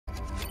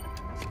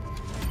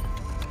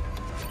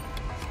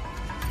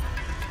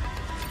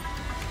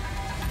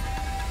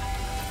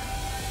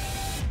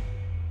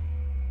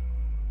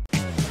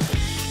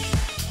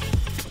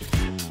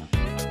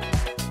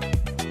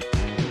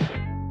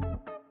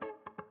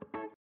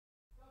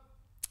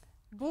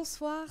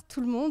Bonsoir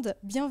tout le monde,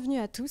 bienvenue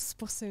à tous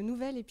pour ce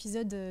nouvel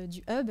épisode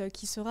du Hub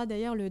qui sera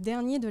d'ailleurs le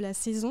dernier de la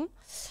saison.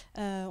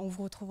 On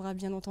vous retrouvera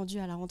bien entendu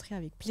à la rentrée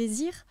avec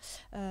plaisir.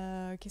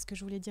 Qu'est-ce que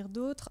je voulais dire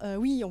d'autre ?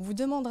 Oui, on vous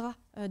demandera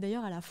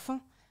d'ailleurs à la fin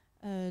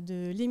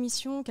de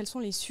l'émission quels sont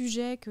les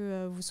sujets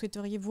que vous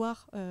souhaiteriez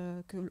voir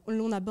que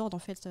l'on aborde en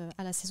fait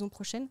à la saison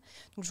prochaine.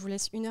 Donc je vous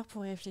laisse 1 heure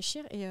pour y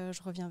réfléchir et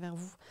je reviens vers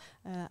vous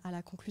à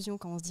la conclusion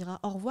quand on se dira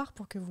au revoir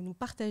pour que vous nous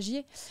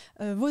partagiez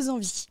vos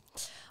envies.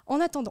 En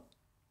attendant,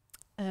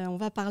 on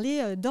va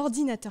parler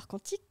d'ordinateur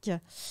quantique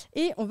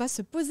et on va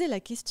se poser la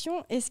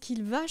question, est-ce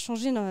qu'il va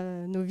changer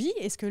nos vies ?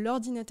 Est-ce que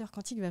l'ordinateur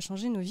quantique va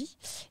changer nos vies ?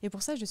 Et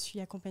pour ça, je suis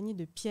accompagnée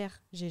de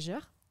Pierre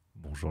Jaeger.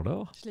 Bonjour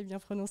Laure. Je l'ai bien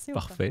prononcé.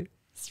 Parfait.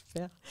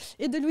 Super.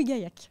 Et de Louis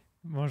Gailhac.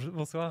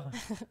 Bonsoir.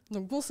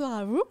 Donc bonsoir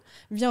à vous,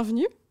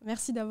 bienvenue.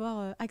 Merci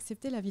d'avoir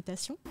accepté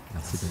l'invitation.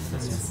 Merci de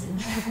l'invitation.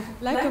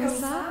 Là, comme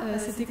ça,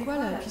 c'était quoi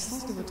la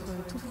puissance de votre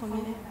tout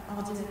premier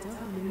ordinateur,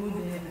 le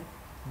modèle ?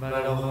 Moi,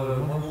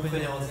 mon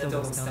premier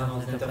ordinateur, c'était un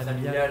ordinateur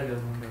familial,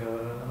 donc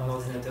un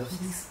ordinateur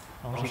fixe.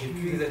 Alors, j'ai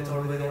plus exactement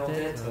le modèle en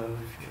tête,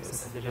 vu que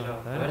ça fait déjà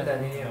pas mal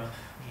d'années.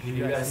 Je l'ai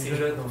eu assez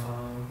jeune, enfin,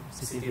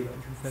 c'était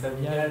plus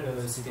familial,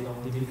 c'était dans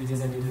le début des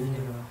années 2000.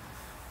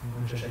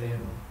 Donc j'avais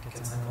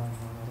 4-5 ans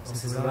dans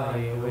ces eaux-là,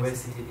 et ouais,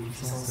 c'était des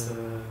puissances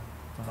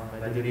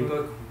de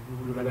l'époque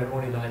où globalement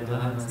les barrettes de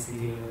RAM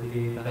c'était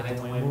des barrettes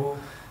en MO,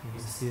 et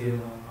c'était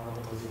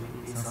entre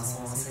des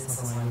 500 et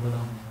 500 MO de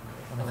RAM.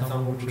 On a fait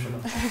un bon bout de chemin.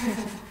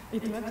 Et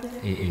toi,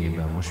 Pierre ? Et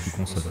moi, je suis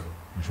console.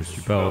 Je ne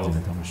suis pas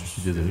ordinateur, mais je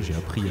suis désolé, j'ai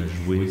appris à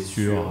jouer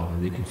sur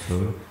des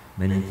consoles,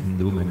 ma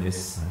Nintendo, ma NES. Je ne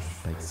suis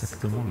pas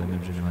exactement de la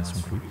même génération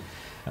que lui.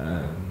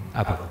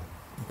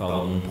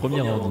 Pardon, mon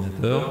premier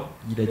ordinateur,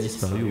 il a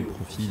disparu au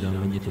profit d'un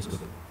magnétoscope.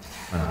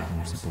 Voilà,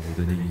 donc c'est pour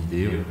vous donner une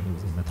idée,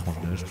 vous avez ma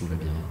tranche d'âge, tout va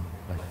bien.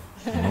 Bref,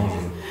 maintenant,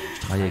 je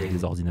travaille avec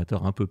des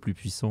ordinateurs un peu plus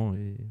puissants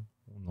et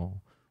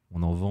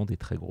on en vend des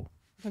très gros.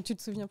 Donc tu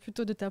te souviens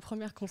plutôt de ta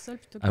première console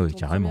plutôt que Ah de oui, ton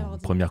carrément.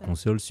 Première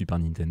console, Super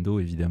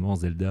Nintendo, évidemment,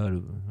 Zelda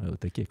au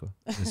taquet, quoi.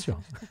 Bien sûr.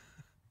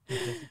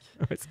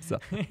 Ouais, c'est ça.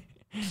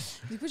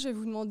 Du coup, je vais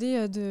vous demander,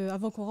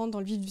 avant qu'on rentre dans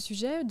le vif du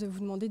sujet, de vous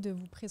demander de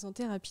vous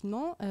présenter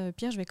rapidement.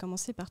 Pierre, je vais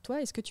commencer par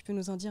toi. Est-ce que tu peux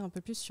nous en dire un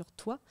peu plus sur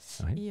toi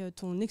et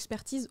ton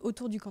expertise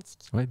autour du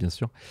quantique ? Oui, bien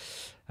sûr.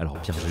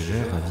 Alors, Pierre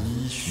Jaeger,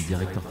 ravi. Je suis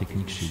directeur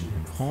technique chez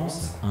IBM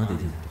France, un des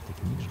directeurs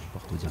techniques. Je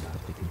porte au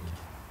directeur technique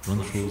plein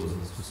de choses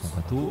sous son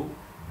bateau.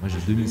 Moi,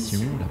 j'ai 2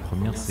 missions. La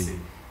première, c'est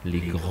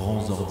les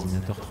grands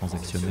ordinateurs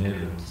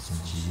transactionnels qui sont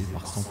utilisés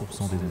par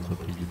 100% des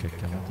entreprises du CAC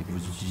 40 et que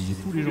vous utilisez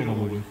tous les jours dans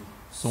vos vies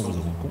sans vous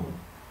en rendre compte.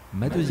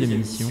 Ma deuxième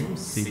mission,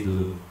 c'est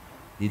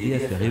d'aider à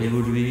faire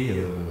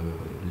évoluer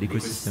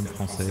l'écosystème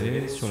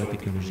français sur la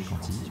technologie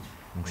quantique.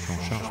 Donc, je suis en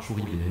charge pour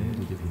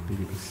IBM de développer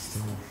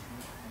l'écosystème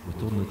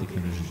autour de nos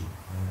technologies.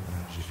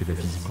 J'ai fait de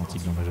la physique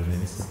quantique dans ma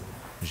jeunesse.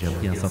 J'ai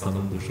appris un certain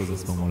nombre de choses à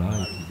ce moment-là.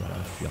 Et puis voilà,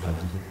 je suis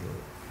ravi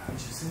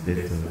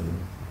d'être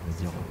on va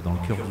dire, dans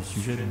le cœur du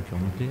sujet, dans le cœur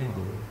nucléaire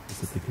de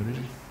cette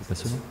technologie. C'est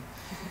passionnant.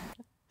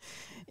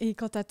 Et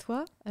quant à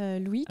toi,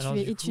 Louis, tu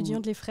es étudiant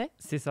de l'Efrei ?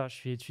 C'est ça, je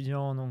suis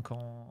étudiant donc,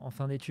 en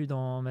fin d'études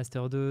en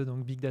Master 2,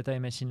 donc Big Data et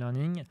Machine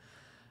Learning.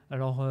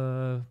 Alors,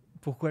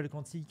 pourquoi le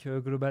quantique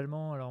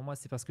globalement ? Alors moi,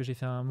 c'est parce que j'ai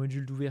fait un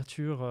module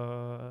d'ouverture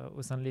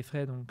au sein de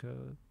l'Efrei, donc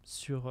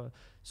sur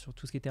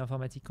tout ce qui était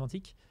informatique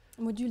quantique.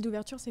 Module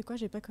d'ouverture, c'est quoi ?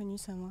 J'ai pas connu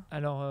ça, moi.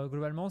 Alors,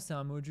 globalement, c'est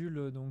un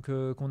module donc,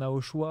 qu'on a au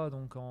choix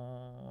donc,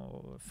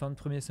 en fin de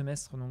premier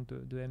semestre donc,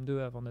 de M2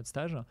 avant notre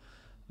stage.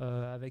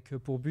 Avec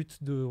pour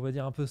but de, on va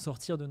dire, un peu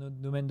sortir de notre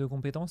domaine de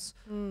compétences.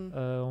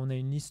 On a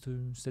une liste,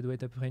 ça doit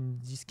être à peu près une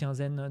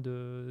 10-15aine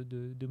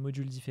de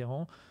modules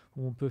différents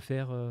où on peut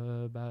faire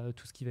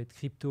tout ce qui va être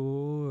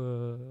crypto,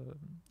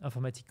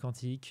 informatique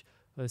quantique,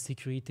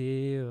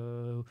 sécurité,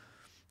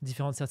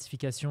 différentes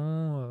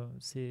certifications.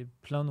 C'est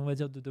plein, on va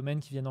dire, de domaines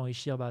qui viennent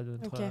enrichir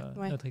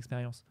notre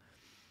expérience.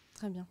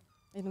 Très bien.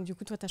 Et donc, du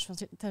coup, toi, tu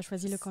as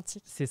choisi le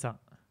quantique. C'est ça.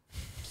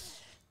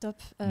 Top,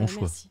 bon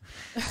choix. Merci.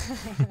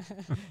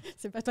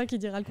 C'est pas toi qui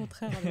diras le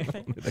contraire, en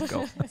effet.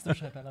 D'accord. Ça, je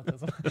serais pas là, de toute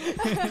façon.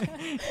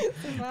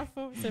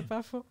 C'est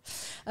pas faux.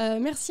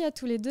 Merci à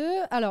tous les deux.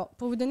 Alors,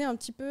 pour vous donner un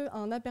petit peu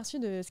un aperçu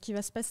de ce qui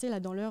va se passer là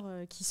dans l'heure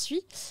qui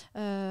suit,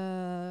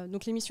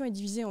 donc l'émission est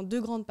divisée en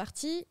 2 grandes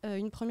parties.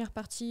 Une première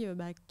partie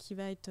qui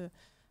va être...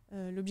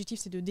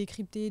 l'objectif, c'est de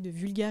décrypter, de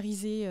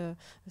vulgariser.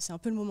 C'est un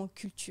peu le moment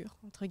culture,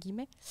 entre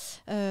guillemets.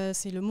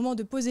 C'est le moment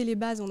de poser les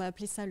bases. On a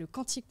appelé ça le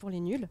quantique pour les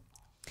nuls.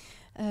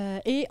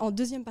 Et en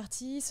deuxième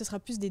partie, ce sera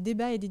plus des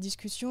débats et des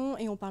discussions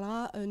et on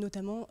parlera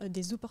notamment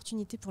des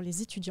opportunités pour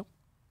les étudiants.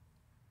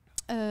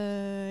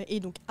 Et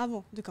donc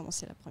avant de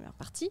commencer la première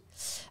partie,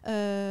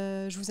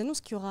 je vous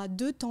annonce qu'il y aura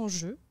 2 temps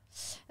jeux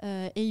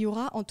et il y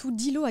aura en tout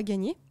 10 lots à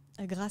gagner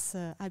grâce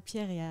à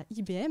Pierre et à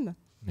IBM.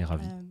 On est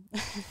ravis.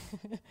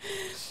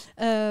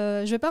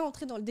 Je ne vais pas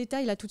rentrer dans le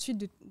détail là tout de suite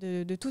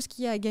de tout ce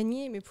qu'il y a à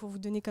gagner, mais pour vous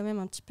donner quand même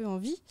un petit peu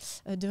envie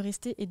de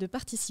rester et de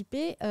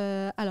participer.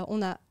 Alors,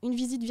 on a une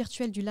visite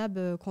virtuelle du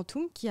lab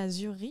Quantum qui est à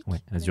Zurich. Oui,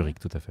 à Zurich,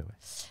 tout à fait.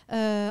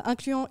 Ouais.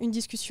 Incluant une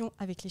discussion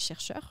avec les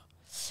chercheurs.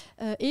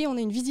 Et on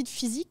a une visite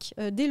physique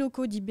des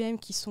locaux d'IBM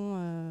qui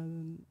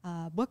sont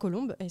à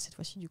Bois-Colombes. Et cette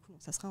fois-ci, du coup,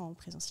 ça sera en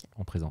présentiel.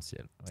 En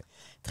présentiel, ouais.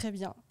 Très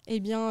bien. Eh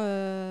bien,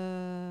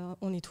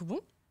 on est tout bon.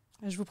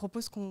 Je vous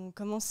propose qu'on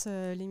commence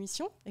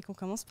l'émission et qu'on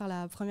commence par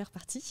la première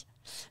partie.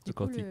 Du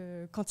coup,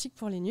 le Quantique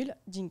pour les nuls,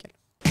 jingle.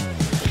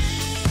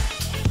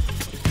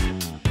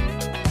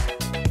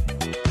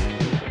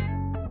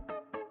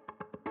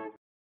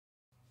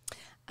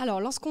 Alors,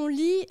 lorsqu'on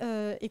lit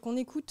et qu'on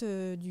écoute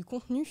du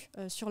contenu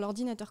sur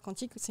l'ordinateur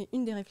quantique, c'est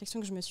une des réflexions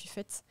que je me suis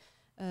faite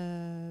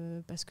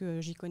parce que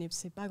j'y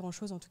connaissais pas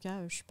grand-chose. En tout cas,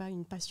 je ne suis pas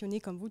une passionnée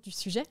comme vous du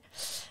sujet.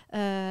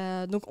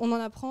 Donc, on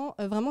en apprend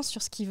vraiment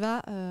sur ce qui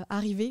va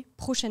arriver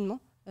prochainement.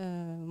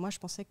 Moi, je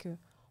pensais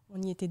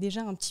qu'on y était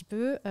déjà un petit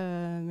peu,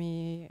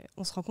 mais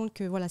on se rend compte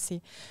que voilà,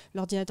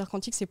 l'ordinateur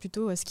quantique, c'est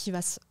plutôt ce qui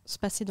va se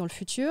passer dans le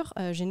futur.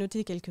 J'ai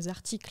noté quelques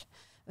articles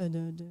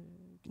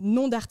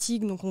nom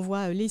d'articles, donc on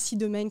voit les 6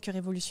 domaines que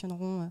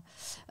révolutionneront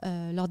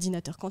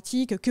l'ordinateur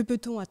quantique, que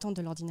peut-on attendre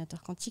de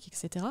l'ordinateur quantique,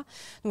 etc. Donc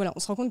voilà, on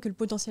se rend compte que le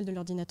potentiel de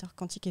l'ordinateur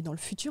quantique est dans le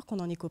futur, qu'on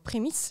en est qu'aux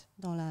prémices,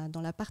 dans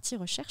la partie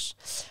recherche.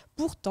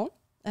 Pourtant,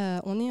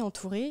 on est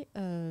entouré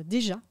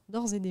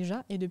d'ores et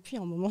déjà, et depuis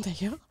un moment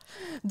d'ailleurs,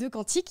 de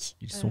quantiques.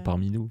 Ils sont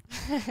parmi nous.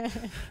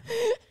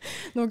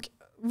 Donc,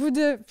 vous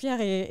deux,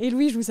 Pierre et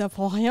Louis, je ne vous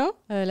apprends rien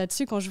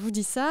là-dessus quand je vous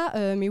dis ça.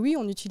 Mais oui,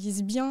 on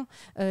utilise bien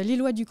les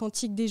lois du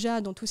quantique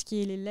déjà dans tout ce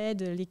qui est les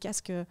LED, les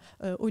casques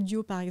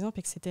audio par exemple,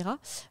 etc.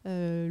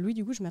 Louis,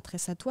 du coup, je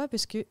m'adresse à toi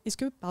parce que,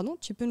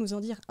 tu peux nous en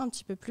dire un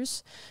petit peu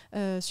plus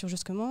sur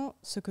justement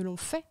ce que l'on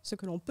fait, ce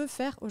que l'on peut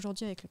faire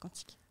aujourd'hui avec le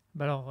quantique?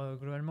 Alors,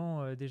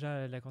 globalement,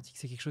 déjà, la quantique,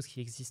 c'est quelque chose qui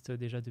existe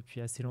déjà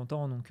depuis assez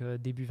longtemps, donc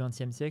début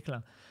XXe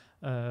siècle.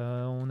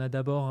 On a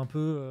d'abord un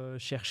peu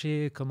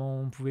cherché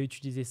comment on pouvait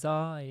utiliser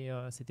ça, et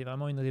c'était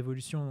vraiment une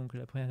révolution, donc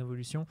la première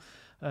révolution,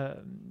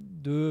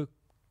 de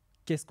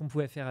qu'est-ce qu'on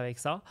pouvait faire avec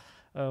ça.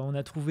 On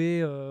a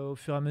trouvé au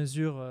fur et à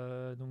mesure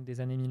donc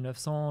des années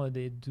 1900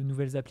 de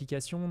nouvelles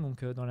applications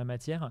donc, dans la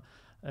matière.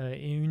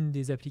 Et une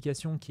des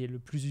applications qui est le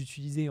plus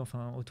utilisée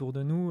autour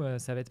de nous,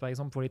 ça va être par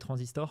exemple pour les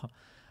transistors.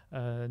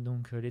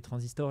 Donc les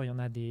transistors, il y en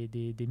a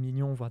des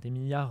millions, voire des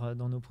milliards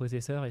dans nos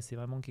processeurs, et c'est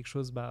vraiment quelque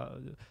chose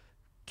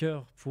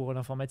cœur pour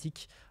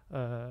l'informatique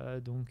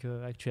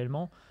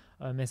actuellement.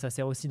 Mais ça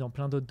sert aussi dans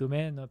plein d'autres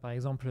domaines, par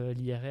exemple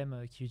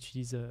l'IRM qui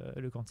utilise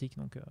le quantique.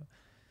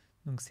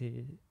 Donc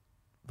c'est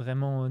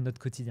vraiment notre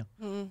quotidien.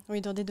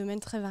 Oui, dans des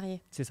domaines très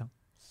variés. C'est ça.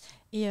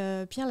 Et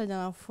Pierre, la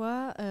dernière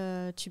fois,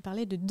 tu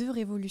parlais de 2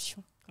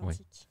 révolutions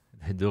quantiques.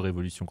 Oui, 2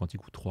 révolutions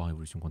quantiques ou 3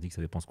 révolutions quantiques,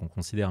 ça dépend ce qu'on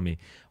considère. Mais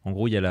en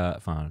gros, il y a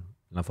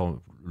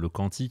le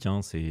quantique,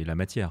 c'est la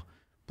matière.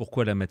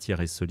 Pourquoi la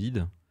matière est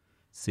solide?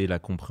 C'est la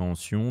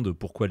compréhension de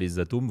pourquoi les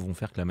atomes vont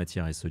faire que la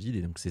matière est solide.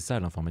 Et donc, c'est ça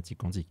l'informatique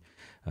quantique.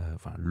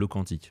 Le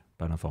quantique,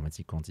 pas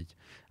l'informatique quantique.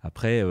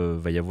 Après,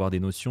 va y avoir des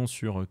notions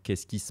sur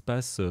qu'est-ce qui se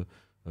passe,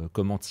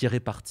 comment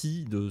tirer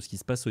parti de ce qui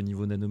se passe au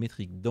niveau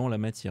nanométrique, dans la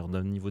matière,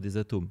 au niveau des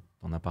atomes.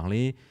 On en a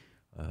parlé.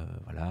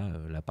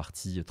 La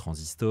partie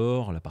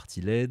transistor, la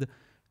partie LED,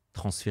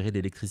 transférer de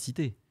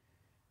l'électricité.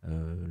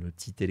 Le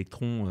petit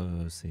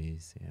électron, c'est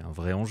un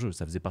vrai enjeu.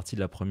 Ça faisait partie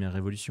de la première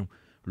révolution.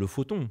 Le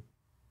photon,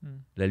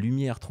 la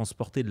lumière,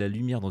 transporter de la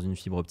lumière dans une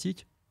fibre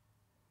optique,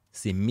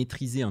 c'est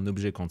maîtriser un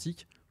objet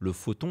quantique. Le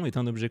photon est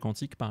un objet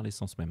quantique par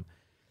l'essence même.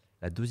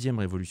 La deuxième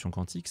révolution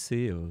quantique,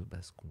 c'est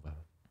ce qu'on va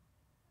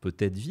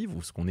peut-être vivre,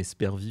 ou ce qu'on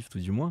espère vivre tout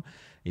du moins,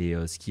 et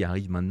ce qui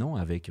arrive maintenant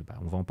avec,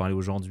 on va en parler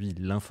aujourd'hui,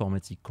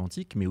 l'informatique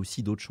quantique, mais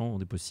aussi d'autres champs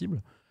des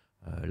possibles.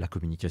 La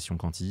communication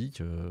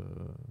quantique,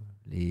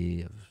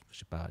 les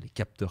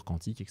capteurs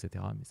quantiques, etc.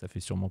 Mais ça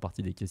fait sûrement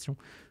partie des questions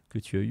que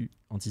tu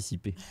as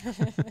anticipées.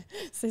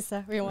 C'est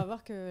ça. Oui, on va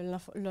voir que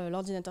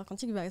l'ordinateur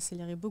quantique va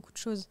accélérer beaucoup de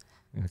choses,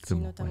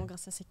 notamment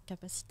grâce à ses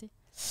capacités.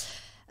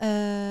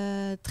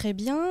 Très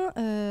bien.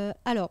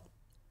 Alors,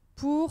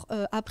 pour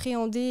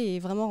appréhender et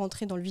vraiment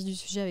rentrer dans le vif du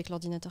sujet avec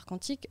l'ordinateur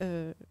quantique,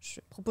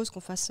 je propose qu'on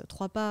fasse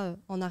 3 pas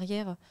en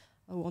arrière,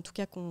 ou en tout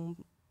cas qu'on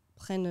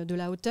prenne de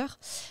la hauteur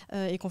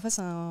et qu'on fasse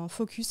un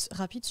focus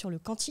rapide sur le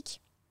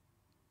quantique.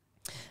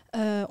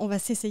 On va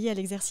s'essayer à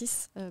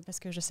l'exercice parce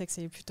que je sais que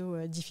c'est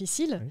plutôt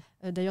difficile. Oui.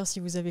 D'ailleurs, si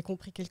vous avez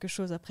compris quelque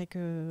chose après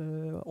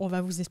qu'on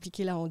va vous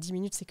expliquer là en 10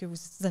 minutes, c'est que vous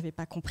n'avez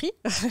pas compris.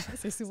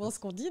 C'est souvent ce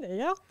qu'on dit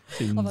d'ailleurs.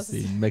 C'est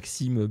une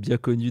maxime bien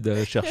connue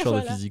d'un chercheur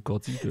de physique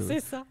quantique.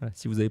 C'est ça.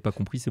 Si vous n'avez pas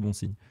compris, c'est bon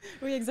signe.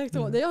 Oui,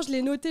 exactement. D'ailleurs, je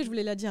l'ai noté, je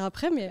voulais la dire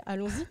après, mais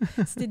allons-y.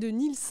 C'était de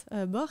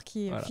Niels Bohr,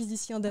 qui est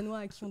physicien danois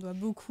à qui on doit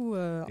beaucoup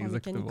en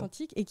mécanique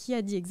quantique, et qui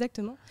a dit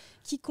exactement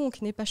 «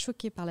 Quiconque n'est pas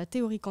choqué par la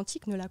théorie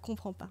quantique ne la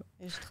comprend pas ».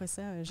 Et je trouvais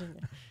ça génial.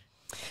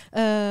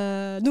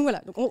 Donc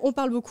voilà, donc on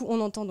parle beaucoup, on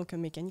entend donc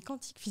mécanique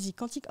quantique, physique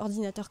quantique,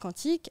 ordinateur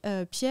quantique.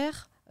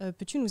 Pierre,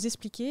 peux-tu nous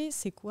expliquer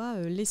c'est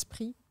quoi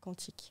l'esprit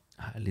quantique.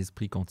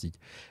 L'esprit quantique.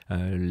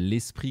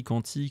 L'esprit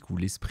quantique ou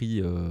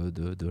l'esprit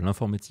de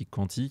l'informatique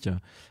quantique,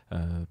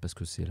 parce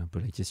que c'est un peu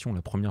la question.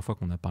 La première fois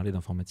qu'on a parlé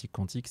d'informatique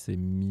quantique, c'est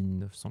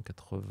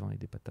 1980 et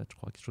des patates, je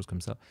crois, quelque chose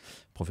comme ça.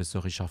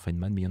 Professeur Richard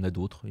Feynman, mais il y en a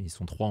d'autres. Ils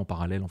sont 3 en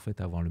parallèle, en fait,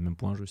 à avoir le même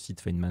point. Je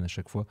cite Feynman à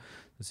chaque fois.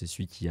 C'est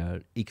celui qui a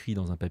écrit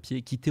dans un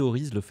papier, qui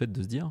théorise le fait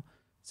de se dire,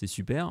 c'est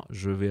super,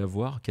 je vais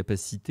avoir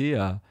capacité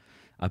à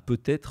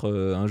peut-être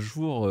un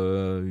jour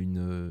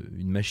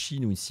une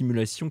machine ou une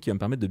simulation qui va me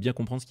permettre de bien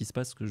comprendre ce qui se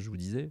passe, ce que je vous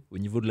disais, au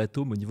niveau de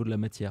l'atome, au niveau de la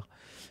matière.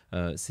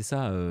 C'est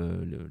ça,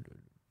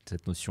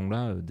 cette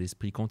notion-là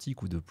d'esprit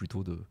quantique ou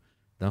plutôt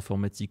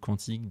d'informatique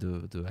quantique,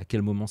 à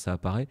quel moment ça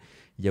apparaît.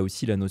 Il y a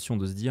aussi la notion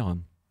de se dire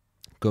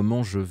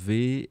comment je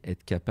vais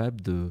être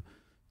capable de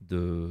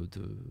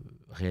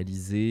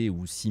réaliser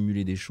ou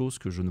simuler des choses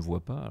que je ne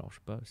vois pas. Alors, je ne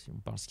sais pas, si on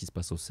parle de ce qui se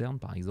passe au CERN,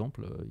 par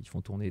exemple, ils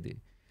font tourner des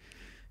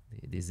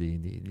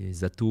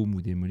atomes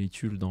ou des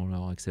molécules dans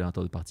leur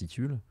accélérateur de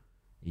particules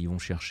et ils vont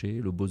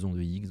chercher le boson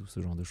de Higgs ou ce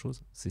genre de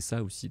choses. C'est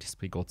ça aussi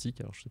l'esprit quantique.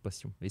 Alors je sais pas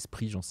si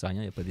l'esprit, j'en sais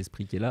rien, il n'y a pas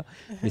d'esprit qui est là,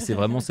 mais c'est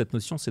vraiment cette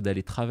notion, c'est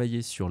d'aller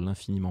travailler sur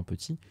l'infiniment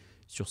petit,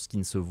 sur ce qui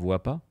ne se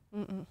voit pas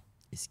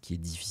et ce qui est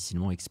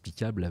difficilement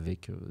explicable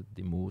avec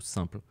des mots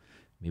simples.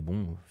 Mais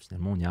bon,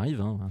 finalement on y arrive,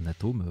 hein. Un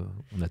atome,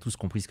 on a tous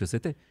compris ce que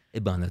c'était. Et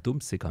ben un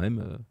atome, c'est quand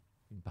même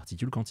une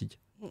particule quantique.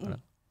 Voilà.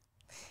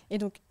 Et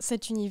donc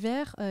cet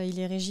univers, il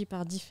est régi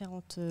par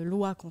différentes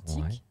lois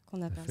quantiques,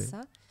 qu'on appelle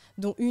ça,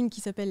 dont une qui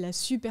s'appelle la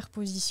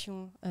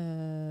superposition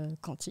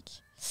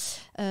quantique.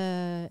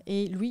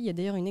 Et Louis, il y a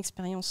d'ailleurs une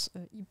expérience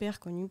hyper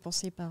connue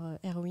pensée par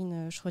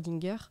Erwin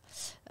Schrödinger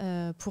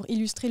pour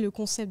illustrer le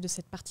concept de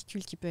cette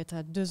particule qui peut être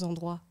à 2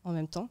 endroits en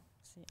même temps.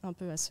 C'est un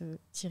peu à se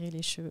tirer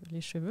les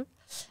cheveux.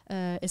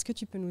 Est-ce que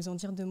tu peux nous en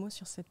dire 2 mots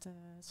sur cette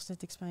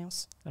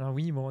expérience ? Alors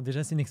oui, bon,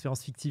 déjà c'est une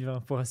expérience fictive,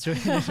 hein, pour rassurer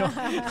les gens.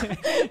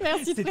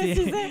 Merci de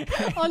préciser.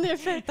 En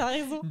effet, tu as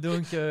raison.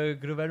 Donc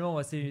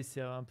globalement,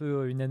 c'est un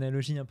peu une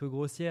analogie un peu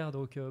grossière.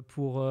 Donc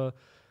pour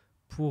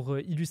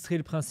illustrer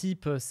le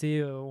principe,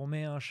 c'est on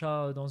met un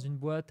chat dans une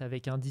boîte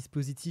avec un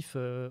dispositif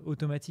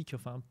automatique,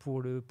 enfin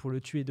pour le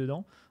tuer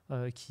dedans,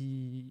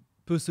 qui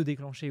peut se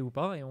déclencher ou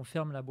pas, et on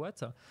ferme la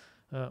boîte.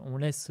 On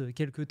laisse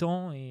quelques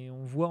temps et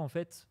on voit en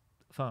fait,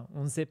 enfin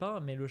on ne sait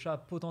pas, mais le chat a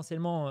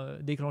potentiellement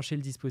déclenché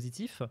le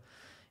dispositif.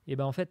 Et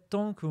ben en fait,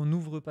 tant qu'on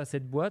n'ouvre pas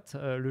cette boîte,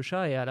 le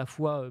chat est à la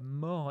fois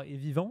mort et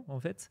vivant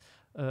en fait,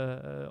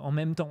 en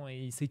même temps.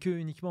 Et c'est que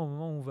uniquement au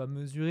moment où on va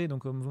mesurer,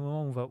 donc au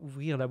moment où on va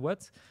ouvrir la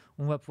boîte,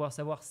 on va pouvoir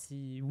savoir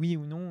si oui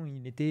ou non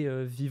il était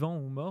vivant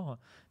ou mort.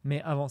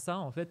 Mais avant ça,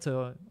 en fait,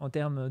 en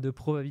termes de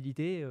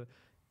probabilité,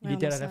 il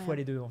était à la fois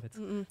les deux en fait.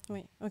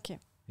 Oui, ok.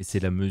 Et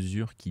c'est la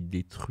mesure qui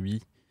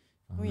détruit.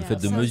 Oui, le fait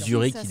de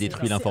mesurer qui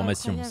détruit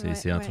l'information,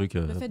 c'est un truc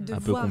un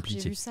peu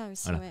compliqué. Ça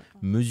aussi, voilà.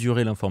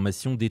 Mesurer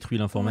l'information détruit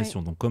l'information.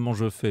 Ouais. Donc comment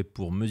je fais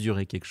pour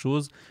mesurer quelque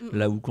chose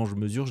là où quand je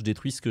mesure, je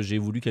détruis ce que j'ai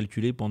voulu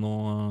calculer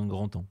pendant un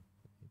grand temps.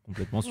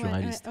 Complètement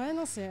surréaliste. Ouais,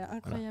 non, c'est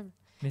incroyable.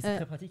 Voilà. Mais c'est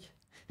très pratique.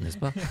 N'est-ce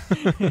pas ?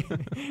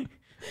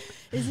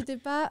 N'hésitez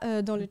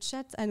pas dans le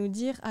chat à nous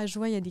dire, ah je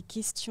vois, il y a des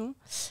questions.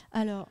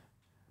 Alors,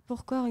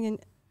 pourquoi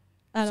organiser...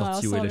 Alors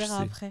ça on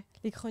verra après.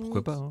 Les chroniques.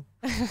 Pourquoi pas, hein.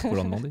 Faut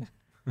leur demander.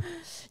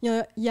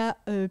 Il y a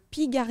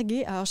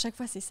Pigarguet, alors chaque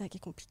fois c'est ça qui est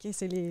compliqué,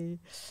 c'est les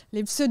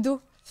pseudos,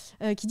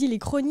 qui dit les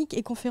chroniques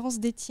et conférences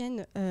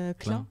d'Étienne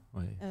Klein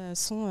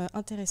sont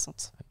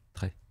intéressantes.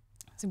 Très.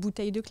 Ces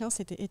bouteilles de Klein,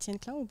 c'était Étienne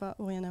Klein ou pas,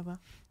 ou rien à voir?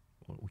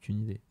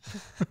 Aucune idée.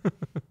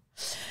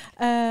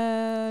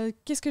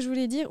 Qu'est-ce que je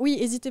voulais dire? Oui,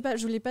 n'hésitez pas,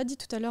 je ne vous l'ai pas dit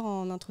tout à l'heure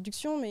en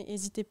introduction, mais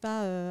n'hésitez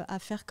pas à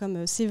faire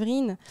comme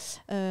Séverine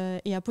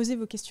et à poser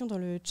vos questions dans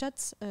le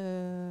chat.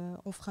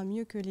 On fera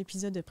mieux que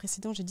l'épisode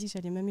précédent. J'ai dit que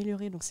j'allais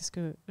m'améliorer, donc c'est ce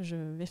que je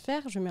vais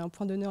faire. Je mets un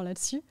point d'honneur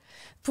là-dessus.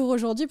 Pour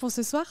aujourd'hui, pour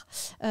ce soir,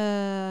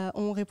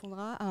 on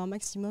répondra à un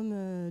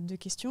maximum de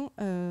questions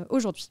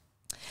aujourd'hui.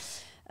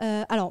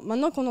 Alors,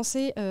 maintenant qu'on en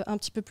sait un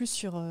petit peu plus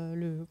sur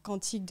le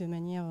quantique de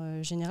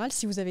manière générale,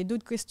 si vous avez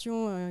d'autres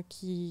questions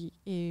qui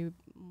est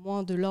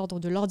moins de l'ordre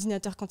de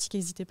l'ordinateur quantique,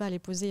 n'hésitez pas à les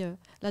poser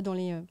là dans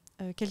les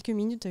quelques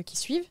minutes qui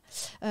suivent.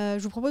 Je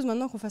vous propose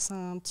maintenant qu'on fasse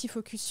un petit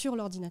focus sur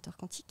l'ordinateur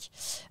quantique.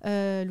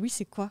 Louis,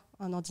 c'est quoi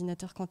un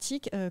ordinateur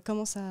quantique?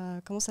 Comment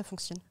ça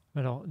fonctionne?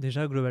 Alors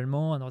déjà,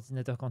 globalement, un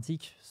ordinateur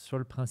quantique, sur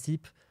le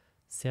principe,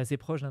 c'est assez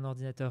proche d'un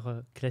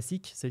ordinateur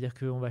classique, c'est-à-dire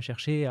qu'on va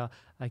chercher à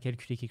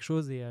calculer quelque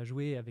chose et à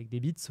jouer avec des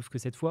bits, sauf que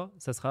cette fois,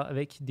 ça sera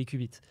avec des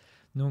qubits.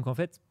 Donc en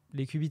fait,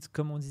 les qubits,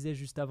 comme on disait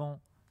juste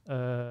avant,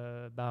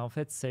 en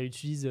fait, ça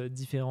utilise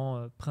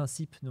différents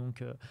principes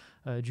donc,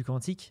 du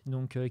quantique,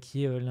 donc,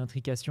 qui est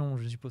l'intrication,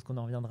 je suppose qu'on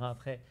en reviendra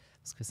après,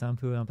 parce que c'est un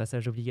peu un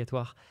passage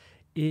obligatoire,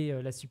 et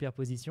la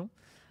superposition.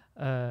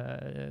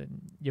 Il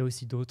y a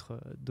aussi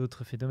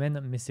d'autres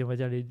phénomènes, mais c'est, on va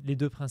dire, les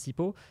deux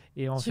principaux.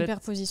 Et en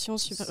superposition,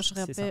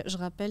 je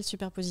rappelle,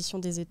 superposition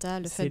des états,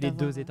 le fait c'est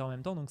d'avoir... les deux états en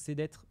même temps, donc c'est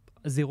d'être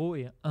 0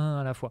 et 1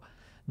 à la fois.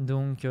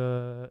 Donc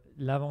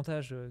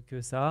l'avantage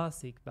que ça a,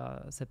 c'est que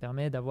ça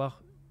permet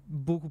d'avoir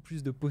beaucoup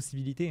plus de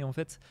possibilités, et en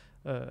fait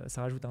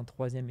ça rajoute un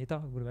troisième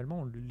état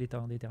globalement, l'état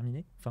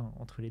indéterminé, enfin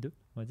entre les deux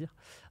on va dire,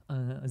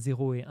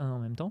 0 et 1 en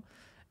même temps.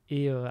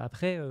 Et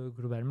après,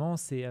 globalement,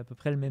 c'est à peu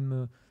près le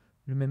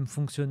même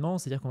fonctionnement,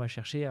 c'est-à-dire qu'on va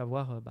chercher à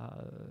avoir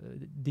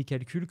des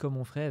calculs comme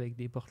on ferait avec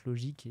des portes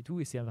logiques et tout,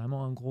 et c'est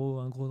vraiment un gros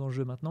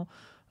enjeu maintenant,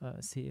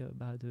 c'est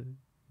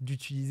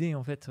d'utiliser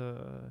en fait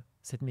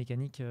cette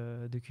mécanique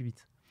de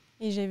qubits.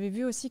 Et j'avais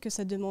vu aussi que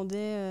ça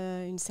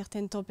demandait une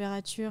certaine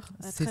température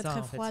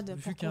très froide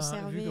pour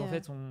conserver. Vu qu'en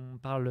fait on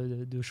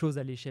parle de choses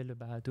à l'échelle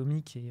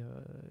atomique et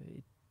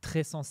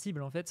très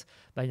sensible, en fait,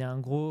 il y a un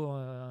gros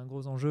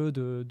enjeu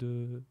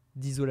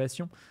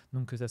d'isolation,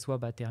 donc que ça soit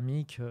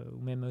thermique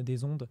ou même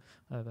des ondes,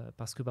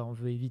 parce que on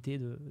veut éviter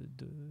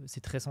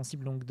c'est très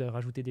sensible, donc de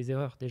rajouter des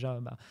erreurs. Déjà,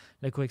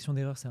 la correction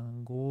d'erreurs, c'est un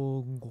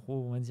gros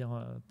on va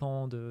dire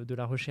pan de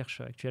la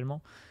recherche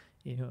actuellement,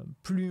 et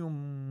plus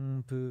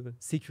on peut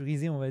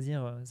sécuriser, on va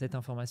dire, cette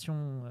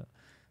information,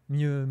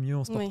 mieux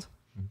on se porte.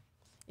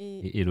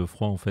 Oui. Et le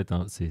froid, en fait,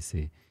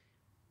 c'est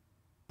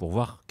pour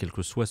voir quel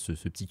que soit ce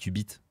petit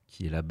qubit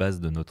qui est la base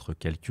de notre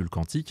calcul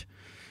quantique.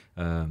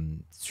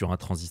 Sur un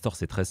transistor,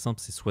 c'est très simple,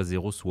 c'est soit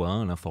 0, soit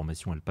 1,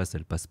 l'information elle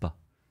passe pas.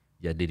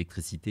 Il y a de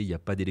l'électricité, il n'y a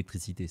pas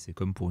d'électricité, c'est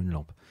comme pour une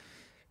lampe.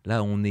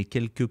 Là, on est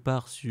quelque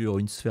part sur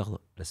une sphère,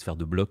 la sphère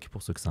de bloc,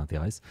 pour ceux que ça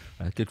intéresse,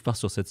 quelque part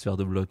sur cette sphère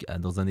de bloc,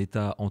 dans un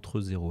état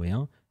entre 0 et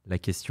 1. La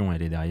question,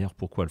 elle est derrière,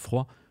 pourquoi le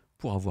froid ?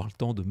 Pour avoir le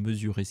temps de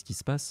mesurer ce qui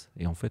se passe,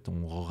 et en fait,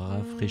 on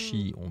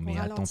rafraîchit, on met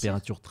à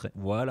température très...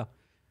 Voilà,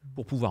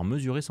 pour pouvoir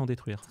mesurer sans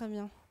détruire. Très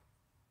bien.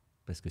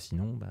 Parce que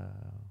sinon,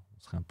 on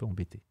serait un peu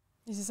embêté.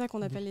 Et c'est ça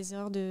qu'on appelle les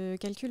erreurs de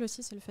calcul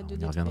aussi, c'est le fait de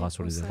détruire. On reviendra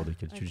sur les erreurs de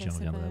calcul, j'y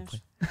reviendrai après.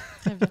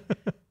 Très bien.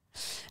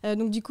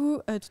 Donc du coup,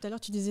 tout à l'heure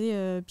tu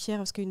disais, Pierre,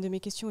 parce qu'une de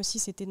mes questions aussi,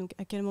 c'était donc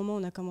à quel moment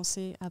on a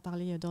commencé à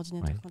parler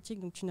d'ordinateur quantique.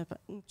 Donc tu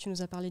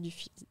nous as parlé du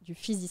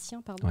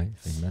physicien, pardon. Oui,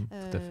 Feynman,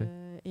 tout à fait.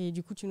 Et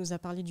du coup, tu nous as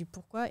parlé du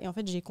pourquoi. Et en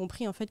fait, j'ai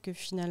compris en fait que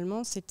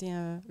finalement, c'était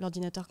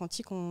l'ordinateur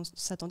quantique, on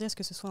s'attendait à ce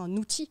que ce soit un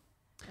outil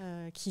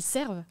qui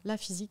servent la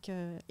physique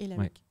et la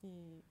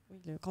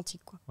le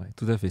quantique, quoi. Ouais,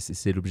 tout à fait.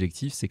 C'est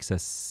l'objectif, c'est que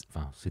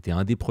c'était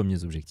un des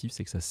premiers objectifs,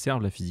 c'est que ça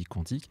serve la physique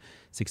quantique,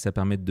 c'est que ça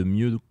permette de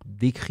mieux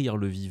décrire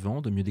le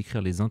vivant, de mieux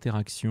décrire les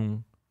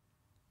interactions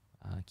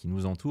qui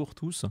nous entourent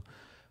tous.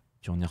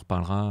 Puis on y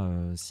reparlera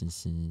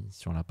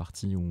sur la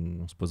partie où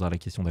on se posera la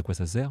question d'à quoi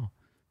ça sert,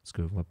 parce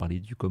qu'on va parler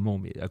du comment,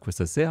 mais à quoi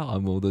ça sert à un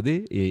moment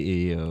donné.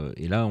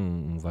 Et là,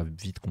 on va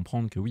vite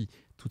comprendre que oui,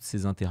 toutes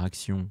ces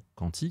interactions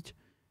quantiques,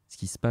 ce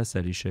qui se passe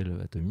à l'échelle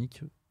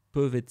atomique,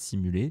 peuvent être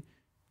simulées.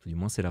 Tout du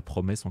moins, c'est la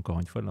promesse, encore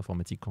une fois, de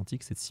l'informatique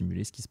quantique, c'est de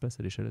simuler ce qui se passe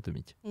à l'échelle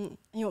atomique.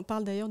 Et on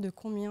parle d'ailleurs de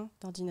combien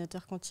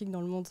d'ordinateurs quantiques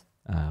dans le monde ?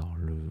 Alors,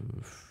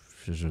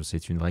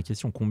 c'est une vraie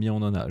question. Combien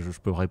on en a ? Je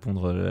peux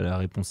répondre à la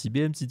réponse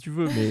IBM si tu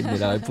veux, mais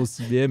la réponse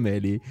IBM,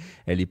 elle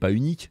est pas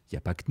unique. Il n'y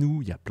a pas que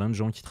nous, il y a plein de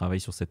gens qui travaillent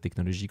sur cette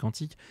technologie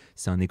quantique.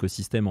 C'est un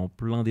écosystème en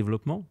plein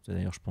développement. C'est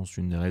d'ailleurs, je pense,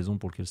 une des raisons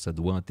pour lesquelles ça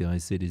doit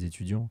intéresser les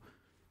étudiants.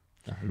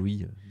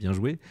 Louis, bien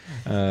joué.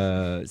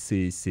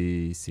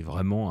 C'est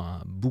vraiment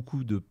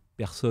beaucoup de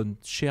personnes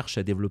cherchent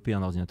à développer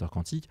un ordinateur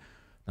quantique.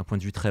 D'un point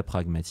de vue très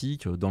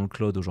pragmatique, dans le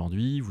cloud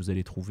aujourd'hui, vous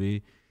allez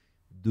trouver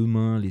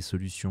demain les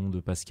solutions de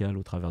Pascal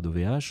au travers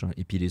d'OVH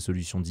et puis les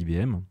solutions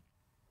d'IBM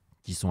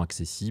qui sont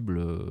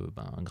accessibles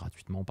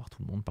gratuitement par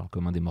tout le monde, par le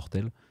commun des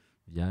mortels,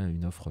 via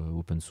une offre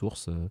open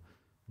source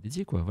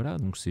dédiée, quoi. Voilà.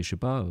 Donc c'est, je sais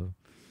pas,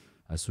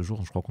 à ce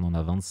jour, je crois qu'on en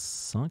a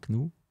 25,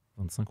 nous,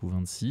 25 ou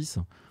 26.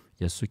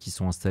 Il y a ceux qui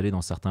sont installés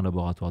dans certains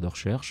laboratoires de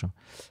recherche.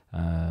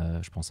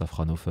 Je pense à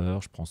Fraunhofer,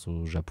 je pense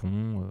au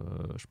Japon,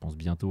 je pense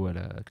bientôt à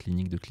la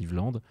clinique de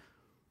Cleveland.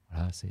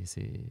 Voilà,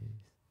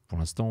 pour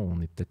l'instant,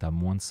 on est peut-être à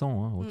moins de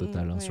 100 au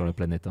total sur la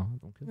planète.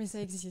 Donc, mais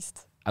ça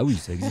existe. Ah oui,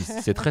 ça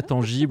existe. C'est très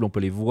tangible, on peut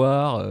les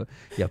voir.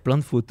 Il y a plein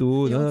de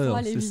photos. Et on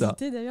pourra les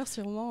visiter d'ailleurs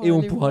sûrement. Et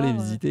on pourra les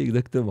visiter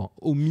exactement.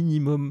 Au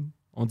minimum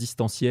en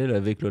distanciel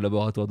avec le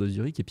laboratoire de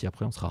Zurich, et puis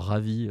après on sera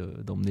ravis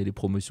d'emmener les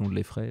promotions de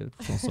l'Efrei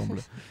tous ensemble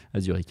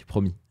à Zurich,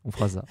 promis, on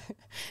fera ça.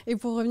 Et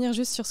pour revenir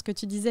juste sur ce que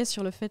tu disais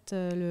sur le fait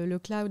le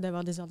cloud,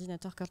 d'avoir des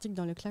ordinateurs quantiques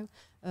dans le cloud,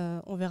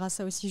 on verra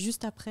ça aussi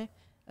juste après,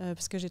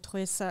 parce que j'ai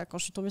trouvé ça, quand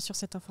je suis tombée sur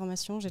cette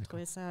information, j'ai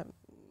trouvé ça,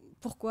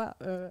 pourquoi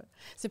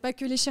c'est pas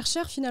que les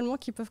chercheurs finalement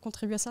qui peuvent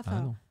contribuer à ça,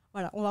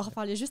 voilà, on va en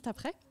reparler juste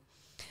après.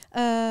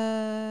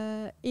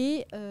 Ah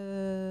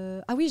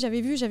oui,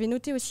 j'avais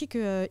noté aussi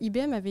que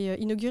IBM avait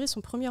inauguré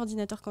son premier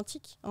ordinateur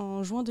quantique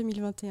en juin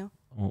 2021.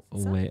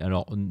 Ouais,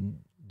 alors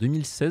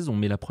 2016, on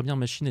met la première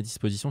machine à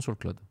disposition sur le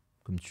cloud,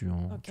 comme tu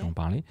en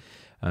parlais.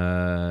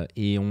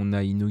 Et on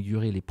a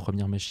inauguré les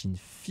premières machines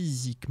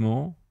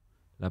physiquement.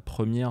 La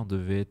première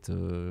devait être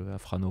à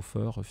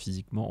Fraunhofer,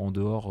 physiquement, en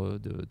dehors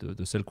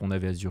de celle qu'on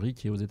avait à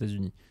Zurich et aux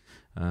États-Unis.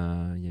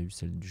 Il y a eu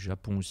celle du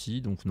Japon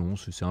aussi, donc non,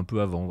 c'est un peu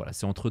avant. Voilà.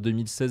 C'est entre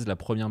 2016, la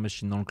première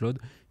machine dans le cloud,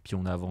 puis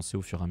on a avancé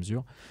au fur et à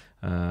mesure.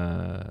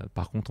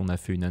 Par contre, on a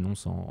fait une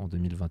annonce en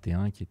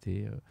 2021 qui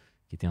était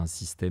un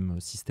système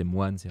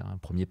one, c'est un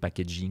premier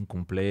packaging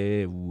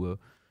complet où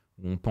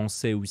on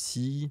pensait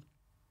aussi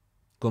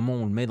comment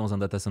on le met dans un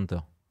data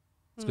center.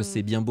 Parce que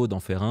c'est bien beau d'en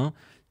faire un,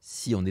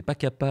 si on n'est pas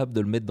capable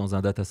de le mettre dans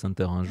un data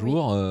center un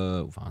jour,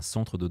 enfin un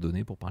centre de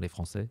données pour parler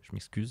français, je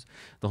m'excuse,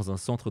 dans un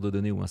centre de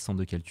données ou un centre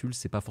de calcul,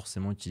 c'est pas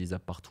forcément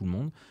utilisable par tout le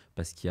monde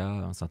parce qu'il y a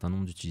un certain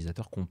nombre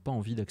d'utilisateurs qui n'ont pas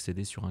envie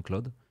d'accéder sur un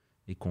cloud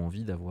et qui ont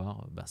envie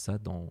d'avoir ça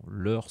dans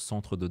leur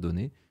centre de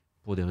données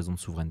pour des raisons de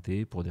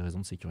souveraineté, pour des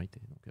raisons de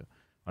sécurité. Donc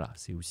voilà,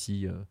 c'est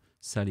aussi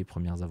ça les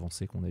premières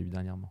avancées qu'on a eues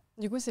dernièrement.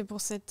 Du coup, c'est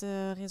pour cette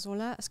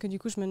raison-là, parce que du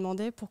coup, je me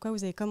demandais pourquoi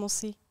vous avez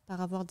commencé par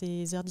avoir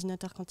des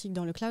ordinateurs quantiques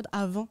dans le cloud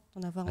avant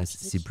d'en avoir en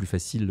physique. C'est plus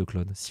facile le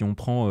cloud. Si on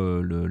prend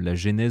la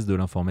genèse de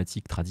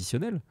l'informatique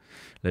traditionnelle,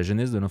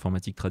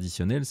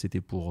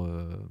 c'était pour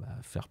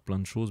faire plein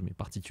de choses, mais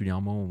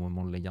particulièrement au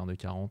moment de la guerre de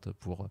 40,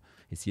 pour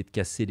essayer de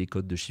casser les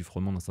codes de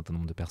chiffrement d'un certain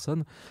nombre de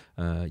personnes.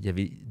 Il y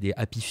avait des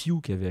happy few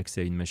qui avaient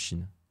accès à une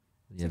machine.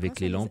 Et avec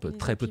les lampes,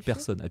 très peu de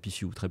personnes. Happy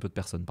few, très peu de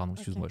personnes, pardon,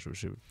 excuse-moi,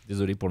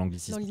 désolé pour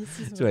l'anglicisme.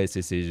 Ouais,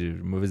 c'est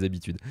mauvaise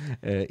habitude.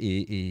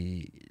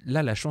 Et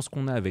là, la chance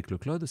qu'on a avec le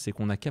cloud, c'est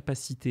qu'on a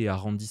capacité à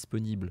rendre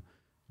disponible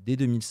dès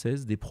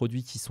 2016 des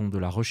produits qui sont de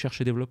la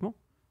recherche et développement.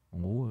 En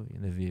gros, il y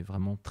en avait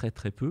vraiment très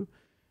très peu,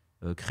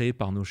 créés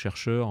par nos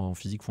chercheurs en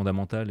physique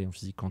fondamentale et en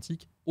physique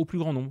quantique, au plus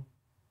grand nombre.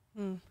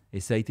 Et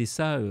ça a été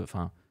ça,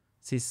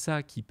 c'est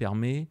ça qui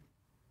permet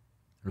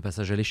le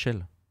passage à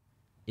l'échelle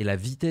et la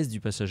vitesse du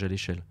passage à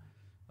l'échelle.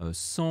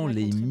 Sans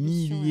les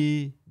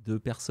milliers de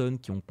personnes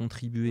qui ont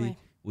contribué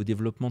au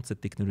développement de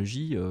cette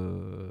technologie,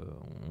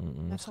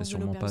 on ne serait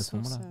sûrement pas à ce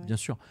moment-là. Bien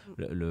sûr,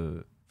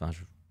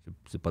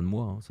 c'est pas de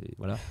moi.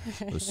 Voilà.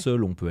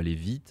 Seul, on peut aller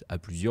vite. À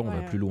plusieurs, on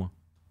va plus loin.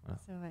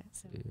 Voilà.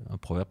 C'est vrai. Un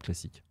proverbe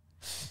classique.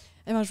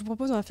 Eh ben, je vous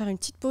propose, on va faire une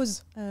petite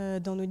pause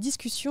dans nos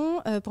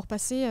discussions pour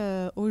passer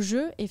au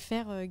jeu et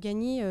faire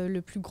gagner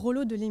le plus gros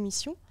lot de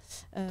l'émission.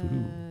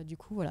 Du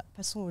coup, voilà,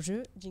 passons au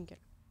jeu. Jingle.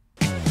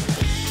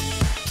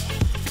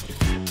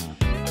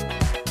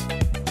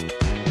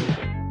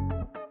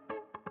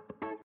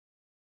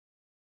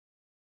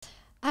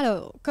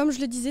 Alors, comme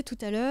je le disais tout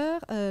à l'heure,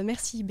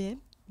 merci IBM,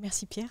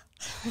 merci Pierre.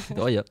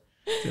 De rien,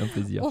 c'est un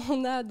plaisir.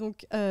 On a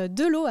donc 2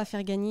 lots à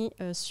faire gagner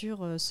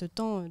sur ce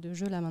temps de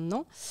jeu là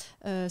maintenant.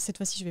 Cette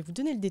fois-ci, je vais vous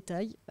donner le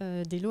détail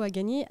des lots à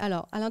gagner.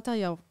 Alors, à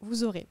l'intérieur,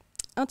 vous aurez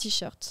un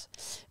t-shirt,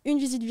 une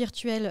visite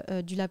virtuelle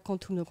du Lab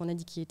Quantum, donc on a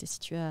dit qu'il était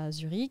situé à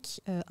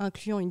Zurich,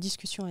 incluant une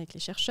discussion avec les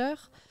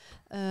chercheurs.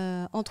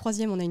 En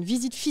troisième, on a une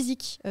visite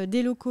physique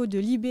des locaux de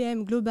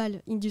l'IBM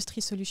Global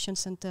Industry Solution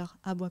Center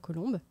à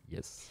Bois-Colombes.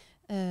 Yes.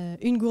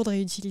 Une gourde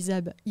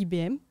réutilisable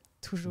IBM,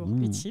 toujours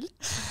utile,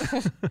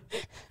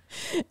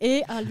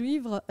 et un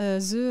livre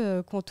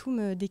The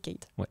Quantum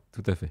Decade. Ouais,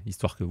 tout à fait,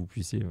 histoire que vous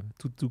puissiez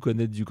tout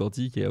connaître du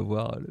quantique et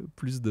avoir le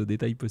plus de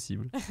détails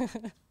possible.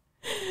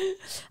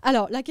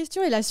 Alors, la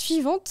question est la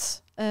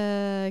suivante.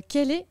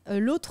 Quel est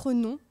l'autre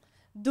nom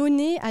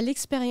donné à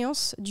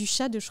l'expérience du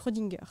chat de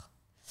Schrödinger ?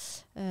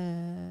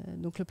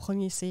 Donc, le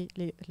premier, c'est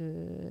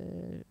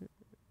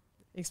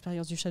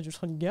l'expérience du chat de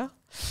Schrödinger.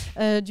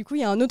 Du coup,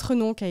 il y a un autre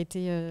nom qui a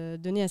été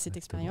donné à cette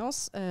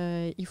expérience.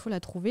 Il faut la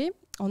trouver.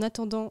 En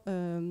attendant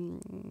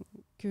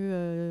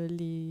que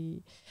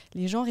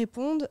les gens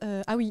répondent...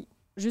 ah oui,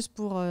 juste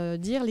pour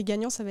dire, les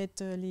gagnants, ça va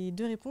être les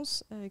 2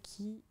 réponses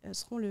qui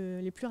seront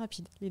les plus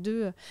rapides. Les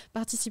 2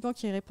 participants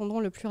qui répondront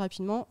le plus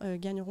rapidement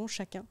gagneront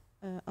chacun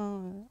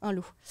un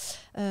lot.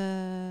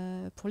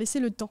 Pour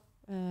laisser le temps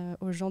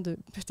aux gens de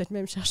peut-être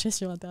même chercher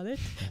sur Internet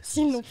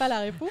s'ils n'ont pas la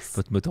réponse.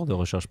 Votre moteur de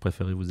recherche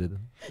préféré vous aide.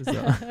 C'est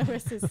ça. Ouais,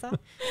 c'est ça.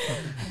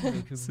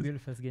 Que Google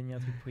fasse gagner un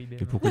truc pour IBM.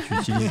 Et pourquoi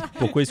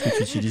est-ce que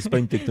tu n'utilises pas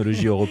une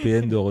technologie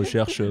européenne de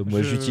recherche ?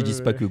 Moi,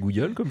 j'utilise pas que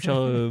Google comme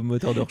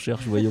moteur de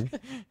recherche, voyons.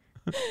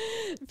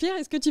 Pierre,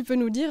 est-ce que tu peux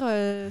nous dire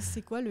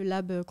c'est quoi le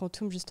Lab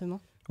Quantum justement ?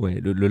 Ouais,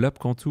 le Lab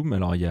Quantum,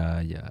 alors il y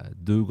a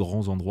 2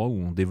 grands endroits où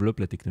on développe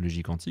la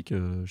technologie quantique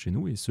chez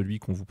nous, et celui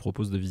qu'on vous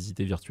propose de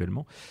visiter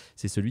virtuellement,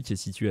 c'est celui qui est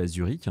situé à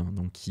Zurich,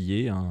 donc qui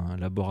est un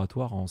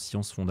laboratoire en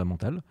sciences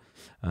fondamentales.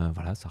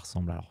 Voilà, ça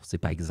ressemble, alors c'est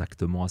pas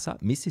exactement à ça,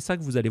 mais c'est ça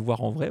que vous allez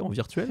voir en vrai, en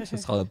virtuel. Ce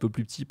sera un peu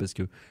plus petit parce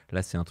que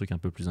là c'est un truc un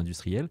peu plus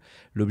industriel.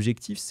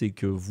 L'objectif, c'est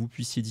que vous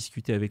puissiez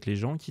discuter avec les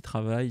gens qui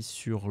travaillent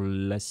sur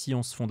la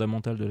science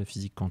fondamentale de la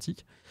physique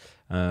quantique.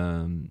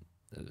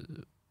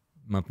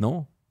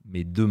 Maintenant,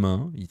 mais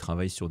demain, ils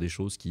travaillent sur des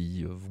choses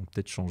qui vont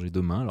peut-être changer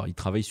demain. Alors, ils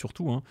travaillent sur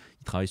tout.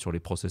 Ils travaillent sur les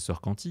processeurs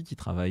quantiques, ils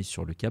travaillent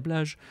sur le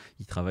câblage,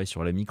 ils travaillent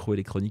sur la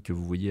microélectronique que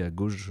vous voyez à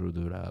gauche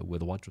ou à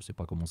droite, je ne sais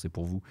pas comment c'est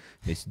pour vous,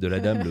 mais de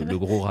la dame, le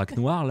gros rack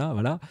noir, là,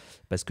 voilà.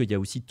 Parce qu'il y a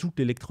aussi toute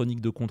l'électronique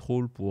de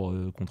contrôle pour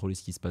contrôler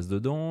ce qui se passe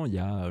dedans. Il y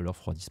a leur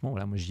refroidissement.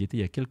 Voilà, moi, j'y étais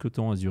il y a quelques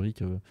temps à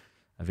Zurich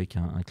avec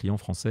un client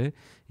français,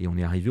 et on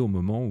est arrivé au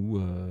moment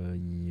où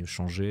il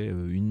changeait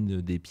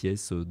une des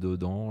pièces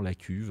dedans, la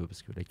cuve,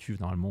 parce que la cuve,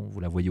 normalement, vous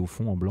la voyez au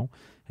fond en blanc,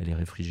 elle est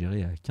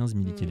réfrigérée à 15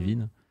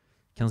 millikelvin.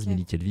 15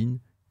 millikelvin,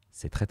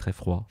 c'est très très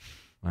froid.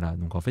 Voilà,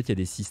 donc en fait, il y a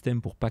des systèmes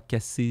pour pas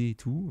casser et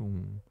tout.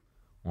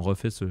 On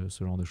refait ce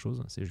genre de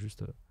choses. C'est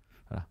juste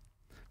voilà,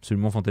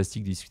 absolument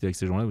fantastique de discuter avec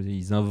ces gens-là.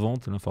 Ils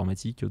inventent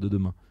l'informatique de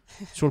demain.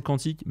 Sur le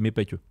quantique, mais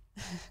pas que.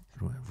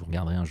 Vous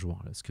regarderez un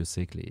jour là, ce que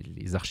c'est que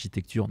les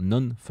architectures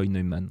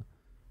non-Feynman.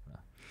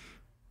 Voilà.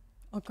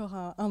 Encore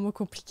un mot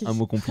compliqué. Un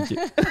mot compliqué.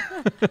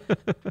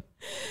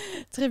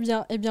 Très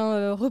bien. Eh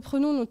bien,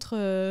 reprenons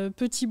notre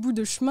petit bout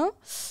de chemin.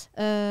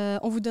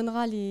 On vous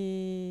donnera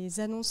les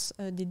annonces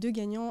des 2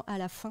 gagnants à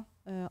la fin,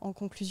 en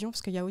conclusion,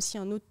 parce qu'il y a aussi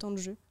un autre temps de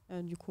jeu.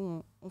 Du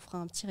coup, on fera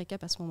un petit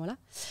récap à ce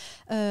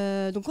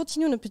moment-là. Donc,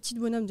 continuons notre petit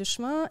bonhomme de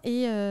chemin.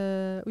 Et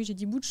oui, j'ai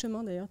dit bout de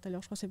chemin d'ailleurs tout à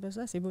l'heure. Je crois que c'est pas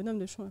ça, c'est bonhomme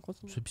de chemin.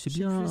 C'est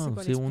bien,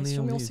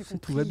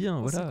 tout va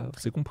bien, voilà,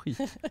 c'est compris.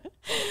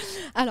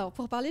 Alors,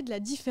 pour parler de la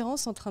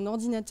différence entre un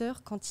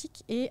ordinateur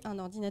quantique et un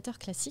ordinateur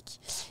classique.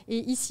 Et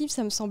ici,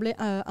 ça me semblait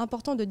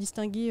important de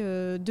distinguer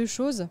 2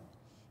 choses.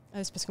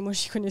 C'est parce que moi,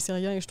 j'y connaissais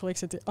rien et je trouvais que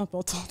c'était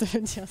important de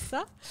dire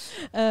ça.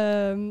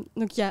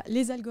 Donc, il y a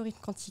les algorithmes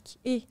quantiques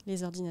et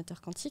les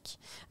ordinateurs quantiques.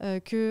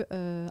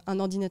 Un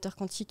ordinateur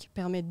quantique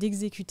permet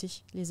d'exécuter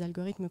les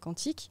algorithmes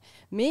quantiques.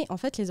 Mais en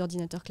fait, les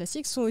ordinateurs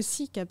classiques sont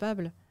aussi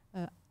capables,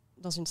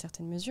 dans une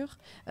certaine mesure,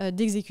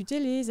 d'exécuter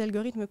les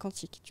algorithmes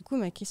quantiques. Du coup,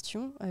 ma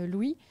question,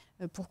 Louis,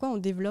 pourquoi on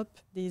développe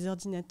des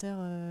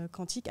ordinateurs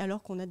quantiques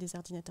alors qu'on a des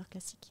ordinateurs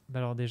classiques ?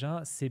 Alors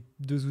déjà, ces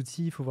 2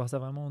 outils, il faut voir ça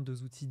vraiment en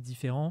 2 outils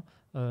différents,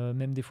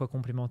 même des fois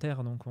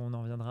complémentaires. Donc on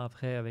en reviendra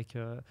après avec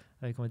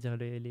on va dire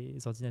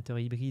les ordinateurs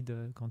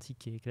hybrides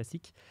quantiques et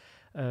classiques.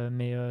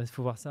 Mais il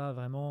faut voir ça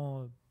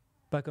vraiment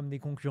pas comme des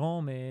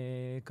concurrents,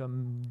 mais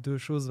comme 2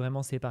 choses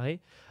vraiment séparées,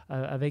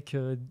 avec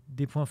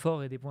des points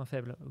forts et des points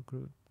faibles.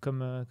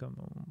 Comme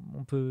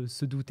on peut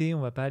se douter, on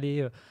ne va pas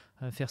aller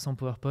faire son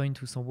PowerPoint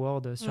ou son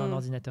Word sur un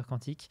ordinateur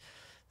quantique.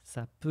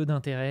 Ça a peu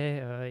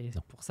d'intérêt, et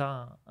pour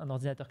ça, un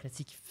ordinateur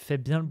classique fait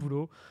bien le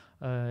boulot.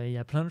 Il y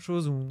a plein de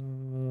choses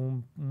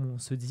où on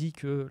se dit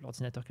que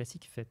l'ordinateur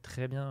classique fait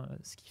très bien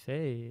ce qu'il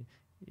fait,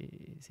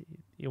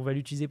 et on va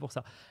l'utiliser pour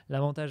ça.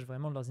 L'avantage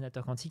vraiment de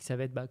l'ordinateur quantique, ça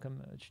va être,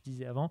 comme tu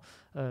disais avant,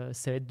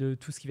 ça va être de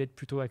tout ce qui va être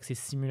plutôt axé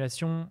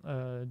simulation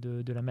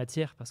de la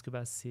matière, parce que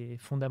c'est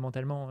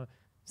fondamentalement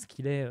ce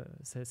qu'il est.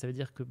 Ça veut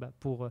dire que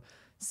pour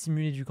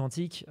simuler du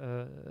quantique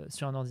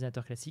sur un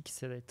ordinateur classique,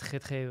 ça va être très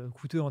très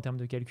coûteux en termes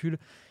de calcul,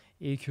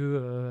 et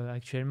que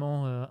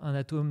actuellement un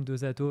atome,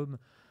 2 atomes,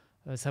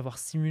 savoir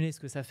simuler ce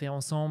que ça fait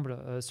ensemble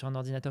sur un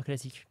ordinateur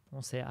classique,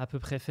 on sait à peu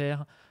près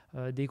faire.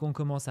 Dès qu'on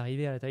commence à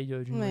arriver à la taille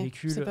d'une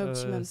molécule, ça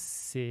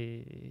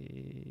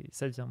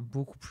devient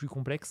beaucoup plus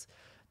complexe.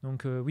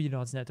 Donc oui,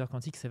 l'ordinateur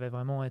quantique, ça va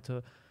vraiment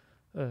être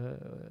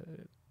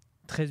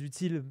très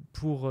utile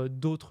pour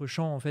d'autres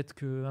champs en fait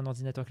qu'un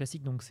ordinateur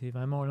classique. Donc c'est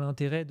vraiment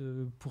l'intérêt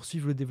de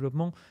poursuivre le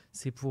développement,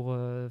 c'est pour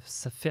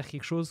faire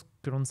quelque chose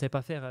que l'on ne sait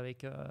pas faire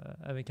avec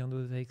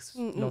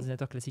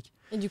l'ordinateur classique.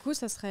 Et du coup,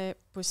 ça serait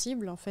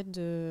possible en fait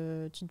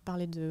tu te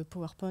parlais de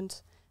PowerPoint,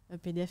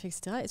 PDF,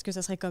 etc. Est-ce que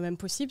ça serait quand même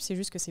possible ? C'est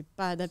juste que c'est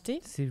pas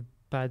adapté ? C'est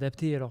pas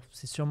adapté. Alors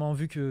c'est sûrement,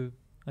 vu que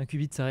un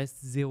qubit ça reste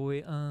 0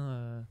 et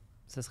 1,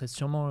 ça serait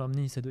sûrement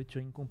l'emmener, ça doit être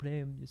Turing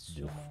complet,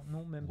 sûrement,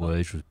 non, même pas.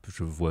 Ouais,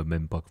 je vois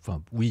même pas.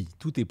 Enfin, oui,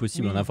 tout est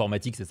possible en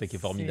informatique, c'est ça qui est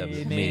formidable.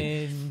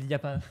 Mais il n'y a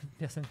pas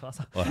personne qui fera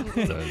ça. Voilà,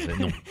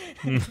 non,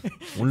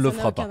 on ne le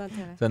fera pas.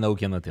 Ça n'a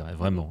aucun intérêt,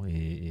 vraiment,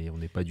 et on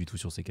n'est pas du tout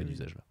sur ces cas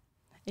d'usage-là.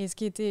 Et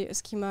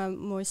ce qui m'a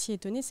moi aussi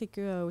étonné, c'est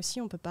que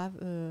aussi on peut pas.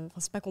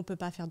 C'est pas qu'on peut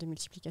pas faire de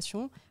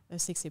multiplication,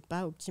 c'est que c'est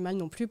pas optimal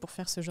non plus pour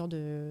faire ce genre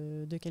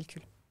de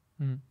calcul.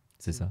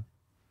 C'est ça.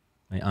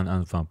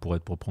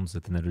 Pour prendre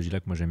cette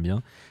analogie-là que moi j'aime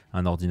bien,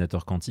 un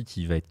ordinateur quantique,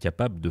 il va être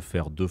capable de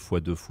faire 2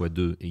 fois 2 fois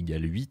 2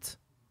 égale 8,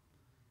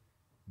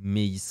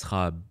 mais il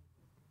sera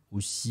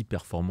aussi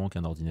performant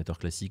qu'un ordinateur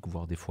classique,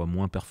 voire des fois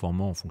moins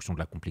performant en fonction de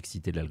la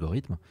complexité de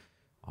l'algorithme.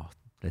 Alors,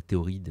 la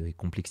théorie des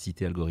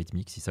complexités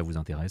algorithmiques, si ça vous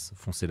intéresse,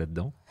 foncez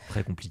là-dedans.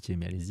 Très compliqué,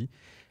 mais allez-y.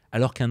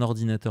 Alors qu'un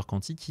ordinateur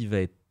quantique, il va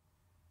être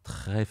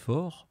très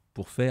fort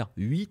pour faire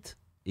 8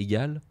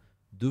 égale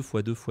 2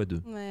 fois 2 fois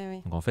 2.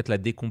 Ouais. Donc en fait, la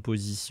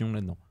décomposition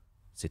là-dedans.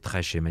 C'est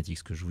très schématique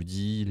ce que je vous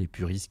dis. Les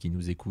puristes qui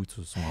nous écoutent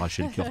se sont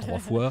arrachés le cœur 3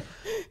 fois.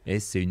 Et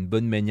c'est une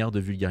bonne manière de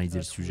vulgariser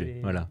le sujet.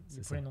 Voilà,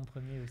 c'est ça. Les nombres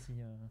premiers aussi.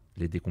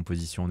 Les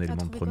décompositions en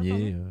éléments de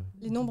premiers.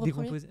 Les nombres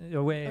premiers.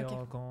 Ouais, okay.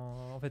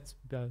 En fait,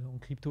 en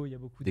crypto, il y a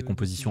beaucoup de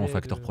décomposition en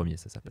facteurs premiers,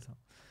 ça s'appelle. Ça.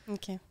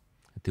 Ok.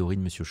 La théorie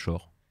de Monsieur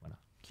Shor, voilà,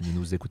 qui ne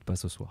nous écoute pas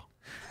ce soir.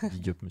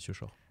 Big up Monsieur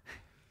Shor.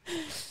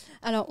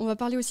 Alors, on va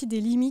parler aussi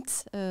des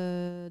limites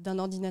d'un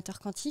ordinateur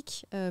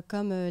quantique,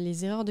 comme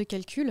les erreurs de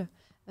calcul.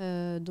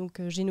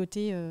 J'ai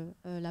noté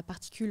la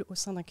particule au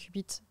sein d'un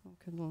qubit,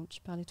 dont tu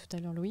parlais tout à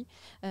l'heure, Louis.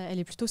 Elle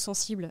est plutôt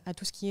sensible à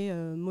tout ce qui est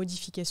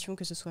modification,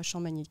 que ce soit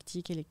champ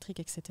magnétique, électrique,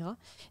 etc.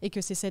 Et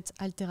que c'est cette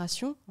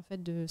altération en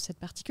fait, de cette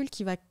particule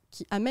qui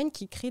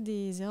crée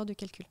des erreurs de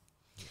calcul.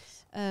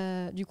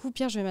 Du coup,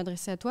 Pierre, je vais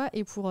m'adresser à toi.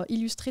 Et pour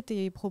illustrer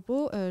tes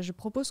propos, je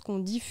propose qu'on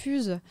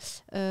diffuse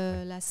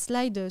la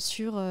slide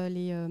sur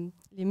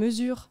les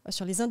mesures,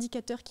 sur les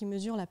indicateurs qui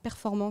mesurent la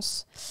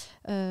performance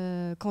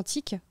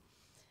quantique.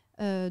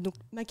 Donc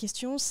ma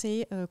question,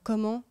 c'est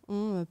comment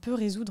on peut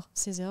résoudre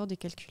ces erreurs de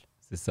calcul ?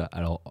 C'est ça.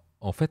 Alors,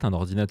 en fait, un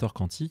ordinateur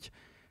quantique,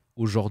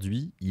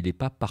 aujourd'hui, il n'est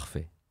pas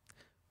parfait.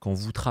 Quand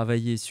vous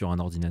travaillez sur un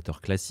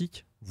ordinateur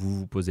classique, vous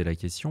vous posez la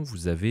question,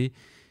 vous avez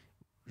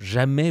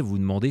jamais vous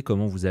demandé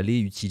comment vous allez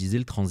utiliser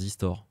le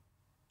transistor.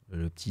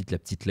 la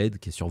petite LED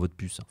qui est sur votre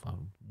puce. Enfin,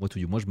 moi, je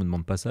ne me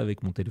demande pas ça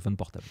avec mon téléphone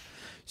portable.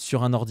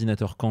 Sur un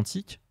ordinateur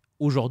quantique,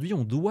 aujourd'hui,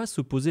 on doit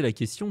se poser la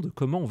question de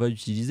comment on va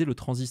utiliser le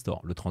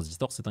transistor. Le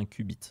transistor, c'est un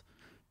qubit,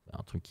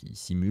 un truc qui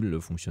simule le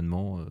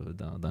fonctionnement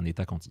d'un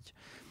état quantique.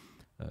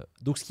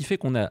 Donc, ce qui fait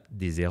qu'on a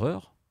des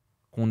erreurs,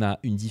 qu'on a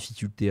une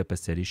difficulté à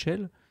passer à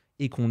l'échelle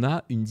et qu'on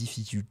a une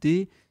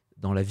difficulté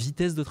dans la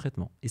vitesse de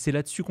traitement. Et c'est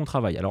là-dessus qu'on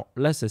travaille. Alors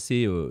là, ça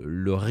c'est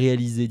le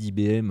réalisé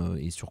d'IBM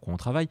et sur quoi on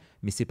travaille,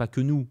 mais c'est pas que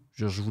nous.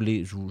 Je vous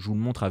le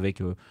montre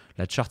avec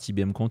la charte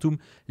IBM Quantum.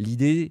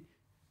 L'idée,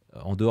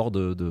 en dehors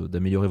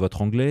d'améliorer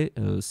votre anglais,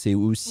 c'est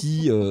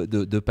aussi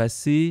de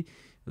passer,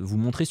 vous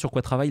montrer sur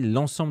quoi travaille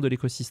l'ensemble de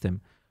l'écosystème.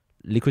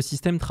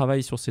 L'écosystème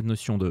travaille sur cette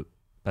notion de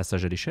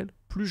passage à l'échelle.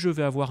 Plus je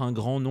vais avoir un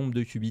grand nombre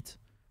de qubits,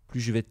 plus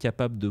je vais être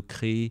capable de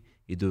créer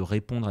et de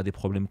répondre à des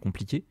problèmes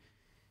compliqués.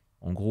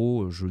 En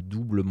gros, je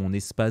double mon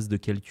espace de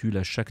calcul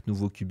à chaque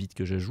nouveau qubit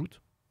que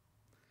j'ajoute.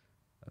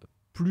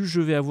 Plus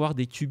je vais avoir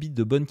des qubits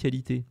de bonne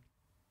qualité,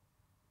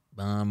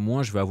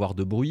 moins je vais avoir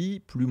de bruit,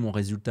 plus mon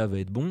résultat va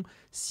être bon.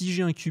 Si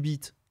j'ai un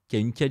qubit qui a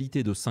une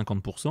qualité de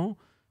 50%,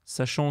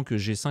 sachant que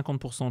j'ai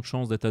 50% de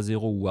chance d'être à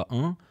 0 ou à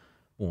 1,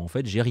 en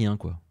fait, j'ai rien,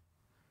 quoi.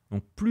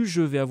 Donc, plus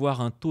je vais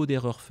avoir un taux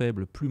d'erreur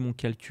faible, plus mon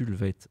calcul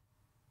va être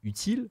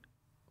utile,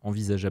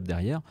 envisageable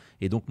derrière,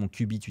 et donc mon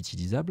qubit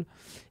utilisable.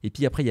 Et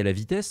puis après, il y a la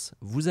vitesse.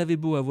 Vous avez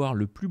beau avoir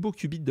le plus beau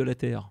qubit de la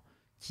Terre,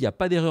 qui n'a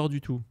pas d'erreur du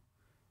tout,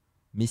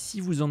 mais si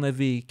vous en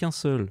avez qu'un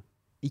seul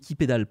et qui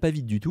pédale pas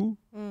vite du tout,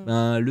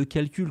 le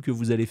calcul que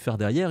vous allez faire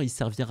derrière, il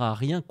servira à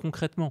rien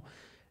concrètement.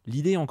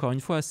 L'idée, encore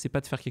une fois, c'est pas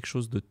de faire quelque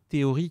chose de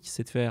théorique,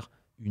 c'est de faire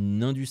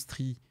une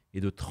industrie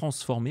et de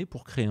transformer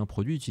pour créer un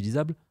produit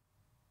utilisable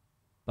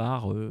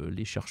par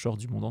les chercheurs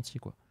du monde entier,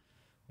 quoi.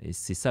 Et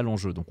c'est ça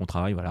l'enjeu. Donc on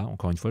travaille, voilà,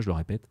 encore une fois, je le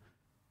répète,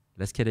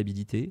 la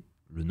scalabilité,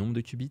 le nombre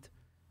de qubits,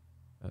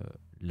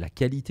 la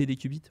qualité des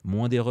qubits,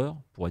 moins d'erreurs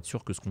pour être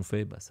sûr que ce qu'on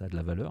fait, ça a de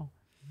la valeur,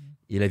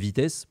 et la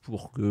vitesse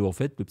pour que en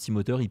fait, le petit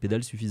moteur il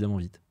pédale suffisamment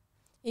vite.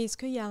 Et est-ce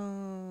qu'il y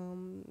a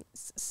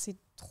ces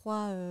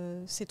trois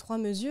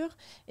mesures,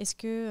 est-ce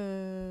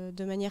que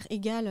de manière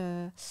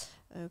égale,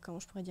 comment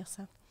je pourrais dire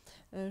ça,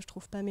 je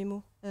trouve pas mes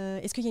mots,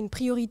 est-ce qu'il y a une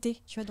priorité,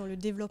 tu vois, dans le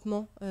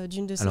développement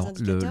d'une de ces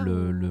indicateurs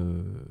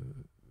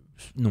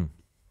Non.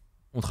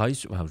 On travaille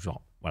sur...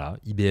 Voilà,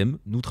 IBM,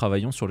 nous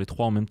travaillons sur les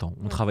trois en même temps.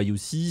 On travaille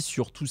aussi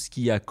sur tout ce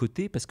qui est à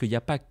côté, parce qu'il n'y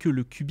a pas que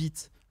le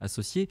qubit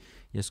associé.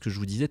 Il y a ce que je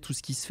vous disais, tout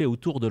ce qui se fait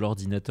autour de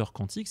l'ordinateur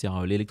quantique,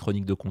 c'est-à-dire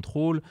l'électronique de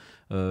contrôle,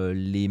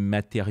 les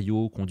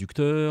matériaux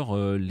conducteurs,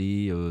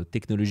 les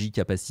technologies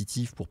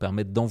capacitives pour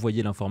permettre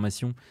d'envoyer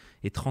l'information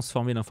et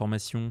transformer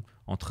l'information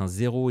entre un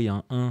 0 et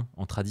un 1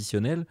 en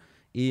traditionnel,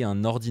 et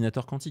un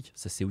ordinateur quantique.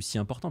 Ça, c'est aussi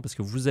important, parce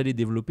que vous allez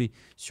développer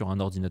sur un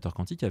ordinateur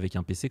quantique avec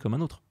un PC comme un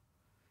autre.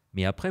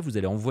 Mais après, vous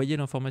allez envoyer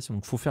l'information.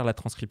 Donc, il faut faire la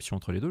transcription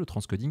entre les deux, le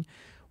transcoding.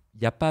 Il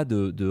n'y a pas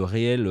de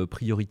réelle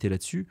priorité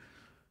là-dessus.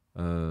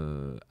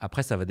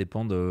 Après, ça va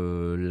dépendre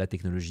de la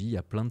technologie. Il y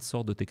a plein de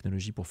sortes de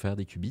technologies pour faire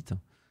des qubits.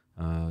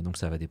 Donc,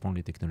 ça va dépendre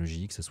des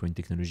technologies, que ce soit une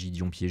technologie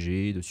d'ion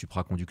piégé, de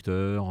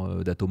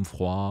supraconducteur, d'atomes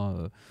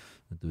froids,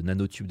 de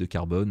nanotubes de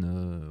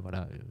carbone.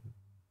 Voilà,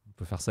 on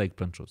peut faire ça avec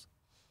plein de choses.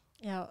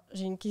 Et alors,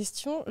 j'ai une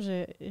question.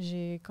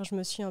 Quand je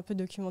me suis un peu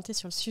documentée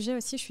sur le sujet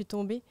aussi, je suis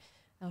tombée...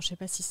 Alors, je ne sais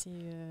pas si c'est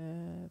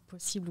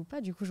possible ou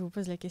pas, du coup, je vous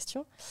pose la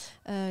question,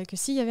 que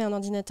s'il y avait un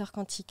ordinateur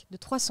quantique de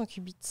 300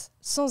 qubits,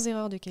 sans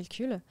erreur de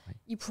calcul,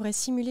 il pourrait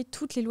simuler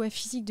toutes les lois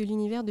physiques de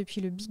l'univers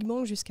depuis le Big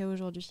Bang jusqu'à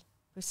aujourd'hui.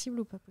 Possible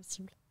ou pas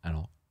possible?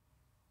 Alors,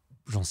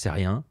 j'en sais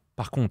rien.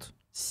 Par contre,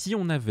 si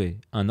on avait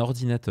un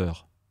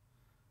ordinateur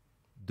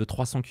de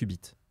 300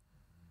 qubits,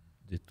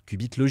 de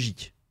qubits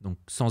logiques, donc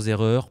sans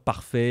erreur,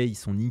 parfait, ils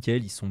sont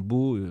nickel, ils sont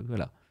beaux,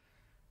 voilà.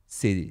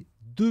 C'est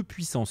 2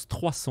 puissance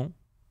 300.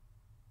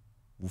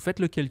 Vous faites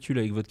le calcul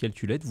avec votre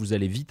calculette, vous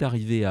allez vite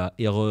arriver à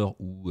erreur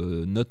ou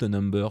not a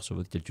number sur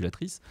votre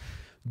calculatrice.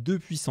 2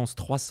 puissance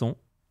 300,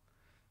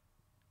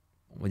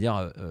 on va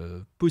dire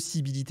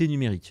possibilité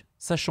numérique.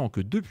 Sachant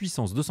que 2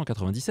 puissance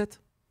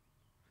 297,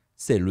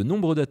 c'est le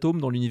nombre d'atomes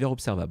dans l'univers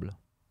observable.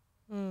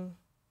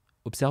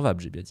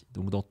 Observable, j'ai bien dit.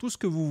 Donc dans tout ce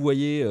que vous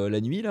voyez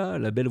la nuit, là,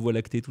 la belle voie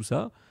lactée, tout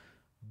ça,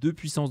 2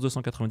 puissance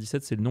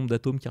 297, c'est le nombre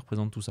d'atomes qui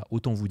représente tout ça.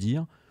 Autant vous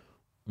dire...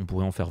 On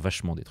pourrait en faire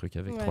vachement des trucs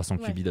avec 300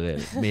 qubits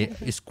réels. Mais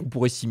est-ce qu'on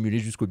pourrait simuler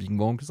jusqu'au Big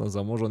Bang?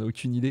 Sincèrement, j'en ai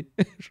aucune idée.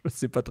 Je ne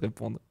sais pas te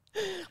répondre.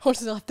 On le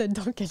saura peut-être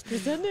dans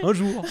quelques années. Un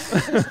jour.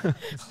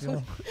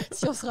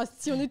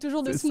 si on est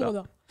toujours de ce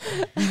monde.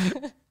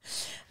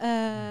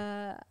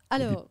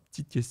 Alors,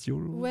 petite question.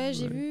 Ouais,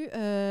 j'ai vu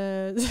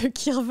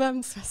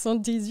Kirvam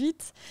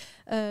 78.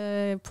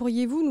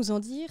 Pourriez-vous nous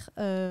en dire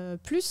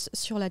plus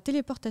sur la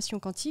téléportation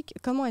quantique?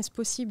 Comment est-ce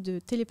possible de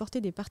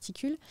téléporter des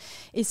particules?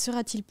 Et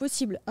sera-t-il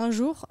possible un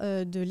jour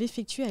de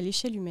l'effectuer à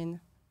l'échelle humaine?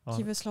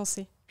 Qui veut se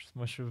lancer?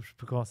 Moi, je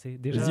peux commencer.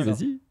 Déjà,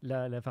 vas-y.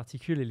 La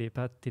particule, elle n'est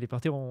pas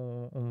téléportée.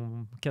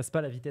 On casse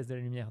pas la vitesse de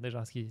la lumière,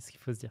 déjà, ce qu'il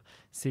faut se dire.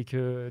 C'est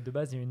que, de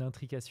base, il y a une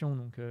intrication.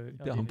 Donc,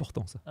 hyper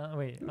important, ça. On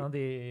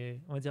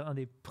va dire un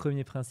des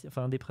premiers principes,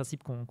 enfin, un des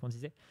principes qu'on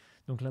disait.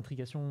 Donc,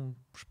 l'intrication,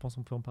 je pense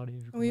qu'on peut en parler.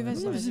 Oui,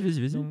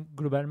 vas-y. Donc,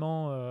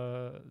 globalement,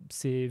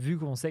 c'est vu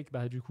qu'on sait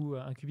que, du coup,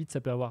 un qubit,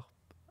 ça peut avoir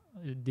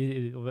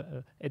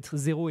être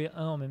 0 et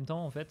 1 en même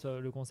temps. En fait,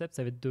 le concept,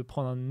 ça va être de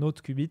prendre un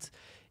autre qubit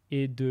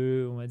et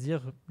de, on va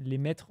dire, les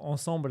mettre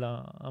ensemble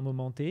à un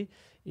moment T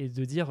et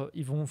de dire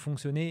ils vont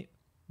fonctionner,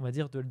 on va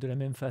dire, de la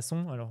même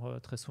façon. Alors,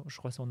 je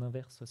crois que c'est en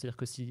inverse. C'est-à-dire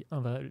que si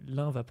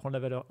l'un va prendre la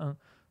valeur 1,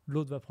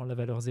 l'autre va prendre la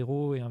valeur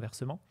 0 et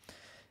inversement.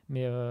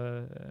 Mais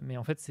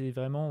en fait, c'est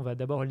vraiment, on va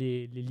d'abord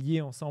les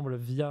lier ensemble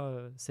via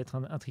cette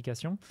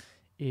intrication.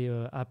 Et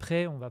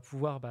après, on va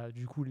pouvoir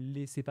du coup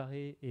les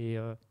séparer et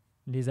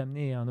les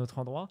amener à un autre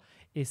endroit.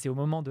 Et c'est au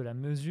moment de la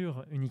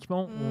mesure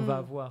uniquement où on va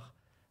avoir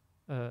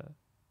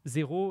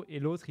 0 et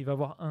l'autre il va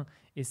avoir 1,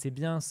 et c'est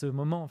bien ce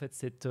moment en fait,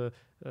 cette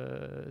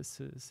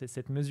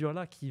mesure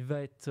là qui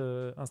va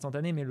être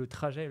instantanée, mais le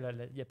trajet,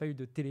 il n'y a pas eu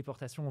de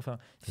téléportation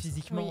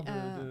physiquement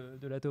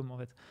de l'atome en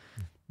fait.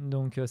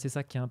 Donc c'est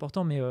ça qui est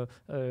important. Mais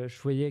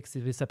je voyais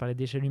que ça parlait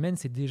d'échelle humaine,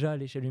 c'est déjà à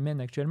l'échelle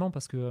humaine actuellement,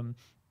 parce que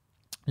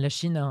la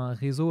Chine a un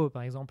réseau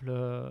par exemple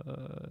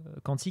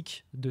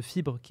quantique de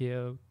fibres qui est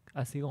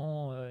assez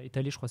grand,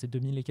 étalé, je crois c'est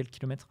 2000 et quelques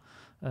kilomètres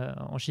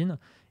en Chine,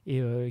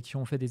 et qui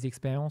ont fait des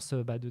expériences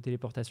de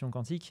téléportation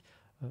quantique,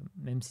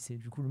 même si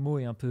du coup le mot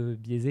est un peu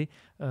biaisé,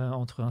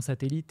 entre un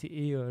satellite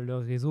et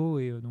leur réseau,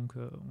 et donc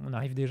on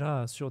arrive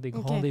déjà sur des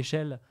grandes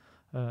échelles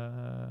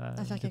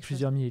de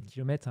plusieurs milliers de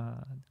kilomètres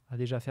à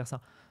déjà faire ça.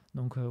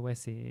 Donc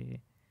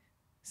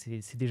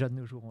c'est déjà de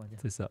nos jours, on va dire.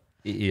 C'est ça.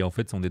 Et en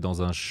fait, on est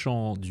dans un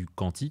champ du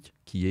quantique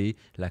qui est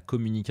la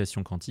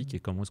communication quantique et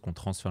comment est-ce qu'on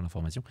transfère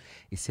l'information.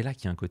 Et c'est là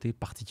qu'il y a un côté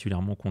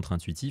particulièrement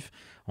contre-intuitif,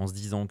 en se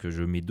disant que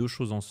je mets deux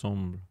choses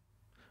ensemble,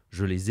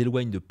 je les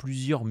éloigne de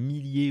plusieurs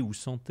milliers ou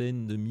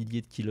centaines de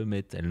milliers de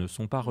kilomètres, elles ne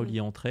sont pas reliées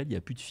entre elles, il n'y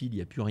a plus de fil, il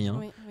n'y a plus rien.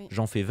 Oui.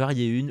 J'en fais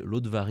varier une,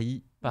 l'autre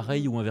varie,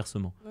 pareil ou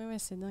inversement. Oui,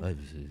 c'est dingue. Ouais,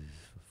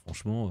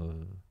 franchement...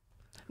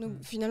 Donc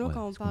finalement,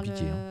 quand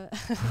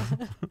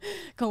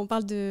on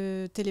parle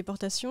de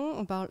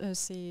téléportation,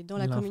 c'est dans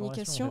la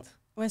communication. En fait.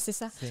 Ouais, c'est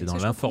ça. C'est dans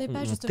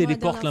on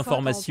téléporte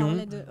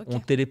l'information, on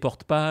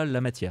téléporte pas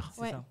la matière.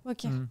 Ouais,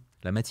 ok.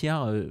 La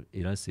matière,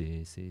 et là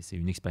c'est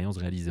une expérience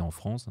réalisée en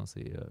France,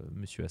 c'est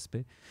Monsieur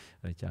Aspect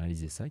qui a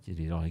réalisé ça,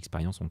 leurs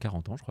expériences ont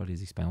 40 ans, je crois,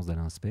 les expériences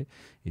d'Alain Aspect,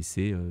 et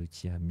c'est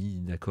qui a mis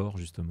d'accord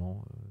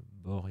justement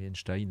Bohr et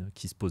Einstein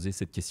qui se posaient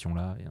cette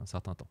question-là il y a un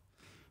certain temps.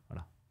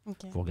 Voilà.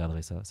 Okay. Vous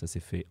regarderez ça s'est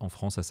fait en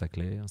France à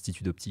Saclay,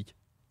 Institut d'optique,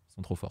 ils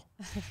sont trop forts.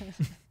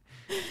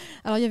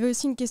 Alors il y avait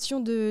aussi une question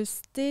de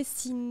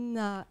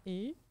Stessinae.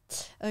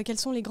 Quels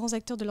sont les grands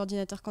acteurs de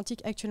l'ordinateur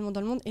quantique actuellement dans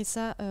le monde? Et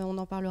ça, on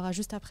en parlera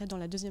juste après dans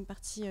la deuxième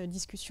partie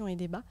discussion et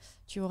débat.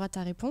 Tu auras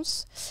ta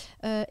réponse.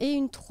 Et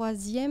une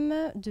troisième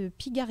de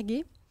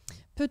Pigarguet.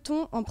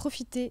 Peut-on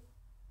profiter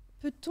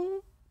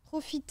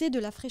de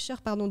la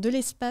fraîcheur de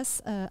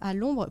l'espace à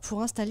l'ombre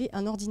pour installer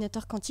un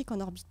ordinateur quantique en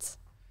orbite?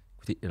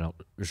 Écoutez, alors,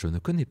 je ne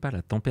connais pas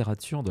la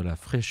température de la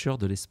fraîcheur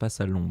de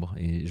l'espace à l'ombre,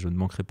 et je ne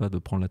manquerai pas de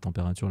prendre la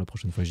température la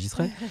prochaine fois que j'y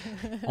serai.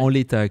 En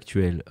l'état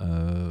actuel,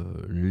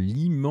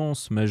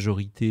 l'immense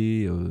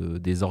majorité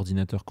des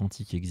ordinateurs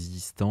quantiques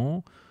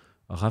existants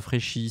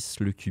rafraîchissent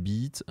le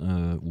qubit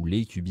ou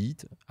les qubits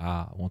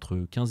à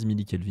entre 15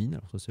 millikelvin,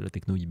 alors ça c'est la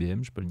techno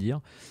IBM, je peux le dire,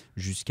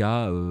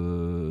 jusqu'à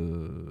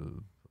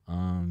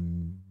 1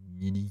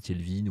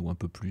 millikelvin ou un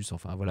peu plus.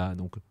 Enfin voilà,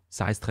 donc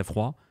ça reste très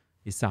froid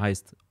et ça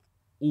reste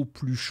au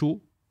plus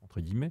chaud, entre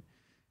guillemets,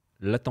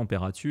 la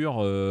température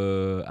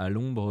à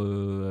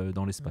l'ombre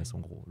dans l'espace, en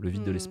gros, le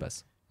vide de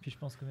l'espace. Puis je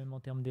pense que même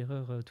en termes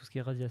d'erreurs, tout ce qui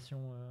est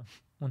radiation,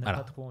 on n'a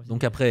pas trop envie.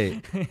 Donc après,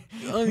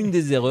 une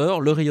des erreurs,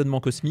 le rayonnement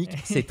cosmique,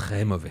 c'est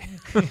très mauvais.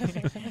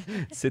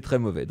 C'est très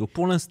mauvais. Donc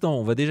pour l'instant,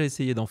 on va déjà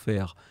essayer d'en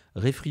faire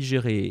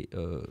réfrigérer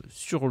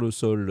sur le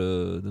sol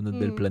de notre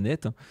belle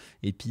planète,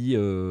 et puis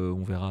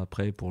on verra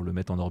après pour le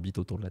mettre en orbite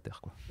autour de la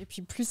Terre, quoi. Et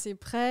puis plus c'est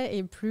prêt,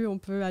 et plus on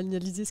peut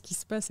analyser ce qui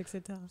se passe,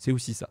 etc. C'est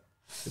aussi ça,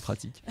 c'est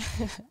pratique.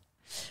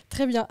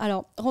 Très bien.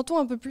 Alors, rentrons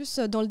un peu plus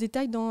dans le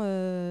détail dans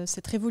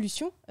cette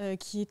révolution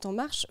qui est en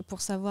marche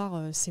pour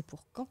savoir c'est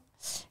pour quand.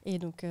 Et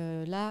donc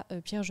là,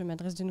 Pierre, je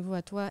m'adresse de nouveau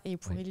à toi, et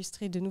pour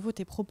illustrer de nouveau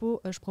tes propos,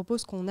 je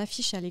propose qu'on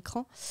affiche à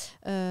l'écran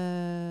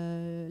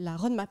la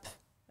roadmap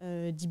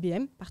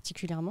d'IBM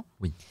particulièrement.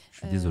 Oui,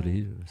 je suis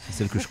désolé, c'est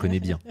celle que je connais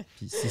bien.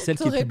 Puis c'est celle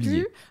qui est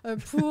publiée. T'aurais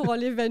pu, pour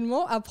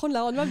l'événement, apprendre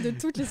la roadmap de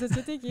toutes les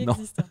sociétés qui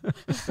existent.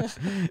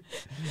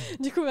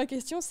 Du coup, ma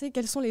question, c'est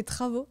quels sont les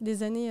travaux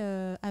des années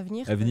à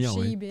venir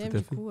chez IBM,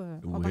 du coup,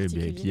 en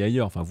particulier. Et puis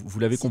ailleurs, enfin, vous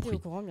l'avez compris. Si t'es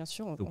au courant, bien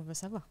sûr, on veut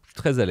savoir. Je suis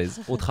très à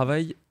l'aise. Au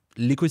travail,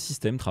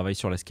 l'écosystème travaille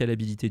sur la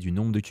scalabilité du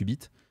nombre de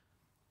qubits.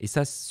 Et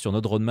ça, sur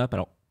notre roadmap,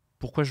 alors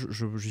pourquoi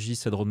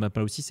j'utilise cette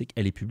roadmap-là aussi, c'est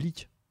qu'elle est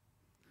publique.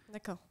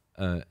 D'accord.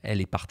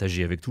 elle est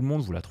partagée avec tout le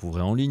monde, vous la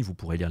trouverez en ligne, vous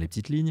pourrez lire les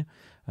petites lignes.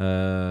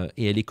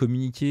 Et elle est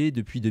communiquée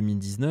depuis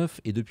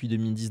 2019. Et depuis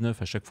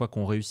 2019, à chaque fois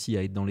qu'on réussit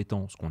à être dans les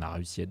temps, ce qu'on a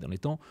réussi à être dans les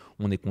temps,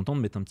 on est content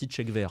de mettre un petit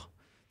chèque vert.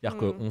 C'est-à-dire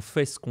qu'on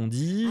fait ce qu'on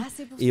dit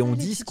et on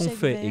dit ce qu'on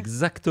fait. Verts.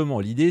 Exactement.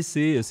 L'idée,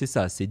 c'est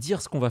ça, c'est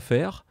dire ce qu'on va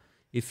faire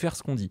et faire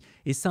ce qu'on dit.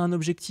 Et c'est un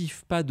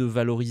objectif, pas de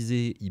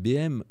valoriser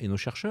IBM et nos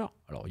chercheurs,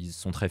 alors ils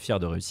sont très fiers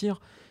de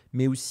réussir,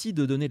 mais aussi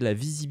de donner de la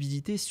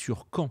visibilité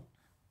sur quand.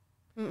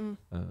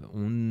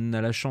 On a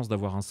la chance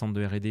d'avoir un centre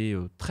de R&D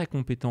très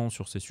compétent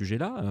sur ces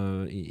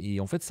sujets-là, et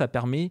en fait, ça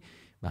permet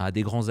à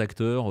des grands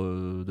acteurs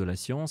de la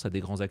science, à des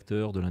grands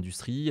acteurs de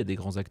l'industrie, à des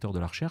grands acteurs de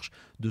la recherche,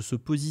 de se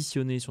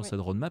positionner sur cette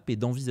roadmap et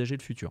d'envisager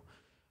le futur.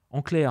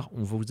 En clair,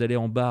 vous allez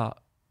en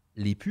bas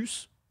les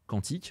puces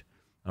quantiques.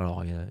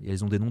 Alors,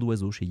 elles ont des noms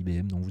d'oiseaux chez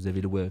IBM. Donc, vous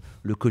avez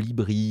le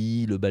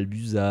colibri, le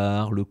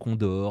balbuzard, le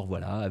condor,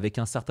 voilà, avec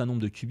un certain nombre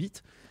de qubits.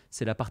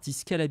 C'est la partie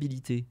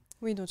scalabilité.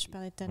 Oui, dont tu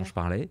parlais tout à l'heure. Dont je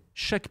parlais.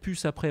 Chaque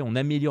puce, après, on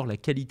améliore la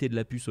qualité de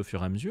la puce au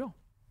fur et à mesure.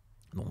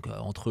 Donc,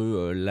 entre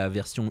la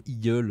version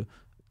Eagle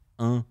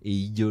 1 et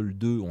Eagle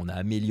 2, on a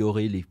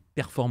amélioré les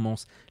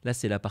performances. Là,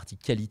 c'est la partie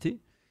qualité.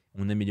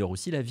 On améliore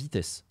aussi la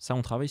vitesse. Ça,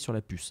 on travaille sur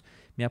la puce.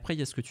 Mais après, il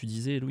y a ce que tu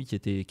disais, Louis, qui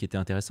était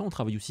intéressant. On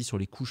travaille aussi sur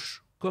les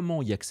couches.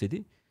 Comment y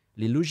accéder ?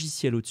 Les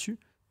logiciels au-dessus,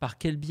 par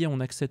quel biais on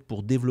accède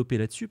pour développer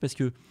là-dessus ? Parce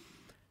que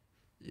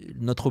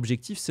notre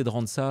objectif, c'est de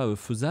rendre ça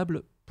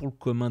faisable pour le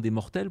commun des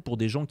mortels, pour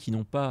des gens qui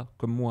n'ont pas,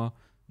 comme moi,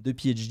 de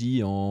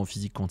PhD en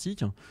physique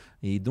quantique,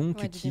 et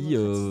donc qui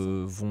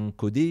vont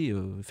coder,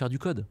 faire du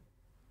code.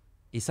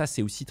 Et ça,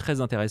 c'est aussi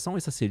très intéressant, et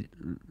ça, c'est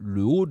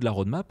le haut de la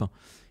roadmap.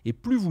 Et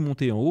plus vous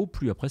montez en haut,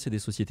 plus après, c'est des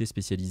sociétés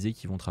spécialisées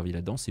qui vont travailler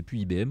là-dedans. C'est plus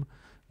IBM.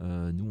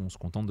 Nous, on se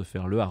contente de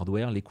faire le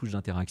hardware, les couches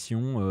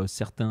d'interaction,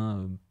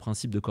 certains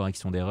principes de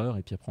correction d'erreurs,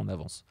 et puis après, on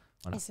avance.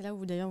 Voilà. Et c'est là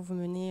où d'ailleurs vous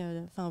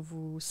menez,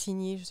 vous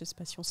signez, je ne sais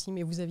pas si on signe,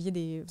 mais vous avez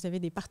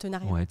des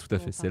partenariats. Oui, tout à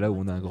fait. C'est là où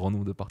on a un grand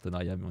nombre de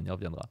partenariats, mais on y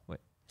reviendra. Ouais.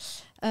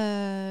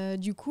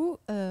 Du coup,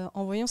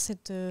 en voyant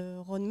cette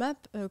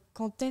roadmap,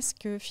 quand est-ce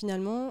que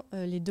finalement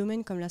les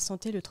domaines comme la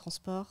santé, le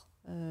transport,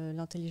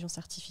 l'intelligence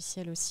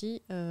artificielle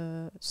aussi,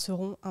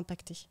 seront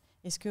impactés ?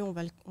 Est-ce qu'on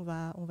va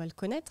le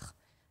connaître ?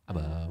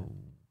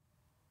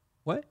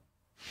 Ouais.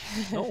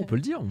 Non, on peut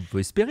le dire, on peut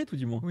espérer tout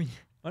du moins. Oui.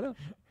 Voilà.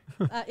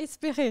 À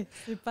espérer,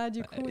 c'est pas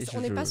du coup,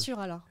 on n'est pas sûr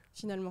alors,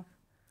 finalement.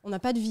 On n'a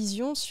pas de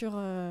vision sur...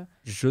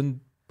 Je ne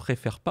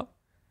préfère pas,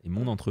 et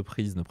mon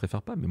entreprise ne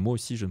préfère pas, mais moi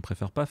aussi je ne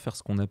préfère pas faire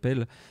ce qu'on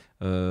appelle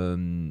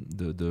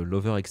de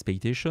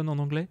l'over-expectation en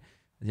anglais,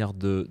 c'est-à-dire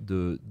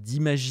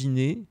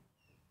d'imaginer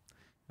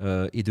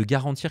et de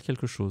garantir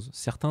quelque chose.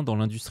 Certains dans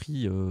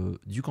l'industrie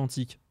du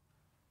quantique,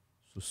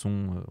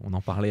 on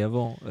en parlait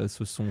avant,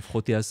 se sont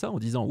frottés à ça en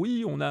disant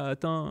oui, on a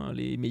atteint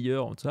les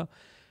meilleurs, tout ça.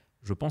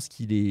 Je pense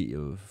qu'il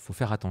faut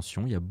faire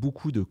attention. Il y a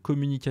beaucoup de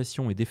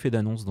communication et d'effets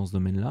d'annonce dans ce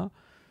domaine-là.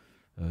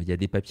 Il y a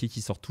des papiers qui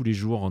sortent tous les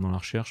jours dans la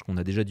recherche qu'on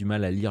a déjà du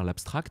mal à lire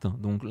l'abstract.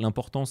 Donc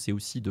l'important, c'est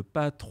aussi de ne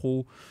pas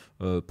trop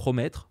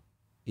promettre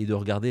et de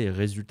regarder les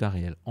résultats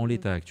réels. En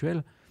l'état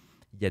actuel,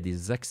 il y a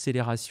des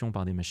accélérations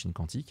par des machines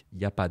quantiques. Il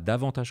n'y a pas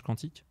d'avantage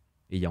quantique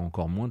et il y a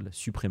encore moins de la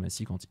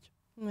suprématie quantique.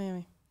 Oui.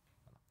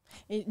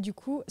 Et du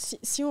coup,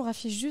 si on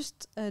raffiche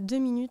juste 2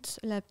 minutes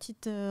la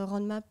petite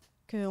roadmap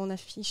qu'on a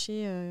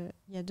affichée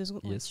il y a 2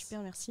 secondes. Yes. Ouais,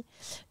 super, merci.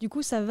 Du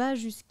coup, ça va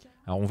jusqu'à...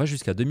 Alors, on va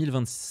jusqu'à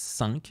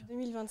 2025.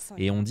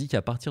 Et on dit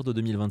qu'à partir de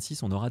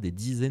 2026, on aura des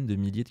dizaines de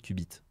milliers de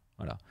qubits.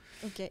 Voilà.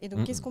 Ok, et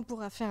donc qu'est-ce qu'on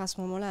pourra faire à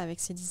ce moment-là avec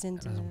ces dizaines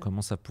de... On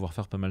commence à pouvoir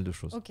faire pas mal de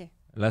choses. Ok.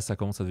 Là, ça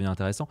commence à devenir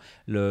intéressant.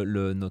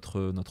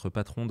 Notre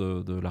patron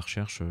de la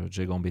recherche,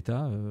 Grande,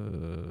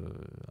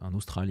 un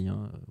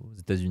Australien aux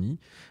États-Unis,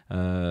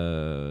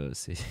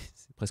 c'est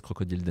presque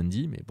Crocodile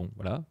Dundee, mais bon,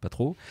 voilà, pas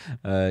trop.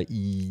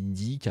 Il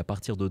dit qu'à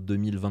partir de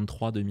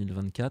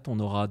 2023-2024, on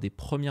aura des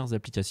premières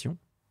applications,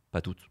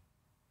 pas toutes,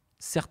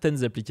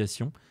 certaines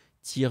applications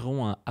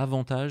tireront un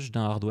avantage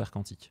d'un hardware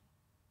quantique,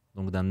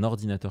 donc d'un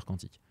ordinateur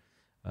quantique.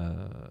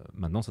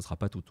 Maintenant, ça ne sera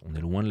pas tout. On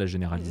est loin de la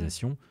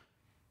généralisation.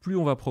 Plus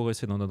on va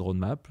progresser dans notre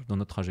roadmap, dans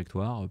notre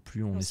trajectoire,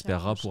 plus on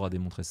espérera pourra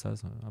démontrer ça,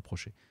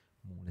 approcher.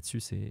 Bon, là-dessus,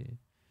 c'est...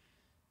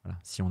 Voilà.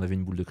 Si on avait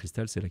une boule de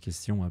cristal, c'est la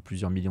question à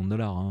plusieurs millions de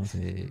dollars. Hein.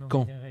 C'est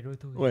quand ?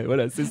 Ouais,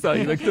 voilà, c'est ça,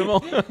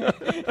 exactement.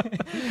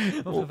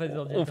 On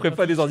ne ferait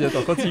pas des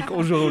ordinateurs quantiques.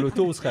 On jouerait au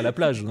loto, on serait à la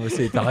plage.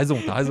 T'as raison.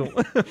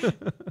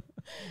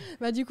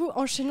 Du coup,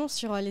 enchaînons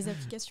sur les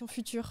applications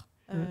futures.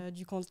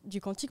 Du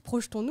quantique,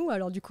 projetons-nous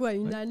alors du coup à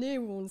une année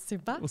où on ne sait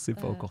pas. On ne sait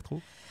pas encore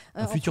trop.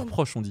 Un futur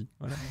proche, on dit.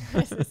 Voilà.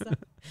 Ouais, c'est ça.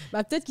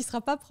 Peut-être qu'il ne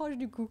sera pas proche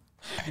du coup.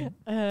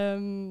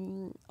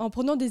 En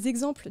prenant des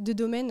exemples de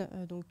domaines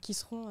qui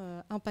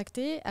seront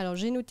impactés. Alors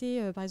j'ai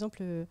noté par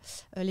exemple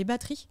les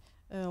batteries.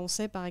 On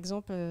sait par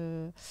exemple,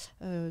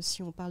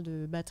 si on parle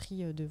de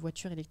batterie de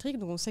voitures électriques,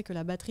 donc on sait que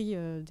la batterie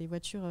des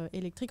voitures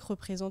électriques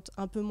représente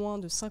un peu moins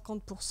de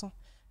 50%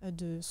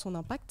 de son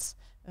impact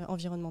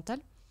environnemental,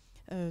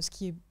 ce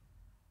qui est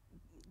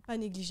pas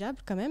négligeable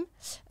quand même.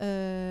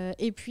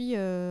 Et puis,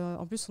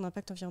 en plus, son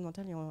impact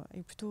environnemental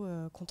est plutôt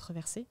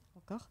controversé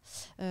encore.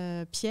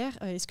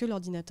 Pierre, est-ce que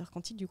l'ordinateur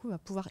quantique, du coup, va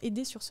pouvoir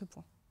aider sur ce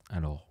point ?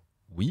 Alors,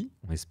 oui,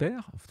 on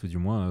espère. Tout du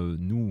moins,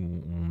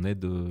 nous, on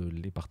aide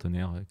les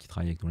partenaires qui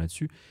travaillent avec nous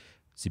là-dessus.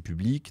 C'est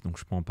public, donc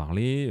je peux en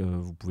parler.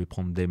 Vous pouvez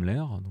prendre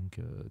Daimler. Donc,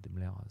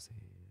 Daimler, c'est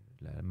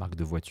la marque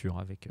de voiture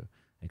avec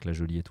la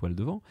jolie étoile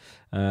devant,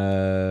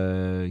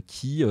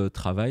 qui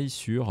travaille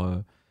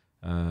sur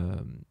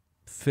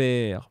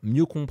faire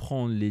mieux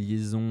comprendre les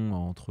liaisons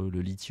entre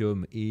le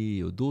lithium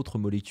et d'autres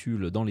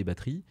molécules dans les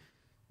batteries.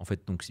 En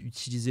fait, donc,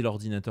 utiliser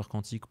l'ordinateur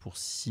quantique pour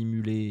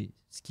simuler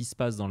ce qui se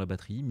passe dans la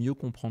batterie, mieux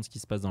comprendre ce qui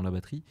se passe dans la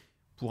batterie,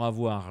 pour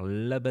avoir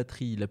la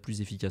batterie la plus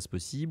efficace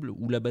possible,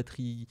 ou la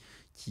batterie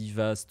qui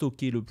va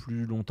stocker le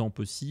plus longtemps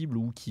possible,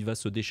 ou qui va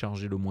se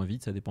décharger le moins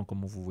vite, ça dépend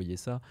comment vous voyez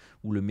ça,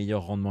 ou le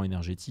meilleur rendement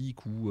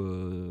énergétique, ou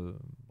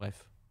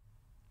bref,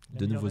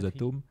 de nouveaux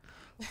atomes.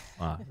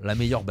 Voilà, la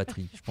meilleure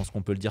batterie, je pense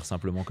qu'on peut le dire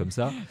simplement comme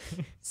ça.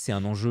 C'est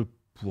un enjeu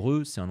pour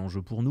eux, c'est un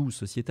enjeu pour nous,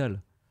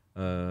 sociétal.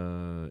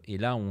 Et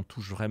là, on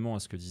touche vraiment à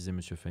ce que disait M.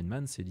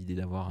 Feynman, c'est l'idée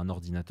d'avoir un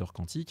ordinateur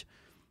quantique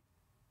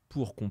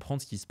pour comprendre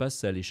ce qui se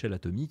passe à l'échelle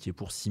atomique et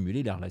pour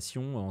simuler les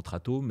relations entre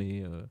atomes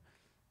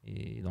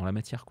et dans la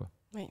matière, quoi.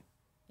 Oui.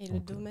 Et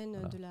donc, le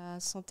domaine de la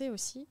santé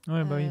aussi.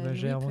 Ouais,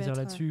 j'allais rebondir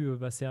là-dessus.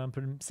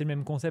 C'est le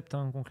même concept,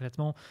 hein,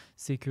 concrètement.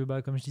 C'est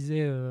que, comme je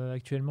disais,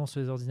 actuellement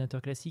sur les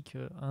ordinateurs classiques,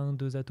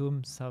 1-2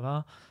 atomes, ça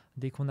va.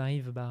 Dès qu'on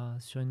arrive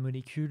sur une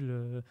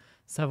molécule,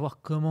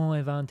 savoir comment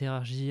elle va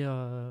interagir,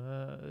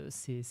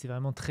 c'est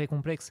vraiment très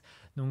complexe.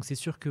 Donc c'est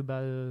sûr que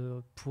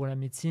pour la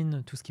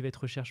médecine, tout ce qui va être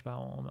recherche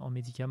en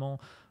médicaments,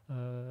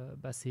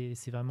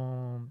 c'est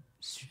vraiment,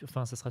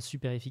 ça sera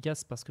super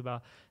efficace parce que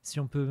si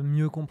on peut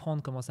mieux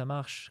comprendre comment ça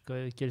marche,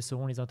 quelles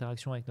seront les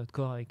interactions avec notre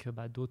corps, avec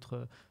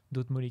d'autres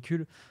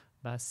molécules,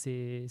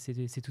 c'est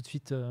tout de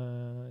suite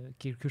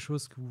quelque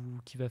chose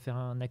qui va faire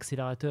un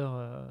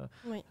accélérateur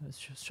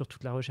sur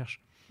toute la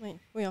recherche.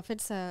 Oui, en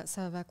fait,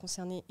 ça va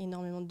concerner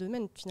énormément de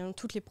domaines. Finalement,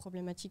 toutes les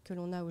problématiques que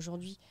l'on a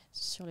aujourd'hui,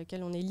 sur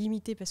lesquelles on est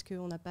limité parce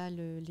qu'on n'a pas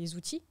les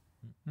outils,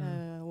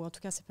 ou en tout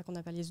cas, c'est pas qu'on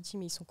n'a pas les outils,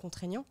 mais ils sont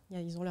contraignants,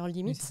 ils ont leurs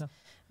limites,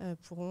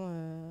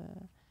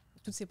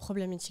 toutes ces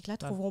problématiques-là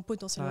trouveront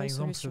potentiellement une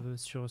solution. Par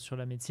exemple, sur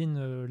la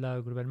médecine,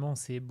 là, globalement,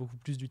 c'est beaucoup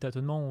plus du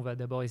tâtonnement. On va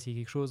d'abord essayer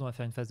quelque chose, on va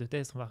faire une phase de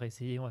test, on va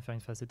réessayer, on va faire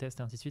une phase de test,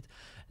 et ainsi de suite.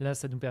 Là,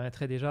 ça nous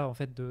permettrait déjà en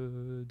fait,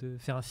 de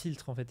faire un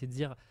filtre en fait, et de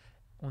dire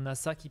on a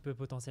ça qui peut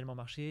potentiellement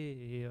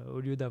marcher, et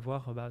au lieu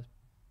d'avoir, on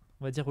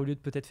va dire, au lieu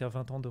de peut-être faire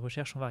 20 ans de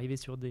recherche, on va arriver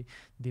sur des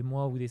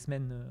mois ou des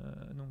semaines.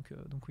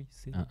 Donc oui,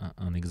 c'est...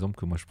 Un exemple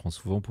que moi je prends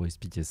souvent pour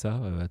expliquer ça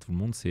à tout le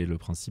monde, c'est le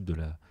principe de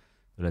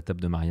la table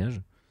de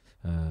mariage.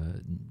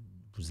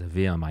 Vous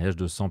avez un mariage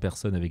de 100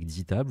 personnes avec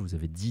 10 tables, vous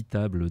avez 10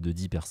 tables de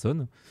 10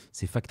 personnes,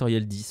 c'est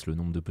factoriel 10 le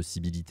nombre de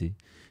possibilités.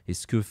 Et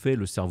ce que fait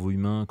le cerveau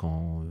humain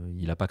quand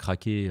il n'a pas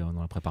craqué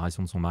dans la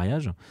préparation de son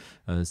mariage,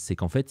 c'est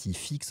qu'en fait il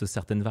fixe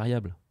certaines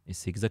variables. Et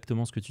c'est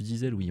exactement ce que tu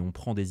disais, Louis, on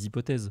prend des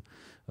hypothèses.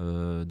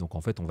 Donc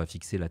en fait on va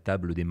fixer la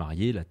table des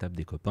mariés, la table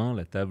des copains,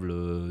 la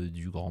table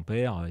du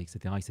grand-père,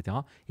 etc., etc.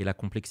 Et la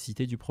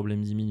complexité du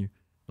problème diminue.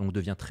 Donc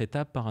devient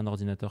traitable par un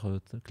ordinateur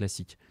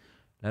classique.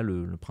 Là,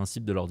 le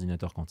principe de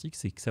l'ordinateur quantique,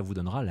 c'est que ça vous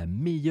donnera la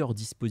meilleure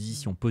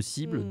disposition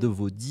possible de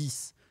vos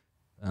 10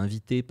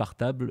 invités par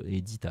table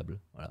et 10 tables.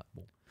 Voilà.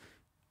 Bon.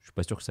 Je ne suis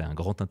pas sûr que ça ait un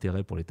grand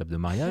intérêt pour les tables de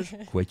mariage,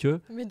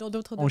 quoique. Mais dans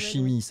d'autres en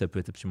chimie, ça peut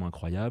être absolument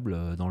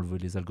incroyable. Dans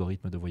les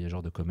algorithmes de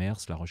voyageurs de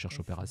commerce, la recherche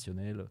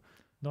opérationnelle,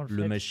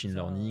 le machine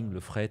learning, le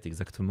fret,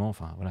 exactement.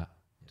 Enfin, voilà.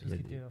 Je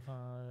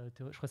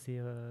crois que c'est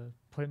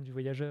problème du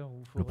voyageur.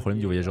 Le problème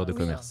du voyageur de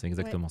commerce, c'est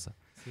exactement ça.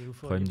 Le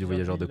problème du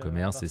voyageur de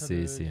commerce,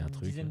 c'est un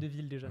truc. Une dizaine de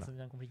villes déjà, ça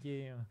devient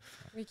compliqué.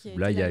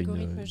 Là, il y a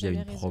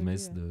une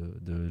promesse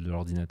de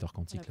l'ordinateur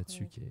quantique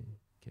là-dessus qui est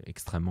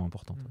extrêmement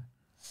importante.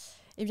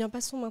 Eh bien,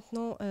 passons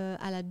maintenant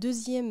à la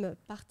deuxième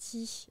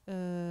partie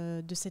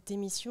de cette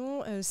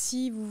émission.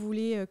 Si vous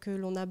voulez que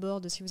l'on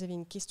aborde, si vous avez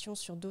une question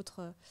sur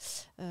d'autres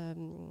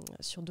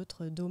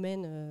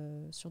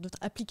domaines, sur d'autres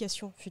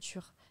applications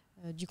futures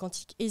du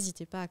quantique,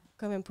 n'hésitez pas à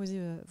quand même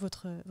poser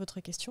votre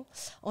question.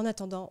 En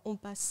attendant, on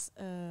passe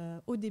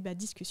au débat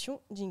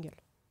discussion jingle.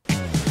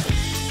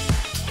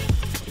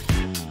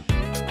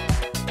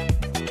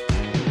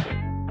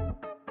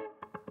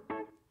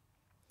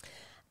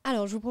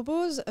 Alors, je vous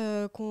propose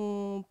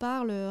qu'on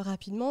parle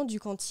rapidement du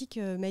quantique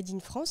Made in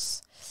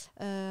France,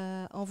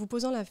 en vous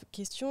posant la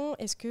question,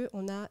 est-ce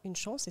qu'on a une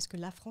chance, est-ce que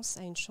la France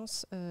a une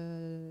chance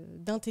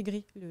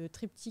d'intégrer le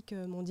triptyque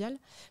mondial ?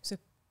 Parce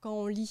que quand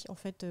on lit en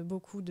fait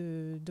beaucoup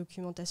de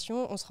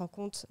documentation, on se rend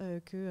compte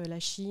que la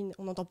Chine,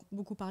 on entend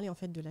beaucoup parler en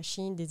fait de la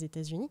Chine, des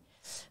États-Unis,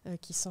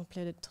 qui semblent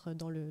être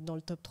dans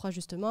le top 3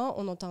 justement.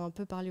 On entend un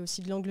peu parler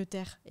aussi de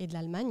l'Angleterre et de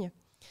l'Allemagne.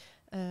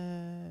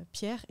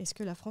 Pierre, est-ce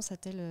que la France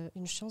a-t-elle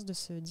une chance de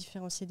se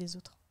différencier des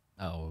autres ?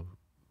 Alors,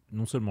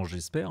 non seulement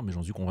j'espère, mais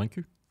j'en suis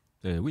convaincu.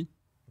 Oui.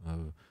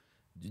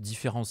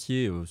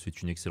 Différencier,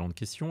 c'est une excellente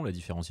question. La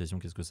différenciation,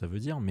 qu'est-ce que ça veut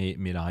dire ? Mais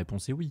la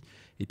réponse est oui.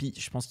 Et puis,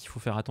 je pense qu'il faut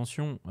faire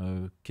attention.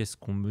 Qu'est-ce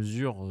qu'on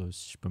mesure,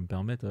 si je peux me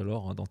permettre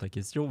alors, dans ta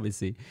question, mais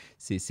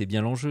c'est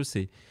bien l'enjeu.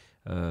 Il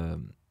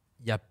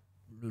y a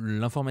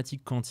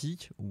l'informatique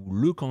quantique, ou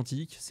le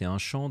quantique, c'est un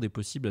champ des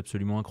possibles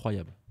absolument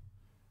incroyable.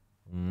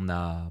 On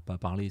n'a pas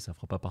parlé, ça ne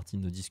fera pas partie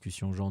de nos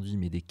discussions aujourd'hui,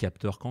 mais des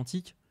capteurs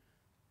quantiques.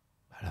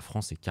 La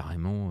France est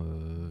carrément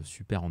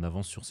super en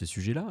avance sur ces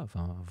sujets-là,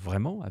 enfin,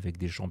 vraiment, avec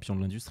des champions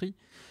de l'industrie.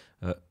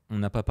 On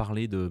n'a pas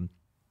parlé de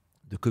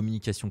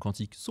communication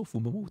quantique, sauf au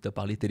moment où tu as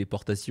parlé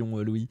téléportation,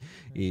 Louis,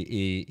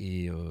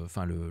 et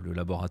le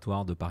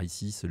laboratoire de Paris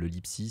 6, le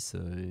LIP 6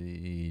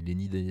 et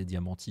l'ENI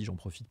Diamanti, j'en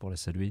profite pour la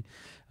saluer.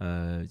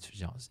 Ils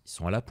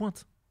sont à la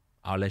pointe.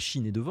 Alors la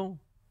Chine est devant,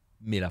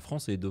 mais la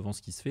France est devant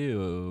ce qui se fait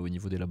au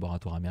niveau des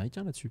laboratoires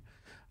américains là-dessus.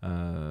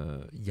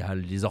 Il y a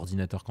les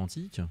ordinateurs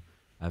quantiques,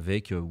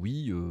 avec,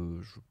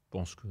 je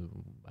pense que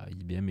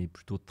IBM est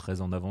plutôt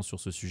très en avance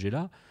sur ce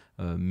sujet-là,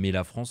 mais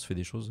la France fait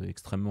des choses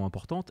extrêmement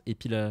importantes. Et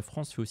puis la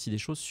France fait aussi des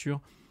choses sur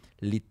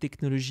les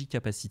technologies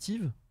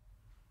capacitives,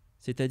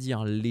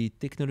 c'est-à-dire les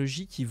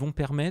technologies qui vont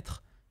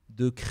permettre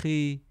de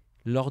créer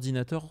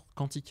l'ordinateur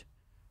quantique.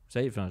 Vous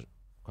savez, encore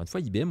une fois,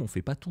 IBM, on ne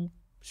fait pas tout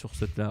sur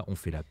cette-là. On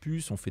fait la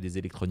puce, on fait des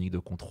électroniques de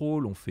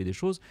contrôle, on fait des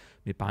choses.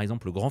 Mais par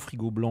exemple, le grand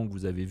frigo blanc que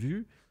vous avez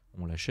vu,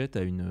 on l'achète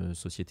à une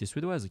société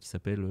suédoise qui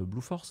s'appelle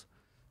Blue Force.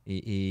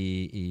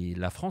 Et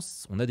la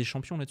France, on a des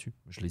champions là-dessus.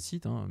 Je les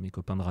cite, mes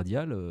copains de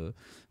Radial,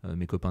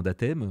 mes copains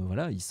d'Athème,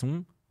 voilà, ils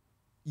sont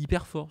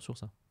hyper forts sur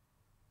ça.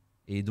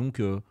 Et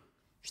donc,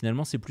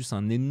 finalement, c'est plus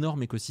un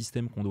énorme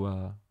écosystème qu'on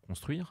doit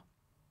construire.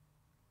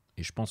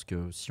 Et je pense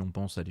que si on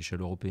pense à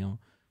l'échelle européenne,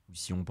 ou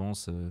si on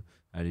pense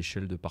à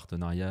l'échelle de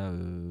partenariats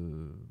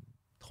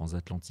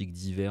transatlantiques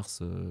divers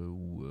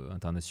ou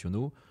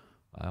internationaux,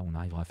 on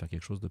arrivera à faire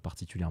quelque chose de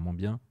particulièrement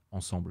bien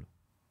ensemble.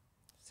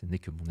 Ce n'est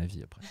que mon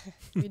avis après.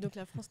 Oui, donc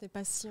la France n'est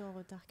pas si en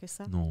retard que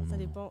ça. Non, ça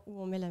dépend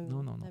où on met la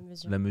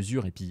mesure. La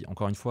mesure, et puis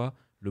encore une fois,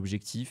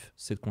 l'objectif,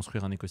 c'est de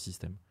construire un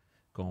écosystème.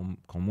 Quand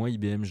moi,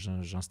 IBM,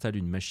 j'installe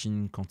une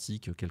machine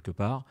quantique quelque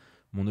part,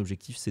 mon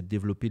objectif, c'est de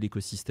développer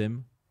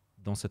l'écosystème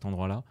dans cet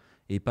endroit-là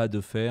et pas de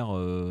faire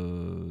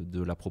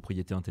de la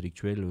propriété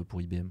intellectuelle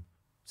pour IBM.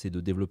 C'est de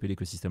développer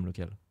l'écosystème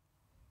local.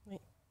 Oui.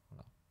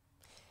 Voilà.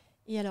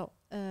 Et alors,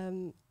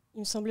 il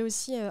me semblait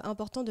aussi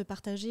important de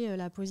partager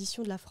la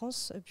position de la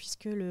France,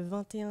 puisque le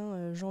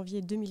 21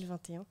 janvier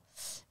 2021,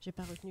 j'ai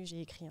pas retenu,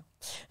 j'ai écrit.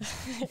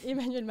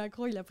 Emmanuel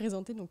Macron, il a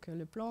présenté donc,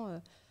 le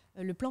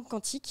plan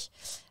Quantique.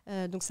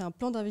 Donc c'est un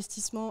plan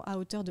d'investissement à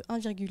hauteur de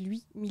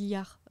 1,8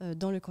 milliard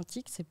dans le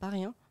quantique, c'est pas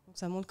rien. Donc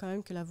ça montre quand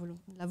même que la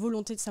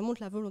volonté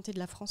de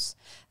la France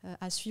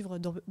à suivre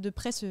de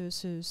près ce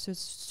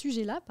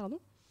sujet-là, pardon.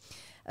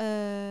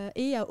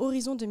 Et à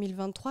horizon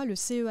 2023, le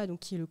CEA, donc,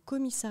 qui est le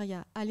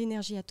commissariat à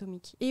l'énergie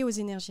atomique et aux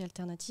énergies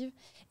alternatives,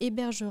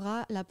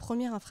 hébergera la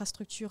première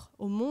infrastructure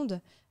au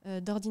monde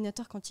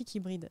d'ordinateurs quantiques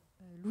hybrides.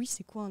 Louis,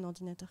 c'est quoi un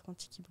ordinateur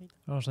quantique hybride ?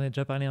 Alors, j'en ai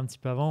déjà parlé un petit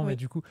peu avant, mais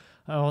du coup,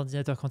 un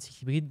ordinateur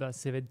quantique hybride,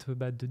 ça va être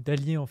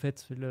d'allier en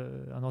fait,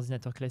 un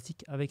ordinateur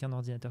classique avec un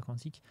ordinateur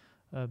quantique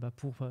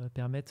pour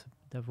permettre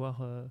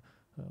d'avoir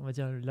on va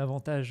dire,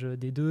 l'avantage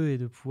des deux et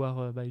de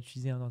pouvoir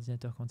utiliser un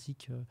ordinateur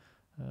quantique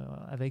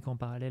avec en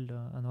parallèle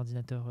un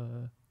ordinateur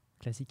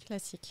classique.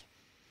 Classique.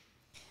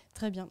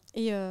 Très bien.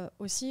 Et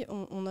aussi,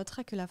 on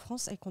notera que la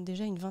France, elle compte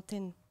déjà une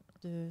vingtaine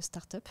de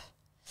startups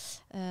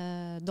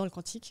dans le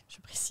quantique, je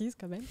précise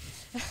quand même.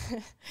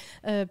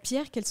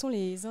 Pierre, quelles sont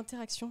les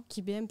interactions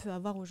qu'IBM peut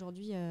avoir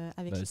aujourd'hui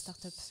avec les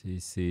startups ?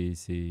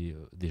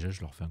 Déjà,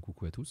 je leur fais un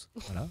coucou à tous.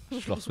 Voilà.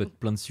 Je leur souhaite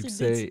plein de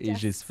succès et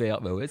j'espère.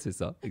 C'est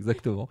ça,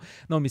 exactement.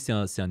 Non, mais c'est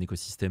un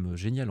écosystème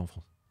génial en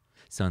France.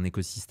 C'est un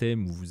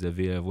écosystème où vous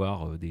allez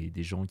avoir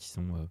des gens qui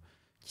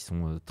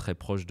sont très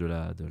proches de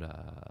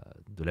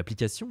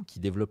l'application, qui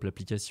développent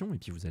l'application, et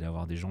puis vous allez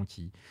avoir des gens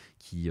qui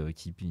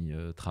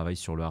travaillent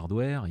sur le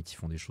hardware et qui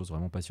font des choses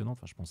vraiment passionnantes.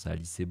 Enfin, je pense à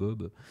Alice et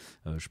Bob,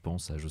 je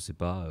pense à, je sais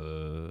pas,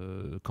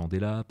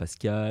 Candela,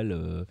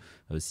 Pascal,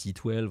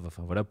 C12,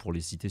 enfin voilà, pour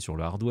les citer sur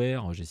le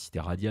hardware. J'ai cité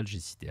Radial,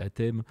 j'ai cité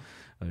Athème,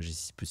 je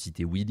peux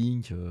citer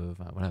WeLink,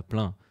 voilà,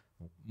 plein.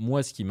 Donc,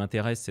 moi, ce qui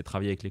m'intéresse, c'est de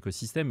travailler avec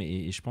l'écosystème,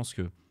 et je pense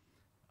que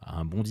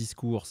un bon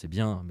discours, c'est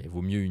bien, mais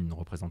vaut mieux une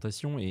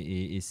représentation.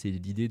 Et c'est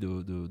l'idée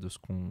de ce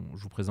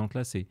je vous présente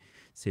là, c'est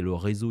le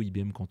réseau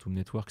IBM Quantum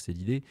Network, c'est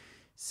l'idée.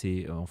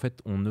 C'est en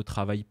fait, on ne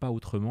travaille pas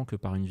autrement que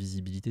par une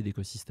visibilité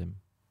d'écosystème.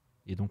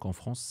 Et donc en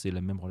France, c'est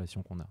la même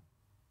relation qu'on a.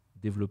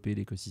 Développer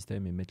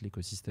l'écosystème et mettre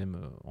l'écosystème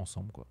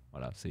ensemble, quoi.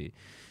 Voilà,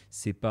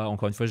 c'est pas,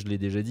 encore une fois, je l'ai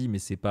déjà dit, mais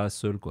c'est pas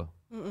seul, quoi.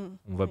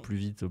 On va plus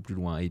vite, plus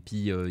loin. Et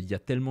puis, il y a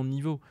tellement de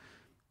niveaux.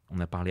 On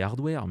a parlé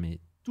hardware, mais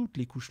toutes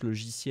les couches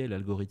logicielles,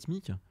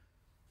 algorithmiques.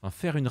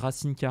 Faire une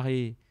racine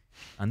carrée,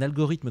 un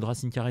algorithme de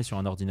racine carrée sur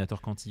un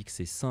ordinateur quantique,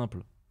 c'est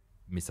simple,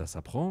 mais ça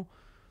s'apprend.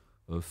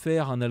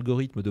 Faire un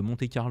algorithme de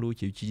Monte-Carlo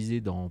qui est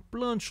utilisé dans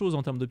plein de choses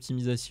en termes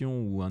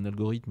d'optimisation, ou un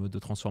algorithme de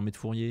transformé de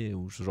Fourier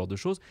ou ce genre de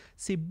choses,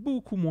 c'est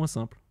beaucoup moins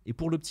simple. Et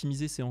pour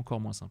l'optimiser, c'est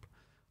encore moins simple.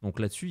 Donc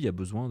là-dessus, il y a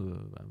besoin de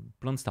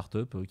plein de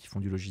startups qui font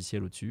du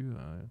logiciel au-dessus.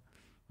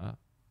 Voilà.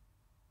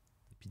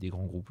 Et puis des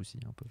grands groupes aussi,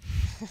 un peu.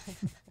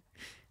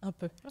 Un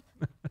peu.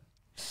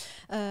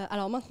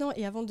 Alors maintenant,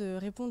 et avant de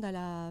répondre à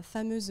la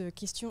fameuse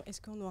question, est-ce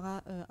qu'on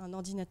aura un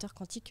ordinateur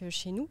quantique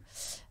chez nous,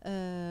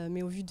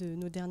 mais au vu de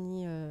nos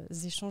derniers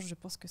échanges, je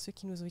pense que ceux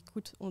qui nous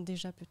écoutent ont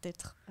déjà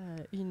peut-être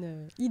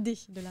une idée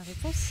de la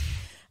réponse.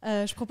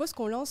 Je propose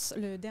qu'on lance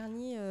le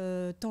dernier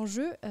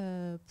temps-jeu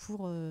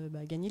pour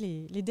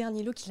gagner les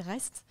derniers lots qu'il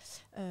reste.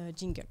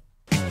 Jingle.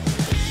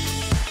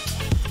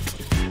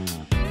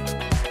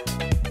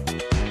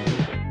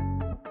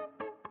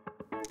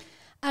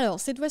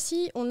 Alors, cette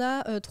fois-ci, on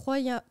a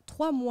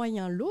trois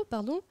moyens lots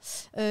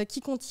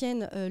qui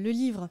contiennent le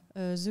livre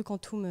The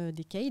Quantum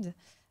Decade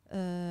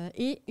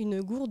et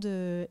une gourde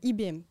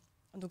IBM.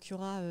 Donc, il y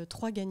aura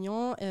 3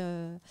 gagnants.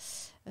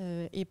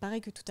 Et pareil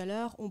que tout à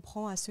l'heure, on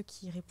prend à ceux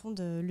qui répondent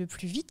le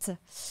plus vite.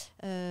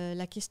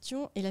 La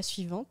question est la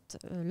suivante.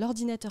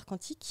 L'ordinateur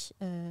quantique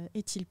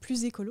est-il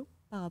plus écolo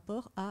par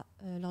rapport à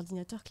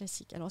l'ordinateur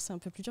classique? Alors, c'est un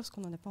peu plus dur parce qu'on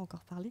n'en a pas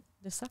encore parlé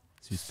de ça.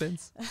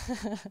 Suspense.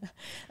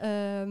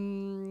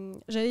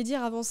 J'allais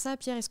dire avant ça,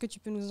 Pierre, est-ce que tu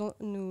peux nous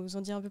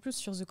en dire un peu plus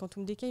sur The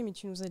Quantum Decade, mais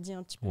tu nous as dit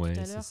un petit peu tout à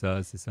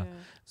l'heure. C'est ça.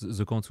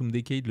 The Quantum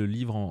Decade, le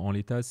livre en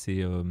l'état,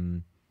 c'est...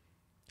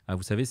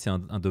 vous savez, c'est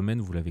un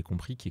domaine, vous l'avez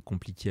compris, qui est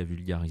compliqué à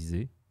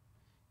vulgariser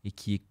et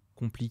qui est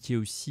compliqué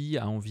aussi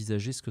à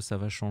envisager ce que ça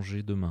va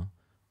changer demain.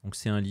 Donc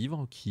c'est un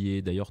livre qui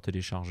est d'ailleurs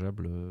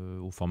téléchargeable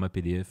au format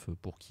PDF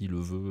pour qui le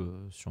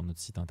veut sur notre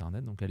site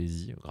internet. Donc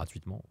allez-y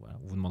gratuitement. Voilà.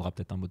 On vous demandera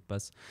peut-être un mot de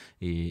passe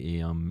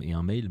et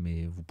un mail,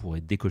 mais vous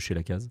pourrez décocher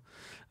la case.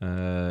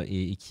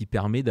 Et qui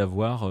permet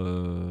d'avoir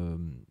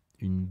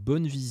une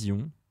bonne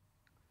vision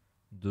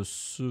de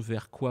ce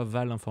vers quoi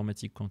va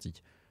l'informatique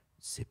quantique.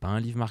 C'est pas un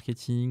livre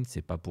marketing,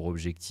 c'est pas pour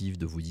objectif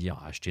de vous dire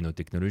achetez nos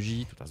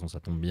technologies. De toute façon, ça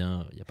tombe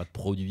bien, il n'y a pas de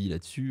produit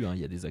là-dessus, il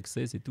y a des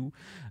accès, c'est tout.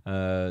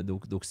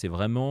 Donc c'est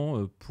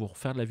vraiment pour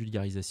faire de la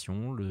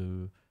vulgarisation,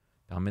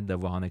 permettre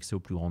d'avoir un accès au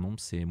plus grand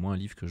nombre. C'est moi un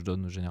livre que je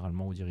donne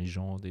généralement aux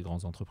dirigeants des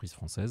grandes entreprises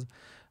françaises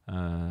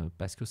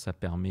parce que ça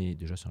permet,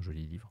 déjà c'est un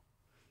joli livre,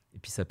 et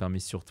puis ça permet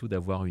surtout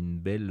d'avoir une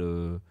belle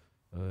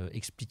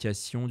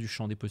explication du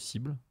champ des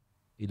possibles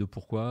et de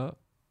pourquoi,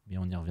 mais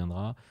on y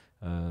reviendra.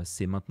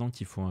 C'est maintenant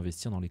qu'il faut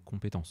investir dans les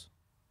compétences.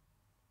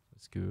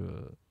 Parce qu'il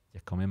y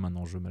a quand même un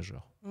enjeu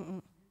majeur.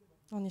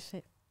 En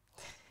effet.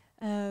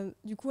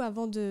 Du coup,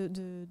 avant de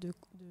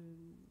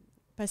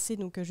passer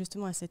donc,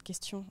 justement à cette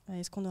question,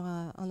 est-ce qu'on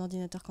aura un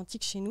ordinateur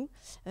quantique chez nous?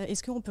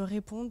 Est-ce qu'on peut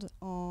répondre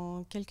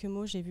en quelques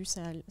mots? J'ai vu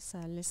ça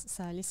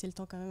a laissé le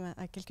temps quand même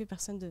à quelques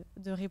personnes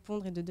de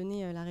répondre et de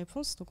donner la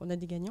réponse. Donc on a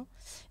des gagnants.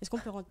 Est-ce qu'on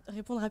peut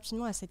répondre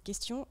rapidement à cette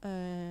question?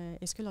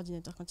 Est-ce que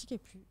l'ordinateur quantique est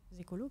plus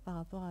écolo par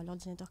rapport à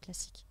l'ordinateur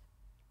classique?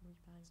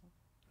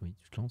 Oui,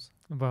 tu te lances?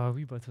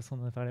 Oui, de toute façon,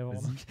 on en a parlé avant.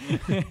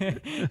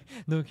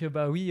 Donc,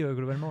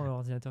 globalement,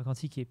 l'ordinateur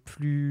quantique est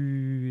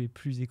plus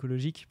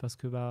écologique parce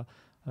que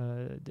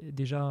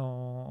déjà,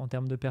 en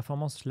termes de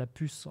performance, la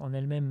puce en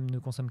elle-même ne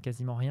consomme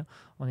quasiment rien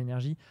en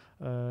énergie.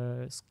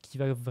 Ce qui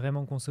va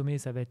vraiment consommer,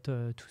 ça va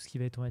être tout ce qui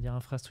va être, on va dire,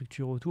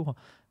 infrastructure autour.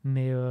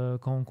 Mais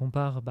quand on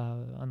compare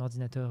un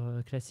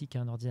ordinateur classique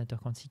à un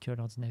ordinateur quantique,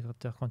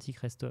 l'ordinateur quantique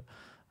reste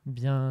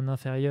bien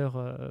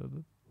inférieur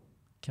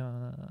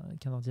qu'un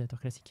ordinateur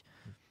classique.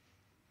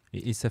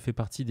 Et ça fait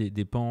partie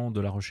des pans de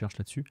la recherche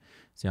là-dessus.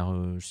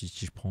 C'est-à-dire, si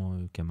je prends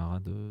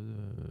camarade,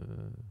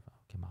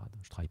 je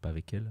ne travaille pas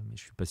avec elle, mais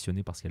je suis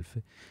passionné par ce qu'elle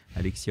fait,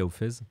 Alexia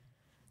Ophez,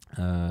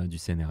 du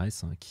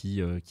CNRS,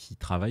 qui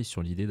travaille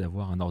sur l'idée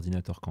d'avoir un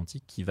ordinateur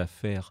quantique qui va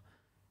faire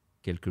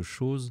quelque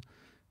chose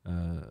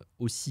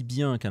aussi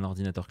bien qu'un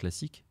ordinateur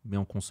classique, mais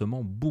en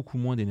consommant beaucoup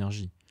moins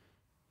d'énergie.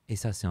 Et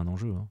ça, c'est un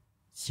enjeu.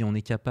 Si on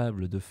est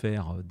capable de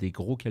faire des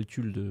gros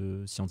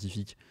calculs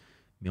scientifiques,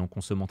 mais en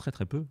consommant très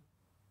très peu,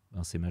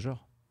 c'est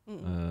majeur.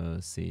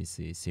 C'est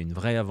une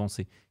vraie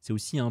avancée. C'est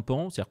aussi un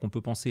pan, c'est-à-dire qu'on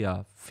peut penser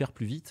à faire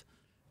plus vite,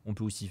 on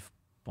peut aussi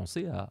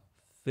penser à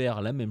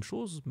faire la même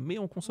chose, mais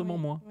en consommant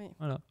moins. Oui.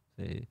 Voilà.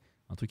 C'est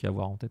un truc à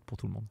avoir en tête pour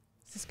tout le monde.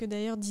 C'est ce que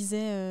d'ailleurs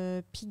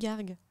disait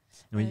Pigargue.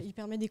 Oui. Il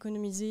permet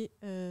d'économiser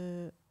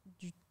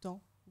du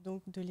temps,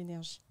 donc de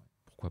l'énergie.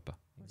 Pourquoi pas,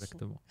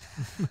 exactement.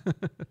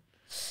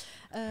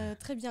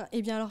 Très bien.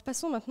 Eh bien, alors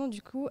passons maintenant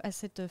du coup à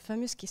cette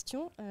fameuse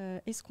question.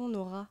 Est-ce qu'on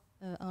aura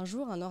un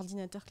jour un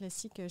ordinateur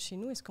classique chez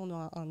nous? Est-ce qu'on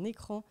aura un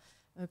écran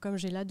comme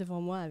j'ai là devant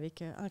moi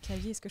avec un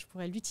clavier? Est-ce que je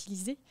pourrais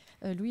l'utiliser?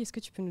 Louis, est-ce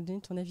que tu peux nous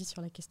donner ton avis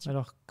sur la question?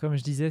 Alors, comme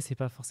je disais, c'est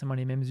pas forcément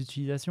les mêmes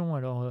utilisations.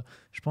 Alors,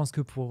 je pense que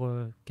pour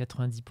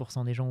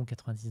 90% des gens ou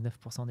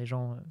 99% des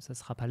gens, ça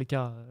sera pas le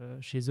cas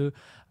chez eux.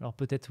 Alors,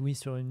 peut-être, oui,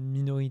 sur une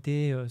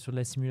minorité, sur de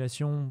la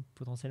simulation,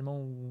 potentiellement,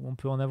 où on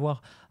peut en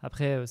avoir.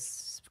 Après,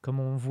 comme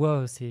on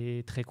voit,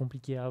 c'est très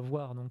compliqué à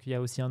avoir. Donc, il y a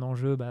aussi un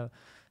enjeu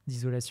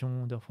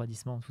d'isolation, de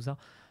refroidissement, tout ça.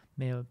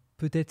 Mais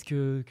peut-être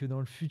que dans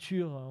le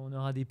futur, on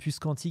aura des puces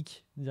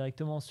quantiques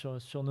directement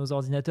sur nos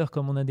ordinateurs,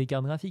 comme on a des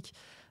cartes graphiques,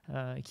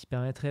 qui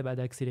permettraient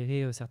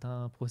d'accélérer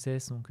certains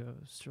process, donc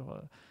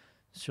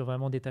sur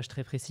vraiment des tâches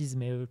très précises.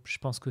 Mais je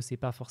pense que ce n'est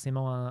pas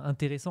forcément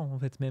intéressant, en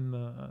fait,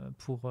 même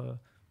pour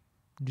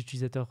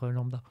l'utilisateur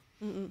lambda.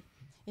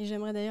 Et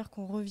j'aimerais d'ailleurs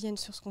qu'on revienne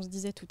sur ce qu'on se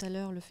disait tout à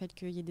l'heure, le fait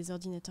qu'il y ait des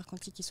ordinateurs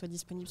quantiques qui soient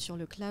disponibles sur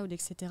le cloud,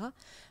 etc.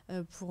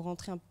 Pour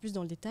rentrer un peu plus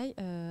dans le détail,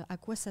 à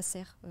quoi ça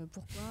sert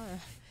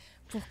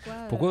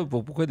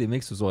Pourquoi des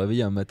mecs se sont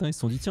réveillés un matin et se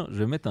sont dit tiens, je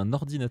vais mettre un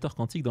ordinateur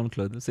quantique dans le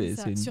cloud? C'est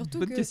une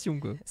bonne question,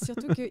 quoi.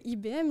 Surtout que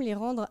IBM les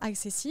rendre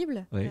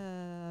accessibles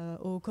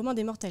aux communs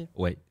des mortels.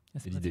 Ouais.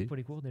 C'est pratique pour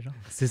les cours déjà.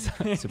 C'est ça,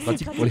 c'est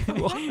pratique pour les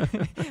cours.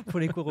 Pour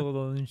les cours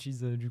on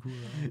utilise du coup.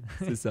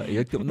 C'est ça,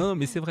 exactement. Non,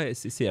 mais c'est vrai.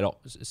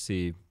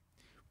 C'est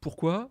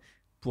pourquoi,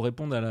 pour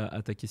répondre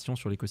à ta question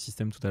sur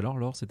l'écosystème tout à l'heure,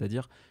 Laure,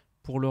 c'est-à-dire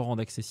pour le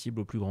rendre accessible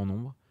au plus grand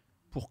nombre,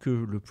 pour que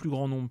le plus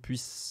grand nombre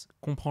puisse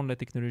comprendre la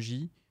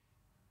technologie,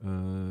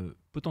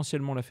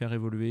 potentiellement la faire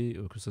évoluer,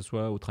 que ce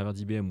soit au travers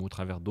d'IBM ou au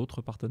travers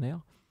d'autres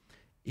partenaires,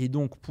 et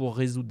donc pour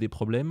résoudre des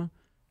problèmes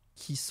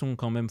qui sont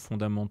quand même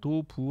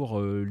fondamentaux pour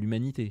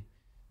l'humanité.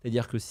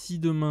 C'est-à-dire que si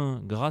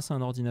demain, grâce à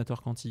un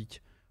ordinateur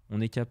quantique,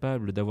 on est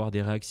capable d'avoir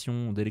des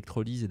réactions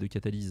d'électrolyse et de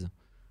catalyse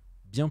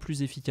bien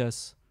plus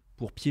efficaces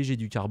pour piéger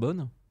du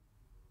carbone,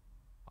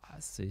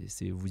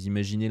 vous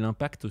imaginez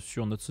l'impact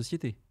sur notre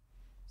société.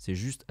 C'est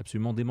juste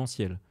absolument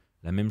démentiel.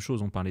 La même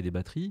chose, on parlait des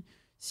batteries.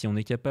 Si on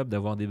est capable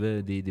d'avoir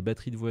des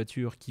batteries de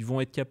voitures qui vont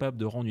être capables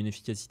de rendre une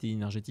efficacité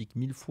énergétique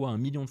 1000 fois, 1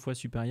 million de fois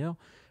supérieure,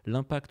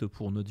 l'impact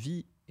pour notre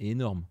vie est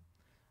énorme.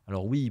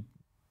 Alors oui,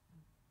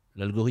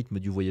 l'algorithme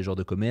du voyageur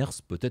de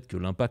commerce, peut-être que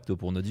l'impact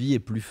pour notre vie est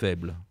plus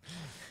faible.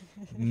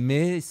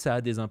 Mais ça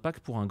a des impacts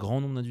pour un grand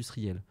nombre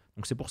d'industriels.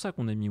 Donc c'est pour ça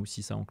qu'on a mis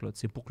aussi ça en cloud.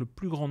 C'est pour que le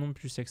plus grand nombre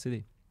puisse y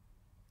accéder.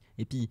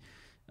 Et puis,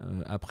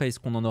 après, est-ce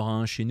qu'on en aura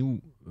un chez nous?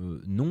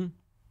 Non.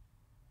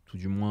 Tout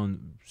du moins,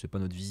 c'est pas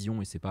notre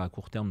vision et c'est pas à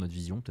court terme notre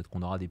vision. Peut-être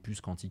qu'on aura des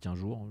puces quantiques un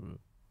jour.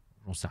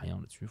 J'en sais rien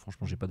là-dessus.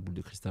 Franchement, j'ai pas de boule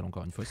de cristal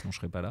encore une fois, sinon je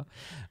serais pas là.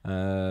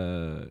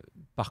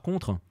 Par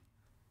contre,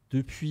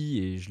 depuis,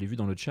 et je l'ai vu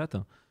dans le chat,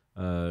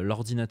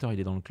 l'ordinateur il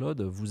est dans le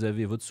cloud, vous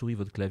avez votre souris,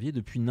 votre clavier,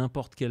 depuis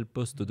n'importe quel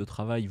poste de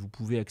travail vous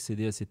pouvez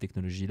accéder à ces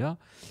technologies-là.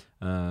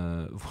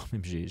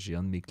 Même j'ai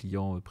un de mes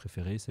clients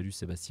préférés, salut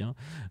Sébastien,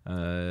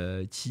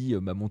 qui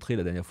m'a montré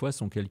la dernière fois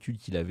son calcul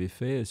qu'il avait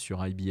fait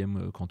sur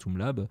IBM Quantum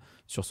Lab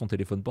sur son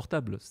téléphone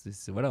portable.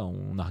 Voilà,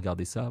 on a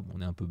regardé ça,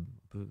 on est un peu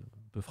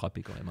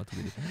frappé quand même, hein, tous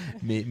les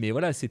deux. mais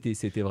voilà,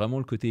 c'était vraiment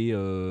le côté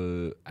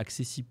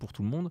accessible pour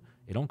tout le monde,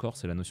 et là encore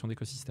c'est la notion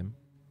d'écosystème.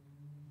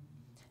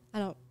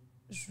 Alors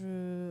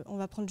on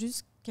va prendre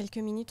juste quelques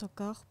minutes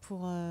encore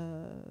pour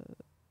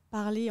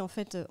parler. En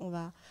fait, on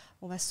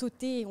va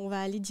sauter, on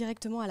va aller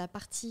directement à la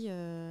partie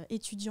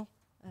étudiant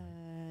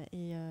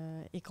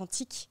et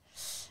quantique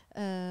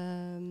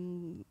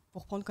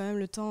pour prendre quand même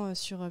le temps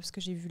parce que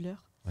j'ai vu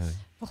l'heure. Ouais.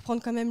 Pour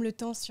prendre quand même le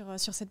temps sur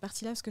cette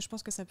partie-là, parce que je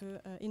pense que ça peut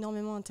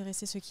énormément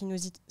intéresser ceux qui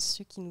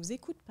nous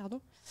écoutent,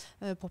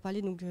 pour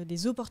parler donc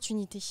des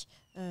opportunités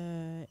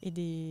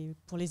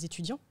pour les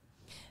étudiants.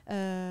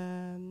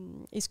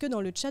 Est-ce que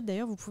dans le chat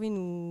d'ailleurs vous pouvez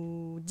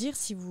nous dire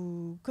si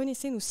vous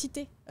connaissez, nous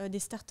citer des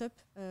startups,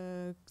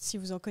 si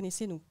vous en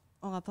connaissez donc,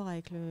 en rapport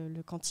avec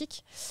le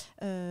quantique.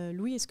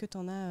 Louis, est-ce que tu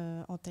en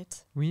as en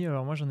tête? Oui,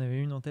 alors moi j'en avais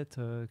une en tête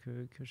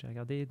que j'ai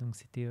regardée, donc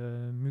c'était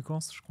Mucans,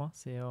 je crois.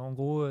 En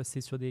gros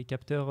c'est sur des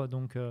capteurs,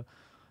 donc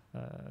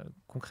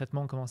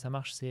concrètement comment ça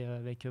marche, c'est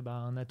avec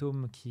un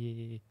atome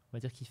qui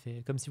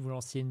fait comme si vous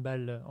lanciez une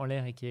balle en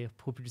l'air et qui est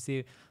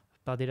propulsé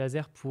par des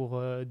lasers pour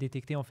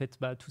détecter en fait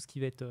tout ce qui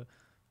va être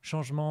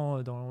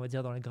changement dans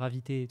la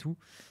gravité et tout.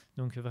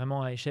 Donc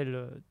vraiment à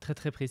échelle très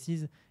très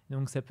précise.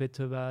 Donc ça peut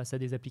être ça a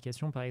des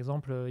applications, par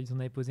exemple ils en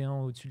avaient posé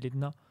un au-dessus de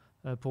l'EDNA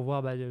pour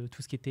voir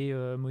tout ce qui était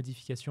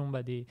modification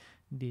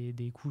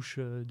des couches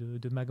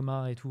de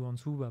magma et tout en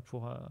dessous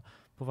pour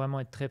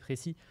vraiment être très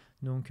précis.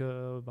 Donc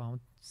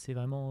c'est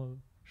vraiment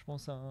je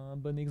pense un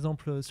bon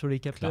exemple sur les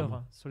capteurs.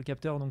 Clairement. Sur le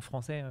capteur donc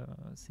français,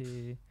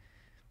 c'est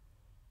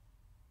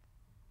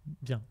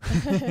bien.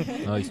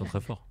 Ah, ils sont très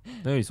forts.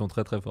 Ouais, ils sont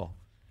très très forts.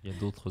 Il y a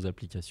d'autres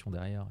applications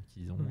derrière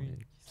qui sont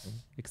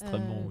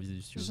extrêmement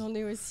visueuses. J'en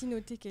ai aussi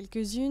noté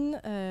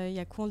quelques-unes. Il y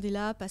a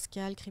Quandela,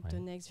 Pascal,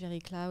 Cryptonex,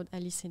 VeryCloud,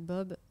 Alice et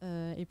Bob.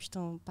 Et puis tu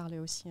en parlais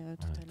aussi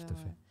tout à l'heure.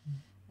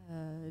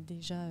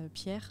 Déjà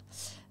Pierre.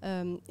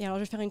 Et alors je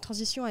vais faire une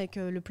transition avec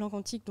le plan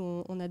quantique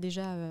dont on a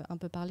déjà un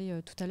peu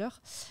parlé tout à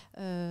l'heure.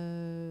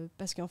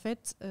 Parce qu'en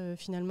fait,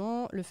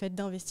 finalement, le fait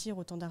d'investir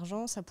autant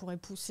d'argent, ça pourrait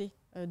pousser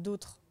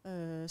d'autres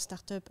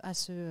startups à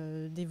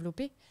se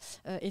développer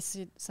et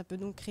ça peut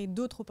donc créer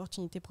d'autres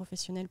opportunités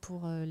professionnelles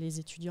pour les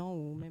étudiants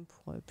ou même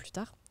pour plus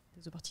tard.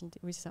 Des opportunités,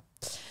 oui c'est ça.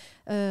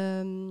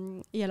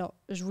 Et alors,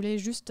 je voulais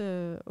juste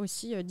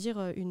aussi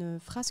dire une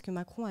phrase que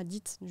Macron a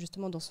dite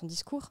justement dans son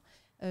discours.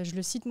 Je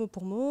le cite mot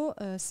pour mot,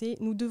 c'est «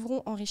 Nous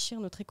devrons enrichir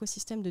notre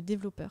écosystème de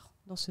développeurs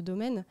dans ce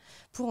domaine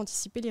pour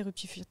anticiper les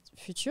ruptures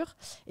futures ».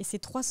 Et c'est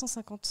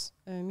 350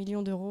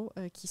 millions d'euros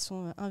qui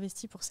sont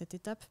investis pour cette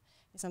étape.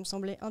 Et ça me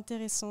semblait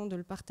intéressant de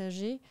le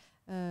partager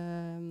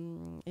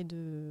et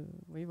de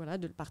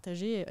le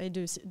partager et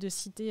de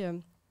citer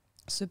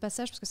ce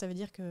passage parce que ça veut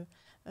dire que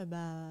il y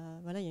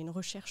a une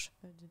recherche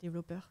de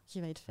développeurs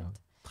qui va être faite.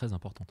 Très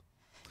importante.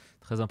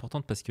 Très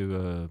importante parce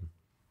que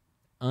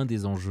un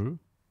des enjeux,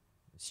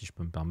 Si je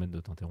peux me permettre de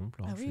t'interrompre,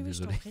 Laure, je suis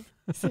désolé. Je t'en prie.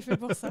 C'est fait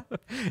pour ça.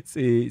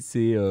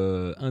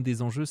 Un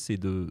des enjeux, c'est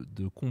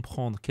de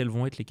comprendre quels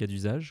vont être les cas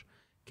d'usage,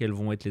 quels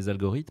vont être les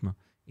algorithmes,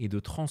 et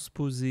de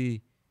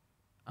transposer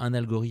un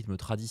algorithme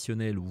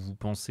traditionnel où vous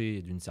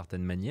pensez d'une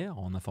certaine manière,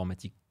 en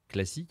informatique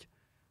classique,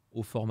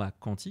 au format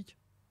quantique,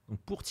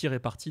 donc pour tirer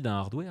parti d'un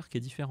hardware qui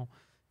est différent.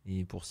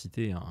 Et pour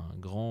citer un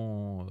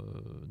grand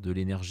de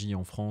l'énergie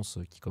en France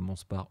qui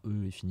commence par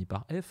E et finit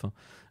par F,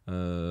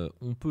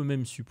 on peut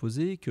même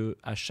supposer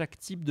qu'à chaque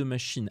type de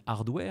machine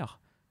hardware,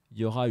 il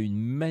y aura une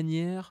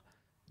manière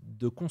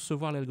de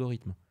concevoir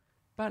l'algorithme.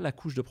 Pas la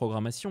couche de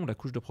programmation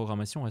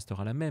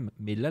restera la même,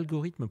 mais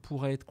l'algorithme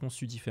pourrait être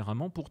conçu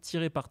différemment pour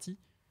tirer parti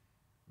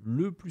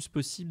le plus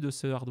possible de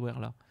ce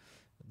hardware-là.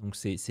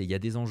 Donc il y a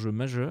des enjeux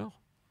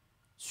majeurs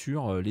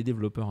sur les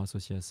développeurs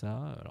associés à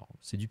ça. Alors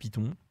c'est du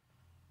Python.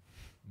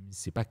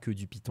 C'est pas que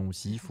du Python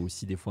aussi, il faut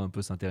aussi des fois un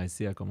peu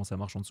s'intéresser à comment ça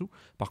marche en dessous.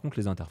 Par contre,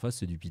 les interfaces,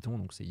 c'est du Python,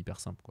 donc c'est hyper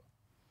simple, quoi.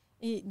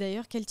 Et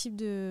d'ailleurs, quel type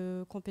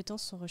de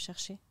compétences sont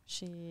recherchées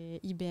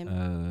chez IBM ?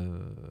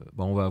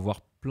 On va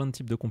avoir plein de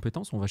types de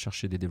compétences. On va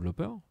chercher des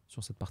développeurs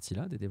sur cette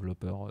partie-là, des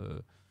développeurs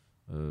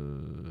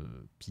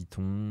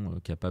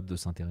Python, capables de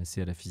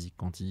s'intéresser à la physique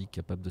quantique,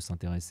 capables de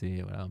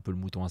s'intéresser, un peu le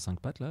mouton à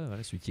 5 pattes,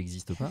 là, celui qui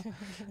n'existe pas.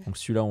 Donc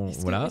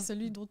celui-là,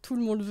 celui dont tout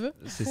le monde veut.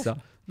 C'est ça.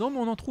 Non, mais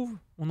on en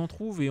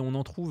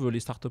trouve, les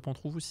startups en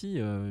trouvent aussi.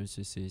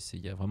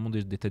 Il y a vraiment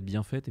des têtes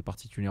bien faites, et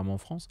particulièrement en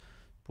France.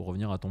 Pour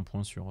revenir à ton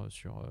point sur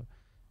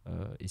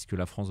est-ce que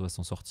la France va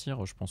s'en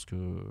sortir ? Je pense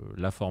que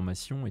la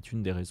formation est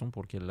une des raisons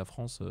pour lesquelles la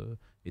France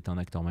est un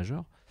acteur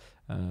majeur.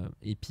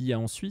 Et puis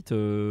ensuite,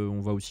 on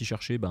va aussi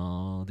chercher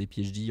des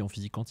PhD en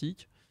physique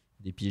quantique,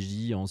 des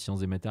PhD en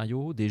sciences des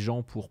matériaux, des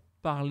gens pour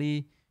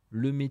parler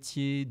le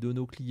métier de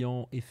nos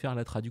clients et faire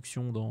la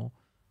traduction dans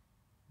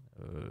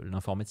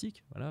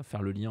l'informatique,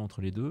 faire le lien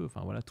entre les deux,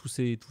 tous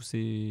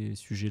ces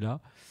sujets-là.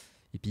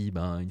 Et puis,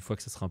 une fois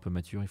que ça sera un peu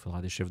mature, il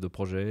faudra des chefs de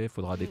projet, il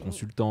faudra des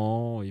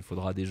consultants, il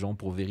faudra des gens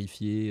pour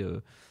vérifier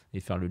et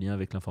faire le lien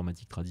avec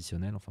l'informatique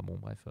traditionnelle.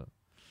 Bref.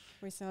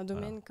 Oui, c'est un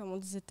domaine, comme on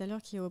disait tout à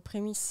l'heure, qui est aux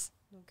prémices.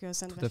 Donc,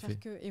 ça ne va faire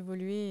que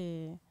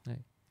évoluer. Et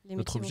les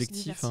Notre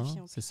objectif,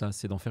 c'est ça,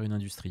 c'est d'en faire une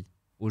industrie.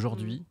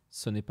 Aujourd'hui,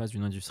 ce n'est pas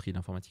une industrie,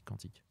 l'informatique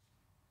quantique.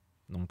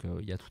 Donc,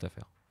 il y a tout à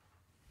faire.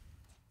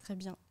 Très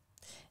bien.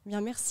 Eh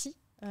bien, merci.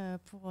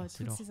 Pour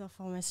toutes ces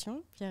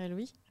informations, Pierre et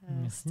Louis.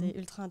 C'était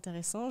ultra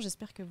intéressant.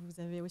 J'espère que vous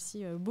avez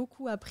aussi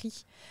beaucoup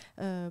appris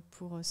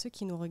pour ceux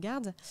qui nous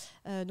regardent.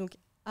 Donc,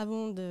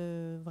 avant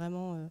de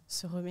vraiment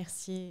se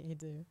remercier et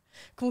de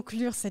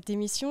conclure cette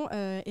émission,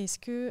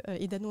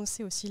 et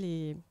d'annoncer aussi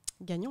les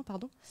gagnants,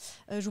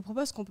 je vous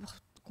propose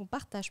qu'on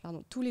partage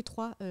tous les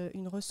trois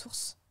une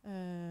ressource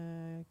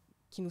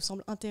qui nous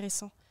semble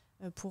intéressante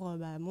pour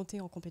monter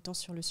en compétence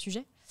sur le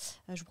sujet.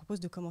 Je vous propose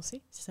de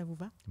commencer, si ça vous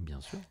va. Bien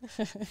sûr.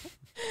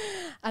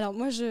 Alors,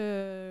 moi,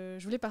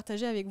 je voulais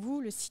partager avec vous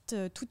le site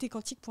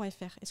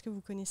toutetquantique.fr. Est-ce que vous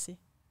connaissez ?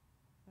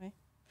 Ouais.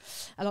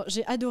 Alors,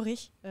 j'ai adoré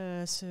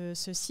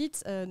ce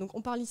site. Donc,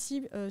 on parle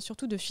ici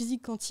surtout de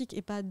physique quantique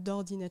et pas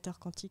d'ordinateur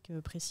quantique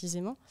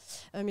précisément.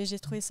 Mais j'ai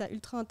trouvé ça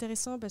ultra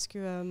intéressant parce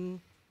que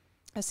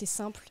c'est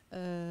simple.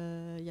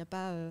 Il n'y a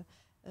pas...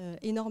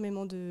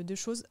 énormément de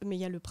choses, mais il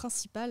y a le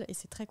principal et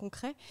c'est très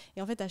concret.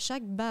 Et en fait, à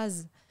chaque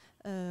base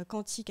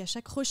quantique, à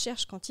chaque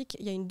recherche quantique,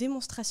 il y a une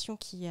démonstration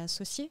qui est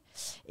associée.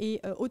 Et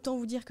autant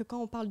vous dire que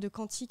quand on parle de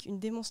quantique, une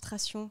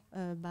démonstration,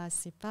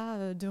 c'est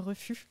pas de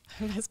refus,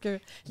 parce que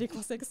les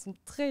concepts sont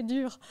très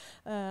durs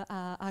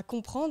à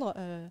comprendre.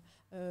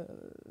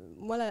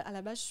 Moi, à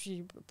la base,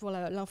 pour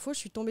l'info, je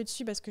suis tombée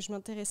dessus parce que je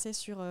m'intéressais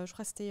sur, je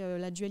crois que c'était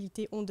la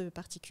dualité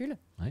onde-particule,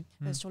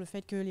 sur le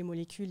fait que les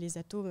molécules, les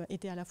atomes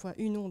étaient à la fois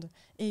une onde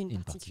et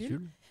une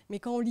particule. Mais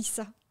quand on lit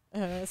ça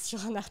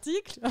sur un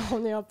article,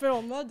 on est un peu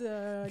en mode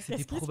c'est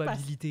des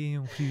probabilités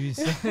en plus.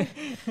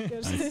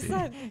 C'est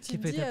ça. Qui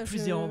peuvent être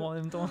plusieurs en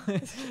même temps.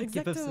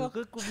 Qui peuvent se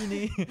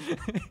recombiner.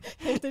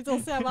 Tu es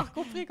censé avoir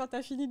compris quand tu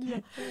as fini de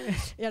lire.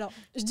 Et alors,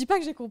 je dis pas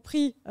que j'ai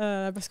compris,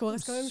 parce qu'on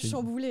reste quand même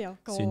chamboulé.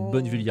 C'est une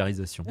bonne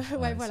vulgarisation.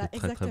 Voilà, très,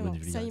 exactement. très bonne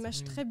vulgarisation. Ça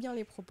image très bien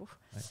les propos.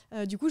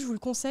 Du coup, je vous le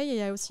conseille. Il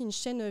y a aussi une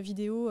chaîne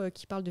vidéo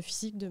qui parle de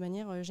physique de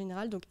manière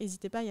générale. Donc,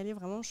 n'hésitez pas à y aller.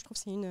 Vraiment, je trouve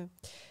que c'est une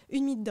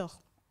mine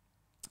d'or.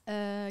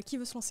 Qui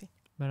veut se lancer ?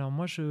 Alors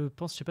moi je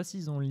sais pas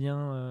s'ils ont le lien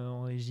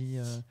en régie.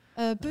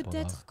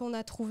 Peut-être qu'on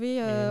a trouvé,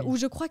 ou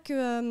je crois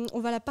qu'on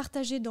va la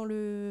partager dans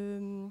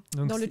le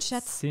chat.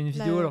 C'est une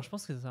vidéo, alors je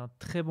pense que c'est un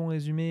très bon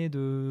résumé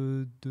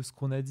de ce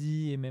qu'on a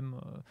dit et même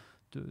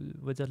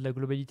on va dire de la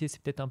globalité.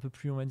 C'est peut-être un peu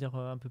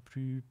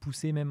plus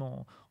poussé même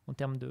en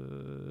termes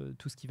de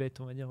tout ce qui va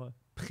être, on va dire,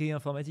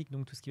 pré-informatique,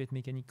 donc tout ce qui va être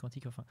mécanique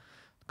quantique, enfin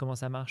comment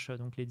ça marche,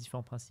 donc les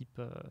différents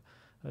principes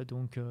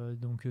donc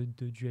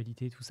de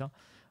dualité, tout ça.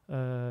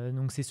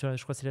 Donc c'est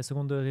je crois que c'est la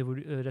seconde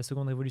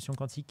révolution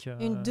quantique.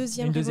 Une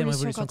deuxième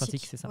révolution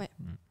quantique, c'est ça. Ouais.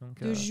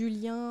 Donc, de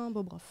Julien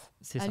Bobroff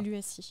à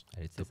l'USI.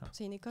 Elle est top.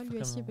 C'est une école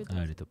l'USI peut-être.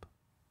 Elle est top.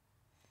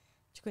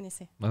 Tu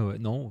connaissais ?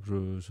 Non,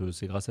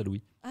 c'est grâce à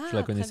Louis. Je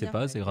la connaissais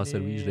pas, c'est grâce à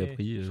Louis, je l'ai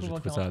appris. J'ai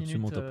trouvé ça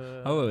absolument top.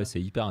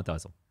 C'est hyper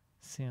intéressant.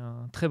 C'est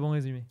un très bon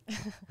résumé.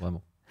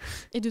 Vraiment.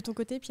 Et de ton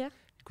côté, Pierre ?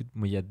 Écoute,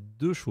 moi, il y a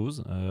 2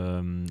 choses.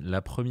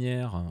 La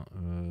première,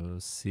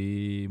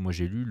 c'est... Moi,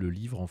 j'ai lu le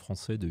livre en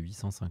français de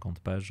 850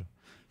 pages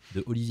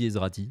de Olivier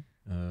Zrati,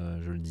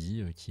 je le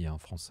dis, qui est un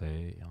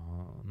Français,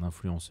 un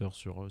influenceur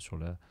sur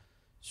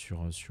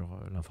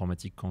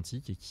l'informatique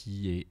quantique et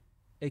qui est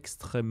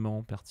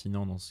extrêmement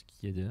pertinent dans ce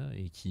qui est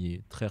et qui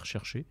est très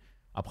recherché.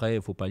 Après, il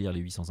ne faut pas lire les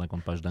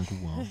 850 pages d'un coup,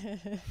 hein.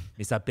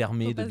 Mais ça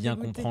permet de bien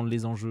comprendre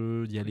les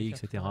enjeux, d'y aller,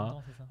 etc.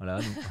 Voilà,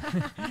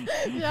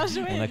 Bien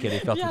joué. on n'a qu'à les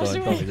faire tout en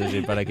même temps, mais je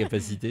n'ai pas la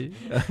capacité.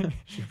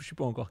 Je ne suis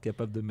pas encore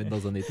capable de me mettre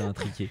dans un état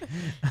intriqué.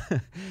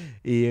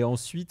 Et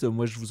ensuite,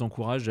 moi, je vous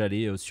encourage à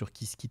aller sur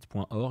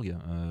kisskit.org.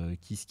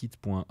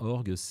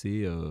 Kisskit.org,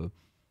 c'est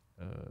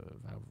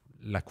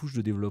la couche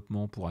de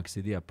développement pour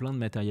accéder à plein de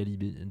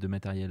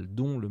matériel,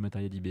 dont le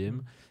matériel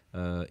IBM,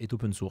 est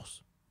open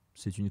source.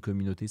 C'est une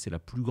communauté, c'est la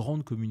plus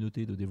grande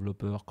communauté de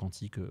développeurs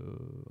quantiques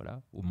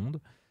au monde,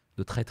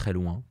 de très très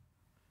loin,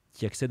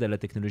 qui accèdent à la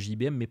technologie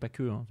IBM, mais pas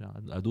que, hein,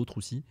 à d'autres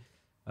aussi.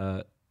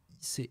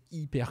 C'est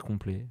hyper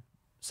complet.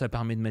 Ça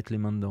permet de mettre les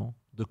mains dedans,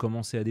 de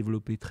commencer à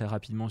développer très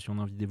rapidement si on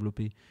a envie de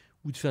développer,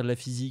 ou de faire de la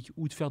physique,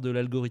 ou de faire de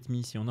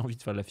l'algorithmie si on a envie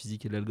de faire de la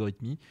physique et de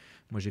l'algorithmie.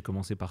 Moi, j'ai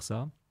commencé par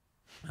ça.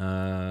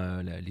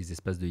 Les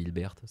espaces de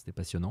Hilbert, c'était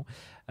passionnant.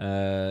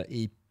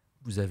 Et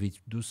vous avez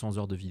 200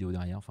 heures de vidéo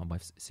derrière. Enfin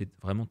bref, c'est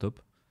vraiment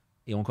top.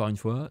 Et encore une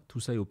fois, tout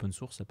ça est open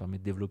source, ça permet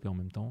de développer en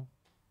même temps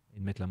et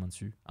de mettre la main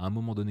dessus. À un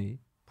moment donné,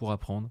 pour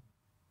apprendre,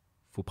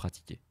 il faut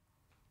pratiquer.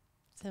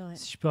 C'est vrai.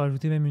 Si je peux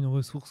rajouter même une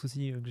ressource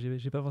aussi que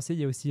j'ai pas pensé, il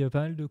y a aussi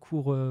pas mal de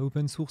cours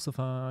open source,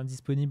 enfin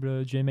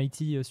disponibles du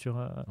MIT sur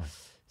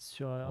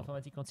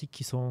informatique quantique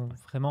qui sont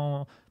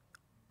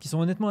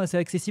honnêtement assez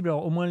accessibles.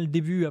 Alors au moins le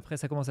début, après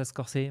ça commence à se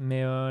corser,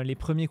 mais les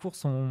premiers cours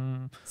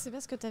sont... C'est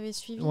pas ce que tu avais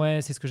suivi ?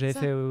 Ouais, c'est ce que j'avais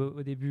fait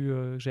au début,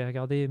 que j'avais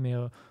regardé, mais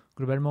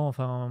globalement,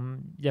 enfin,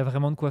 il y a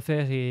vraiment de quoi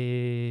faire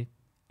et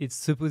de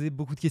se poser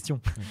beaucoup de questions.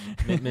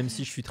 Mais même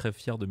si je suis très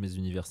fier de mes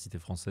universités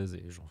françaises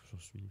et j'en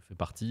fais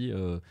partie,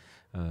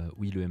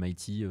 oui, le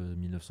MIT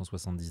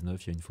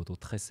 1979, il y a une photo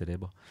très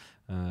célèbre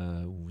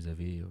où vous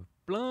avez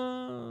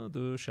plein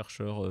de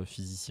chercheurs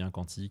physiciens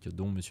quantiques,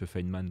 dont M.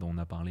 Feynman, dont on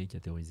a parlé, qui a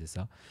théorisé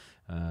ça.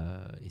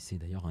 Et c'est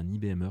d'ailleurs un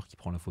IBMer qui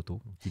prend la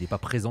photo. Donc, il n'est pas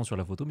présent sur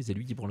la photo, mais c'est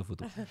lui qui prend la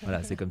photo.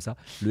 Voilà, c'est comme ça.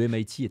 Le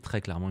MIT est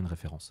très clairement une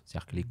référence.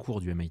 C'est-à-dire que les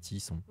cours du MIT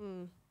sont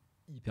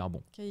hyper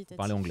bons.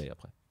 Parlez anglais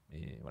après.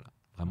 Mais voilà,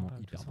 vraiment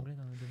hyper bon.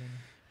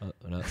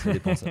 Voilà, ça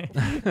dépend ça.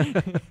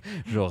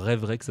 Je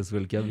rêverais que ça soit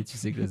le cas, mais tu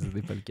sais que ce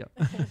n'est pas le cas.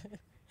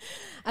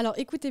 Alors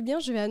écoutez bien,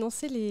 je vais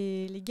annoncer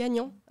les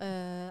gagnants.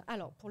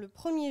 Alors pour le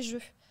premier jeu,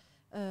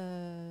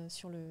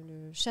 sur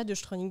le chat de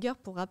Schrödinger,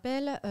 pour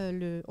rappel,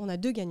 on a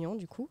 2 gagnants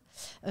du coup.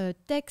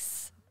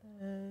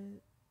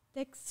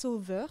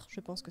 Texover, je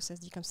pense que ça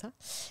se dit comme ça,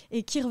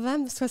 et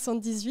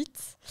Kirvam78,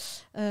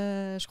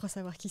 je crois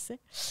savoir qui c'est.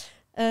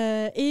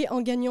 Et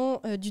en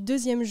gagnant du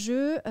deuxième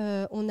jeu,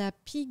 on a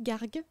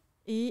Pigarg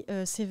et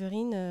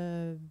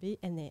Séverine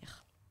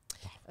BNR.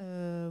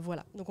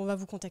 Voilà, donc on va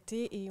vous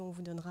contacter et on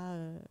vous donnera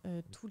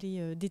tous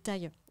les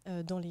détails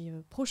dans les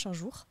prochains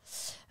jours.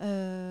 Quant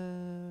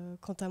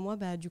à moi,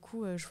 du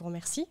coup, je vous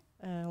remercie.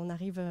 On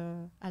arrive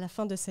à la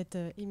fin de cette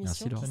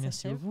émission.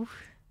 Merci à vous.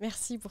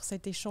 Merci pour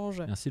cet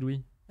échange. Merci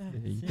Louis,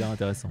 c'est hyper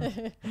intéressant.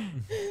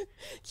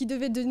 Qui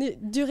devait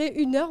durer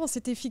 1 heure, on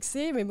s'était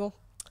fixé, mais bon.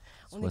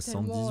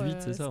 78,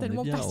 c'est ça, on est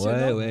bien.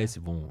 Passionnant. Ouais, c'est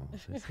bon,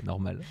 c'est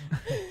normal.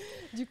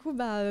 Du coup,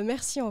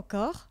 merci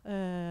encore.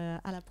 À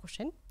la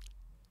prochaine.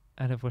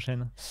 À la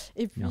prochaine.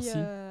 Et puis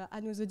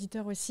à nos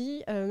auditeurs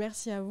aussi,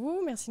 merci à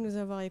vous, merci de nous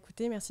avoir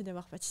écoutés, merci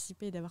d'avoir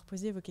participé et d'avoir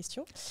posé vos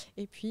questions.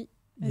 Et puis,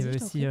 il y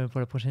avait aussi pour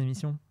la prochaine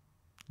émission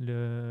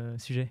le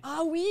sujet.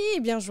 Ah oui,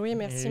 bien joué,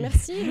 merci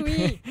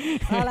Louis.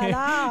 Oh là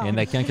là. Il n'y en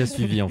a qu'un qui a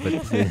suivi en fait.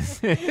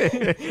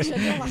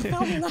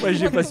 Moi,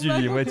 j'ai pas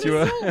suivi, moi, tu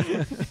vois.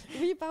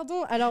 Oui,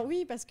 pardon. Alors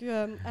oui, parce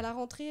que à la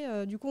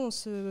rentrée, du coup, on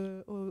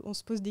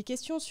se pose des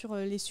questions sur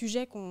les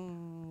sujets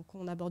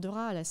qu'on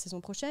abordera à la saison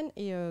prochaine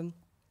et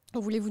on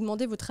voulait vous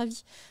demander votre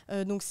avis.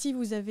 Donc, si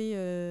vous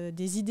avez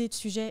des idées de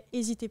sujets,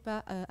 n'hésitez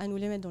pas à nous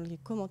les mettre dans les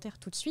commentaires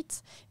tout de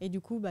suite. Et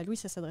du coup, Louis,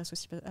 ça s'adresse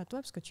aussi à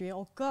toi, parce que tu es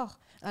encore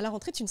à la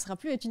rentrée, tu ne seras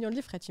plus étudiant de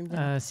l'Efrei, tu me dis.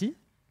 Si.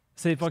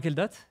 Ça dépend quelle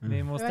date,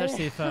 mais mon stage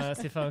c'est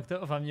fin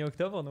octobre, enfin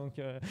mi-octobre, donc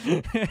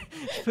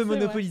je peux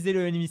monopoliser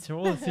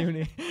l'émission si vous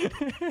voulez.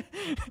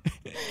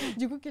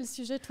 Du coup, quel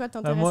sujet toi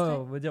t'intéresserait? Moi,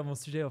 on va dire mon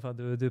sujet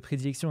de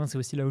prédilection, c'est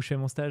aussi là où je fais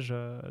mon stage.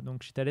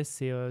 Donc chez Thales,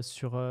 c'est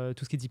sur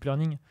tout ce qui est deep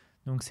learning.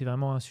 Donc c'est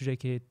vraiment un sujet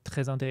qui est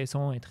très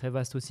intéressant et très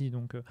vaste aussi.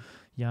 Donc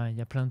il y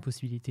a plein de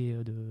possibilités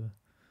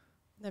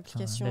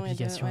d'application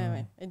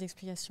et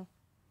d'explication.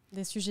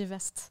 Des sujets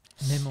vastes.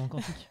 Même en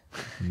quantique.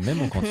 Même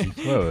en quantique,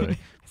 ouais.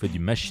 Vous faites du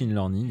machine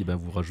learning, et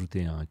vous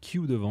rajoutez un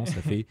Q devant, ça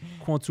fait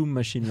quantum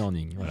machine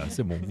learning. Voilà,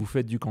 c'est bon, vous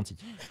faites du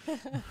quantique.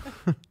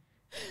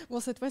 Bon,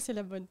 cette fois, c'est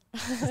la bonne.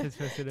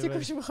 Du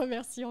coup, je vous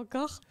remercie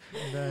encore.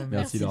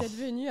 Merci d'être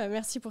venu.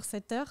 Merci pour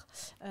cette heure.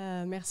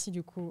 Merci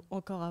du coup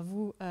encore à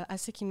vous, à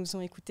ceux qui nous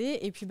ont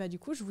écoutés. Et puis, du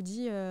coup, je vous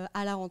dis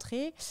à la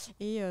rentrée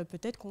et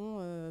peut-être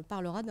qu'on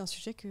parlera d'un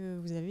sujet que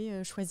vous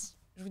avez choisi.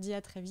 Je vous dis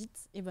à très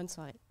vite et bonne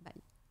soirée.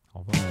 Bye. Au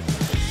revoir.